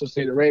would also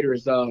say the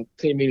Raiders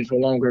team meetings were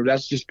longer.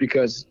 That's just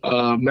because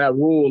Matt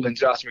Rhule and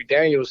Josh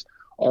McDaniels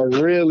are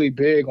really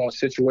big on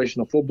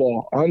situational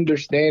football,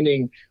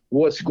 understanding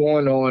what's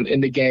going on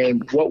in the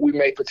game, what we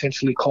may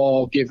potentially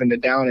call given the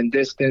down and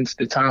distance,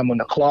 the time on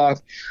the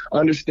clock,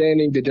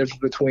 understanding the difference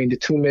between the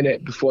 2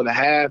 minute before the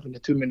half and the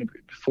 2 minute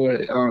before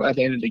at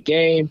the end of the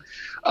game,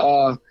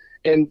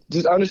 and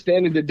just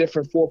understanding the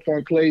different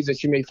 4-point plays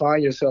that you may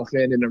find yourself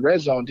in the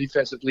red zone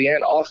defensively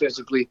and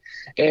offensively.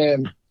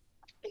 And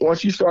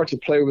once you start to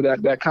play with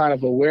that kind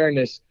of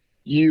awareness,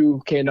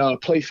 you can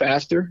play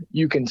faster.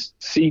 You can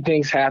see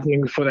things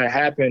happening before they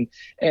happen.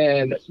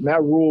 And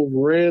Matt Rhule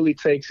really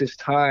takes his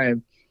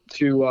time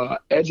to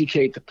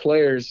educate the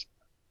players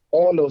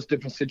on those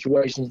different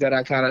situations that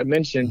I kind of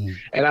mentioned. Mm-hmm.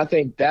 And I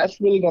think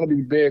that's really going to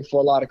be big for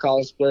a lot of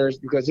college players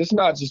because it's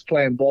not just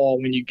playing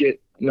ball when you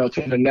get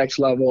to the next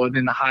level and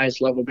then the highest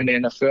level in the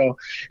NFL.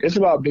 It's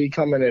about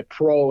becoming a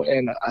pro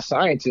and a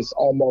scientist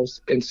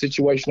almost in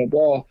situational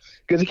ball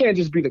because he can't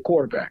just be the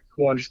quarterback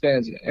who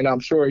understands it. And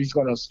I'm sure he's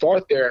going to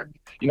start there,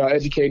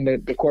 educating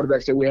the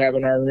quarterbacks that we have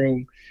in our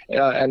room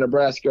at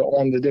Nebraska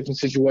on the different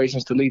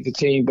situations to lead the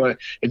team. But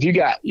if you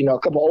got, a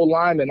couple old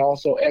linemen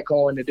also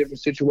echoing the different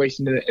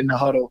situation in the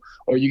huddle,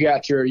 or you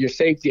got your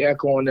safety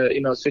echoing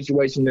the,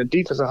 situation in the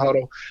defensive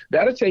huddle,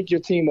 that'll take your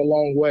team a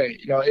long way.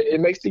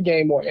 It makes the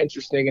game more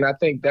interesting. And I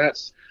think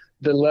that's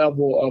the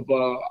level of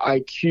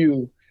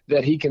IQ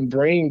that he can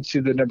bring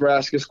to the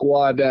Nebraska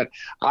squad that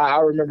I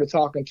remember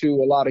talking to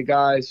a lot of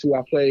guys who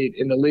I played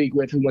in the league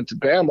with who went to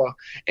Bama,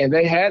 and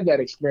they had that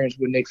experience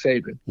with Nick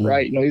Saban,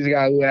 right? He's a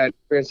guy who had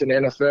experience in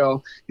the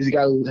NFL. He's a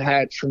guy who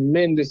had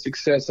tremendous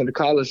success in the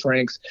college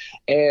ranks,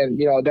 and,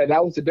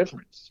 that was the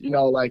difference.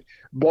 Like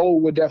Bo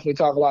would definitely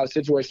talk a lot of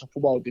situational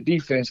football with the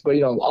defense, but,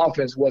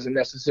 offense wasn't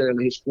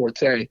necessarily his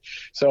forte.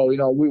 So,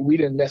 we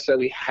didn't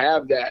necessarily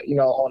have that,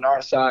 on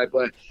our side,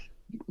 but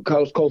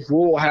Coach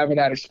Rhule having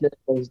that experience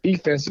both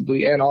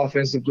defensively and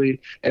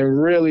offensively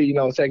and really,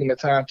 taking the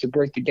time to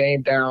break the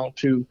game down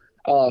to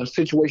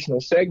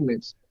situational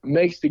segments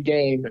makes the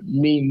game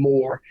mean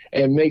more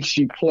and makes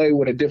you play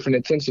with a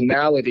different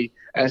intentionality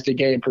as the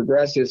game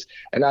progresses.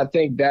 And I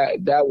think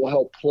that will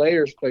help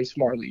players play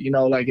smartly. You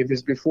know, like if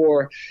it's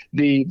before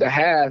the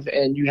half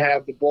and you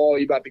have the ball,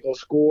 you're about to go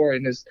score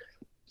and there's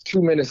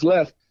 2 minutes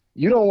left,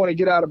 you don't want to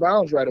get out of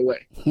bounds right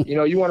away. You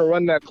know, you want to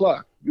run that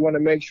clock. You want to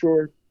make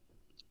sure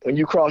when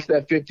you cross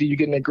that 50, you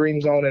get in the green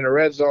zone and the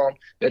red zone,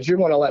 that you're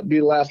going to be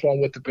the last one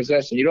with the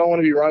possession. You don't want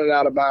to be running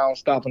out of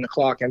bounds, stopping the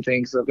clock and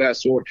things of that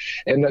sort.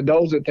 And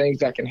those are things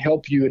that can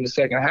help you in the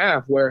second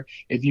half, where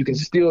if you can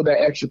steal that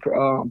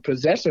extra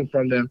possession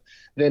from them,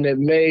 then it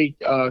may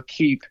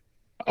keep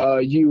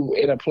you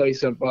in a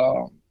place of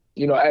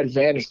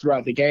advantage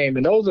throughout the game.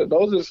 And those are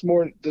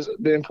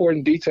the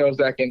important details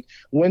that can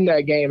win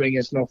that game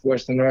against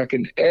Northwestern, or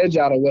can edge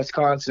out of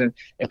Wisconsin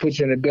and put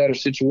you in a better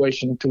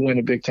situation to win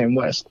the Big Ten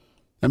West.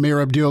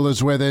 Ameer Abdullah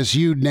is with us.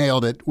 You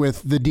nailed it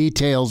with the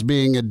details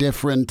being a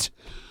different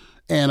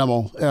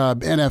animal,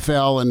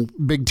 NFL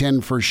and Big Ten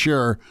for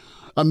sure.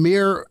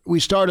 Ameer, we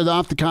started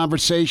off the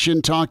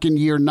conversation talking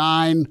year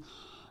 9.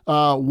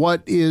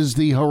 What is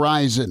the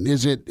horizon?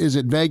 Is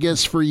it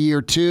Vegas for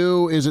year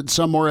 2? Is it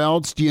somewhere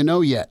else? Do you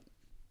know yet?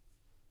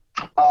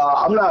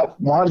 I'm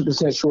not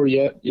 100% sure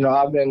yet. You know,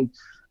 I've been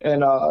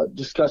in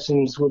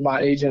discussions with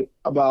my agent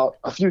about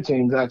a few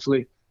teams,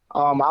 actually.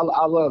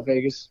 I love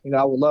Vegas. You know,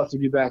 I would love to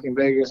be back in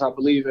Vegas. I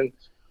believe in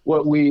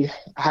what we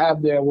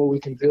have there, what we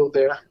can build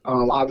there.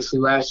 Obviously,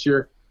 last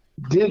year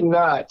did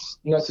not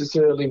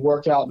necessarily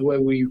work out the way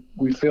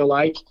we feel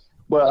like.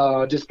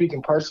 But just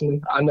speaking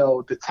personally, I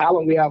know the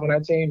talent we have on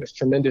that team is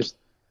tremendous.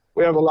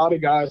 We have a lot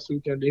of guys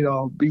who can, be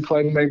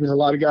playmakers, a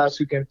lot of guys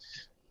who can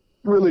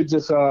really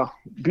just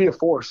be a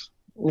force,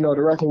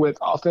 to reckon with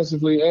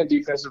offensively and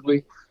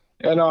defensively.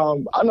 And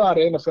I know how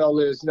the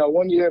NFL is.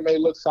 1 year it may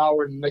look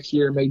sour, and the next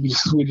year it may be the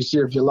sweetest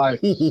year of your life.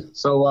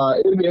 So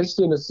it'll be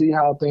interesting to see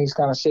how things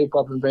kind of shape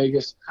up in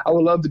Vegas. I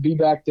would love to be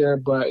back there,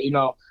 but,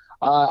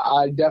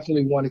 I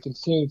definitely want to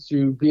continue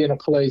to be in a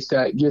place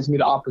that gives me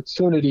the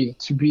opportunity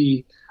to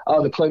be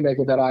the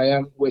playmaker that I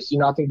am, which,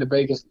 I think the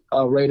Vegas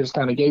Raiders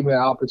kind of gave me that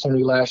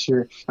opportunity last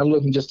year. I'm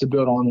looking just to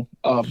build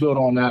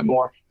on that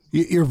more.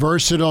 You're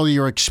versatile,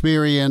 you're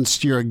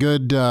experienced, you're a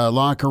good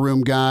locker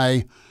room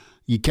guy.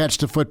 You catch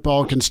the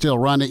football, can still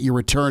run it, you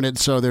return it,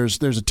 so there's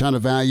a ton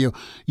of value.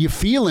 You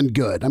feeling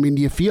good? I mean,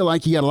 do you feel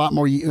like you got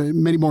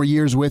many more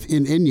years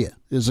in you,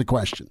 is the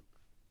question.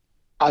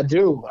 I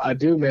do,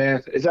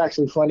 man. It's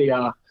actually funny.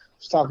 I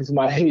was talking to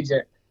my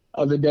agent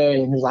the other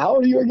day, and he's like, how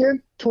old are you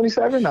again?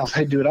 27? I was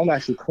like, dude, I'm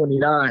actually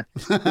 29.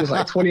 He was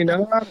like,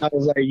 29? I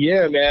was like,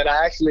 yeah, man.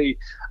 I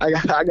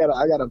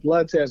got a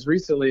blood test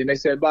recently, and they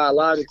said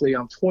biologically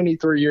I'm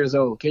 23 years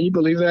old. Can you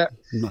believe that?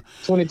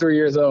 23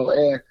 years old.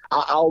 And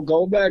I'll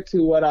go back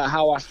to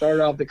how I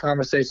started off the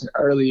conversation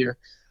earlier.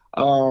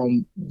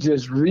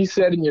 Just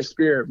resetting your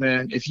spirit,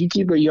 man. If you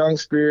keep a young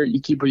spirit, you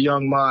keep a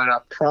young mind, I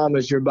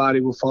promise your body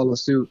will follow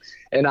suit.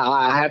 And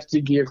I have to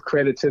give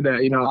credit to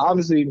that.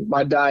 Obviously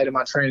my diet and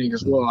my training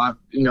as well. I've,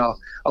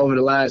 over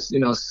the last,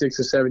 6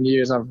 or 7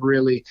 years, I've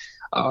really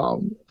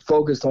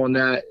focused on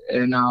that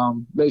and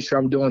make sure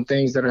I'm doing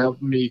things that are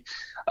helping me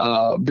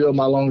build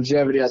my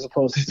longevity as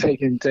opposed to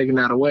taking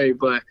that away.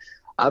 But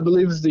I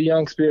believe it's the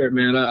young spirit,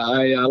 man.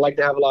 I like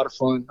to have a lot of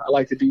fun. I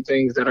like to do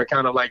things that are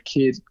kind of like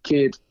kid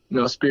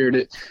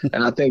spirited,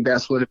 and I think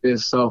that's what it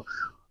is. So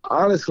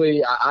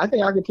honestly, I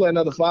think I could play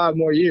another 5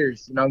 more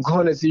years. I'm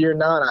going into year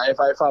 9 if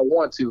I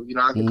want to.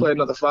 I can play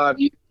another 5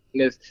 years.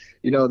 And if,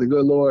 the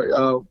good Lord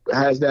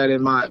has that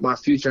in my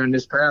future and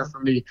this path for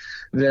me,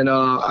 then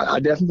I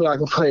definitely feel I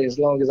can play as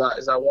long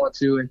as I want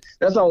to. And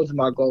that's always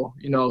my goal,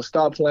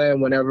 stop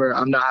playing whenever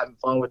I'm not having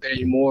fun with it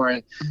anymore.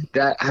 And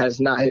that has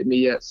not hit me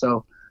yet.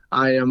 So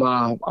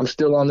I'm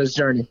still on this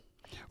journey.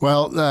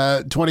 Well,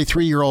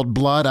 23-year-old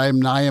blood, I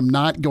am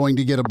not going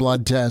to get a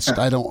blood test.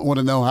 I don't want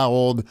to know how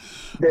old.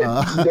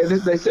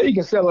 They say you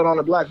can sell it on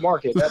the black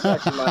market. That's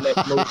actually my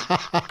next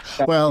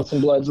move. Well,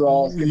 some blood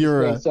draws.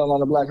 You're sell on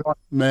the black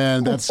market.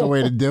 Man, that's the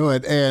way to do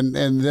it. And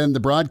then the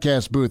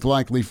broadcast booth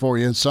likely for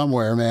you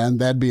somewhere, man.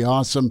 That'd be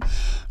awesome.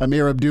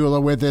 Ameer Abdullah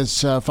with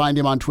us. Find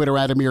him on Twitter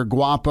at Ameer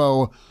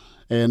Guapo.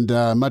 And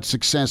much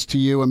success to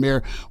you,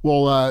 Ameer.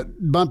 We'll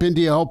bump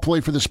into you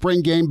hopefully for the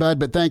spring game, bud.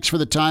 But thanks for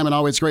the time, and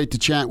always great to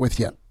chat with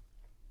you.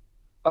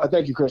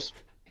 Thank you, Chris.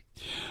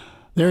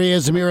 There he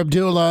is, Ameer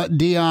Abdullah.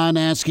 Dion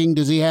asking,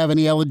 does he have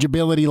any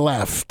eligibility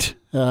left?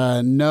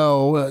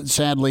 No,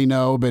 sadly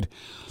no. But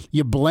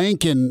you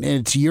blink, and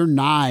it's year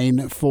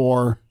 9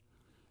 for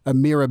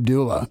Ameer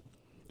Abdullah.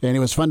 And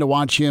it was fun to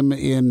watch him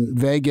in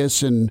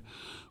Vegas, and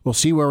we'll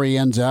see where he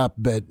ends up.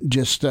 But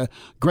just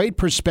great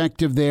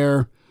perspective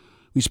there.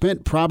 We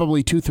spent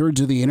probably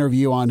 2/3 of the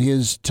interview on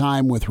his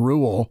time with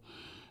Rule,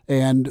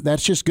 and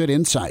that's just good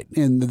insight.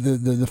 And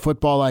the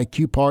football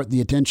IQ part,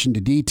 the attention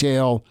to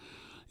detail,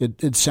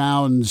 it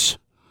sounds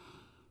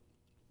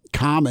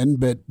common,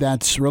 but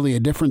that's really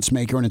a difference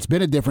maker, and it's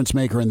been a difference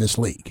maker in this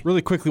league.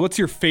 Really quickly, what's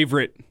your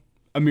favorite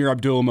Ameer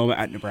Abdullah moment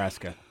at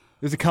Nebraska?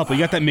 There's a couple.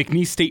 You got that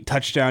McNeese State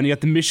touchdown. You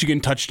got the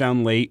Michigan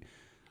touchdown late.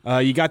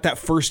 You got that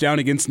first down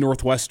against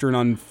Northwestern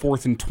on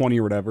 4th and 20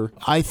 or whatever.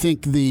 I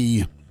think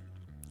the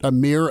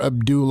Amir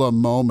Abdullah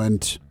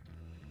moment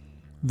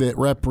that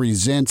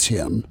represents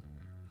him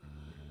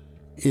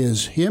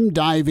is him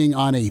diving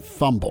on a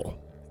fumble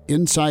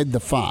inside the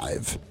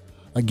 5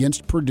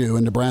 against Purdue,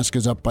 and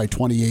Nebraska's up by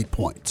 28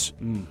 points.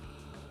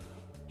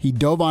 He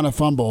dove on a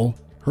fumble,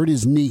 hurt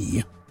his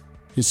knee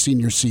his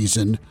senior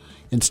season,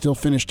 and still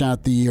finished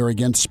out the year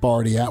against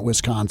Sparty at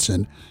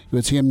Wisconsin. It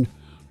was him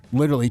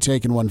literally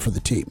taking one for the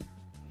team.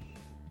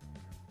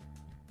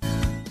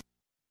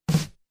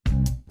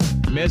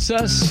 Miss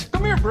us?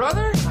 Come here,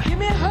 brother. Give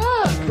me a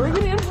hug. Bring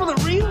it in for the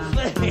real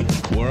thing.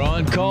 We're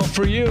on call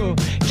for you.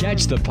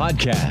 Catch the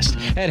podcast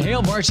at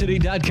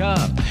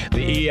HailVarsity.com,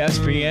 the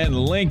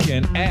ESPN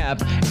Lincoln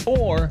app,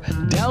 or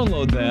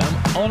download them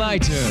on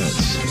iTunes.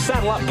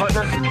 Saddle up,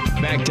 partner.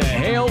 Back to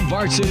Hail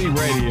Varsity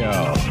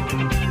Radio.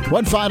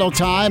 One final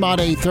time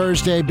on a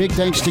Thursday. Big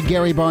thanks to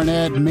Gary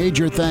Barnett.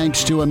 Major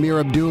thanks to Amir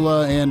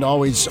Abdullah. And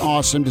always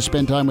awesome to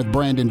spend time with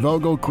Brandon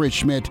Vogel, Chris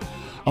Schmidt,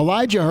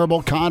 Elijah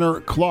Herbal, Connor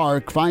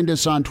Clark. Find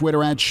us on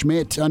Twitter at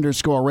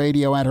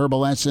Schmidt_radio, at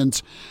Herbal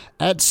Essence,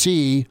 at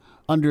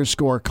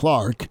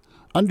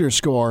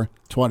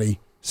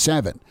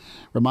C_Clark_27.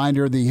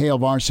 Reminder, the Hail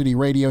Varsity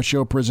Radio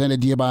Show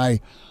presented to you by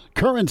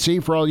Currency.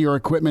 For all your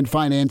equipment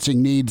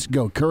financing needs,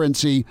 go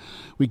Currency.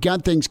 We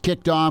got things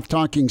kicked off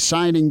talking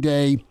signing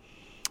day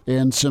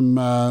and some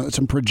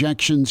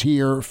projections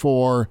here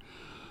for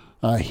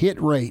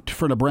hit rate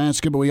for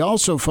Nebraska, but we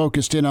also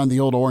focused in on the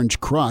Old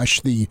Orange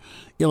Crush, the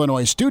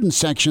Illinois student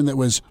section that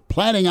was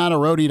planning on a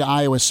roadie to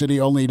Iowa City,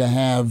 only to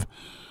have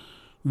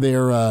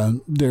their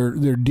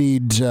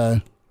deeds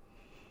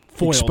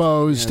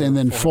exposed and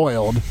then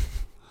foiled.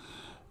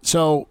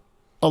 So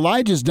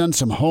Elijah's done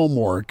some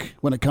homework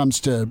when it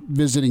comes to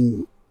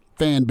visiting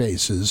fan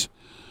bases.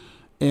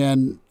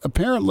 And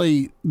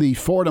apparently the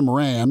Fordham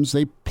Rams,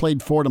 they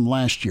played Fordham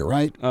last year,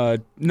 right?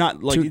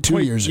 Not like 2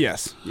 years ago.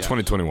 Yes. Yeah.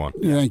 2021.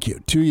 Thank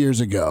you. 2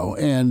 years ago.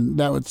 And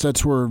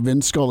that's where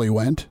Vince Scully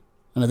went.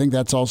 And I think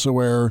that's also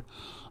where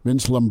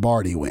Vince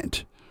Lombardi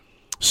went.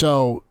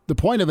 So the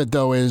point of it,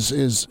 though,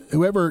 is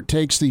whoever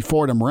takes the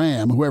Fordham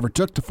Ram, whoever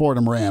took the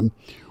Fordham Ram,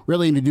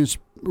 really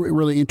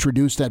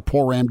introduced that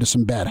poor Ram to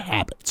some bad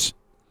habits.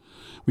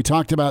 We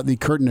talked about the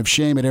curtain of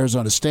shame at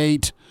Arizona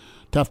State.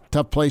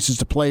 Tough places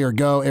to play or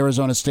go.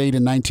 Arizona State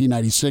in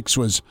 1996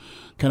 was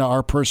kind of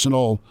our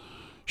personal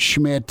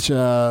Schmidt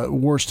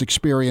worst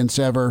experience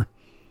ever.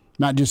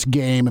 Not just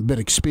game, but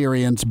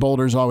experience.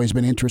 Boulder's always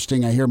been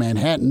interesting. I hear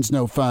Manhattan's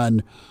no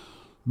fun.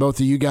 Both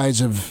of you guys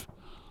have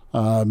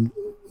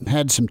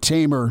had some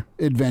tamer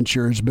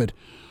adventures, but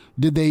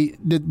did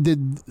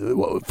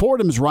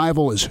Fordham's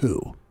rival is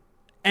who?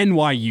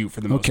 NYU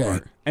for the most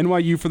part.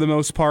 NYU for the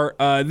most part.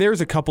 There's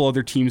a couple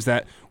other teams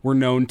that were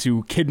known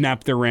to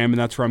kidnap their Ram, and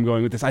that's where I'm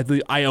going with this. I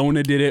think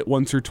Iona did it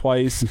once or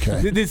twice.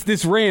 Okay.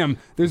 This Ram,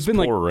 there's been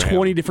like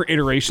 20 different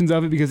iterations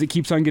of it because it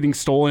keeps on getting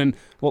stolen.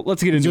 Well,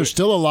 let's get into it. Is there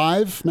still a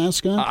live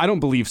mascot? I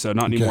don't believe so.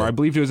 Not anymore. I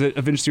believe it was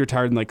eventually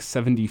retired in like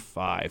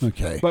 75.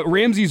 Okay. But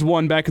Ramses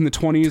 1 back in the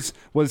 20s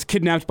was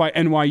kidnapped by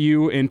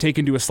NYU and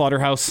taken to a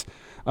slaughterhouse.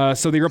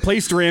 So they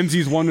replaced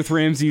Ramses 1 with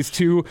Ramses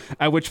 2,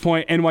 at which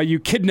point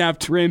NYU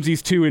kidnapped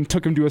Ramses 2 and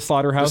took him to a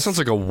slaughterhouse. This sounds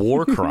like a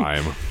war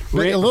crime.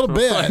 A little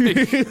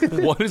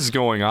bit. What is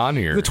going on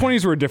here? The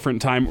 20s were a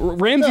different time.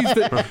 Ramses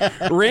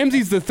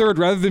the third,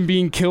 rather than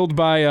being killed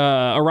by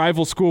a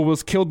rival school,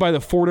 was killed by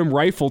the Fordham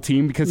rifle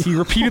team because he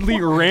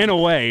repeatedly ran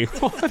away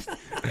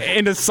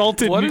and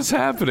assaulted What is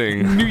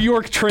happening? New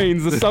York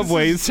trains, the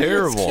subways. This is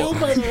terrible.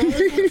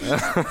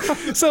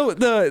 So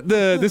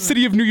the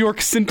city of New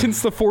York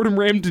sentenced the Fordham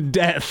Ram to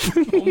death.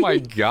 Oh my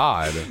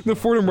God. The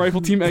Fordham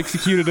rifle team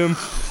executed him.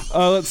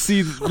 Let's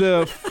see,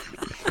 the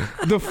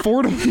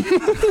Fordham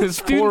This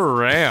poor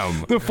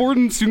Ram. The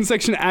Fordham student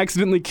section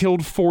accidentally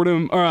killed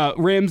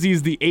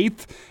Ramses the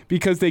 8th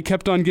because they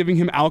kept on giving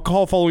him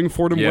alcohol following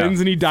Fordham wins,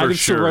 and he died of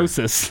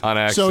cirrhosis. On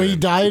accident. So he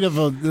died of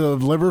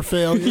liver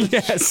failure?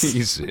 Yes.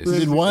 Jesus.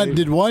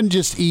 Did one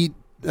just eat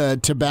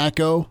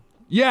tobacco?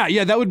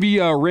 Yeah, that would be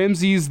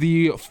Ramses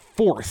the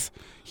 4th.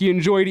 He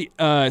enjoyed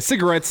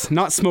cigarettes,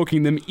 not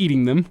smoking them,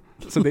 eating them.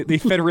 So they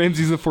fed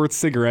Ramses the 4th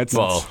cigarettes.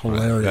 Well,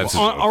 hilarious. That's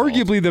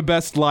arguably the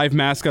best live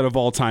mascot of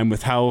all time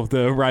with how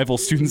the rival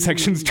student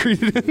sections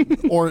treated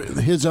him. Or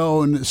his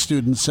own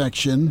student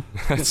section.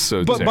 That's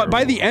so But terrible.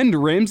 by the end,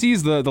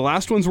 Ramses, the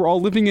last ones were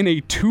all living in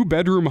a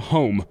 2-bedroom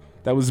home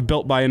that was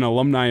built by an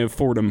alumni of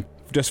Fordham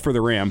just for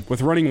the Ram,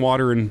 with running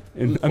water and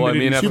Well, I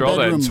mean, after all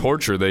that Two-bedroom-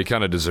 torture, they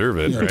kind of deserve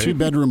it, right?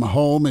 2-bedroom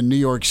home in New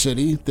York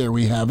City. There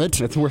we have it.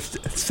 That's worth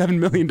 $7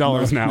 million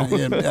now.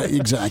 Yeah,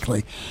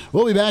 exactly.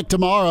 We'll be back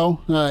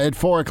tomorrow at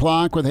 4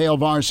 o'clock with Hail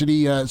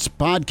Varsity.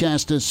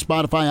 Podcast is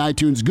Spotify,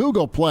 iTunes,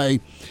 Google Play,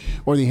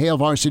 or the Hail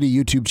Varsity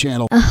YouTube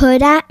channel. A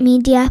Huda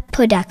Media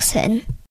Production.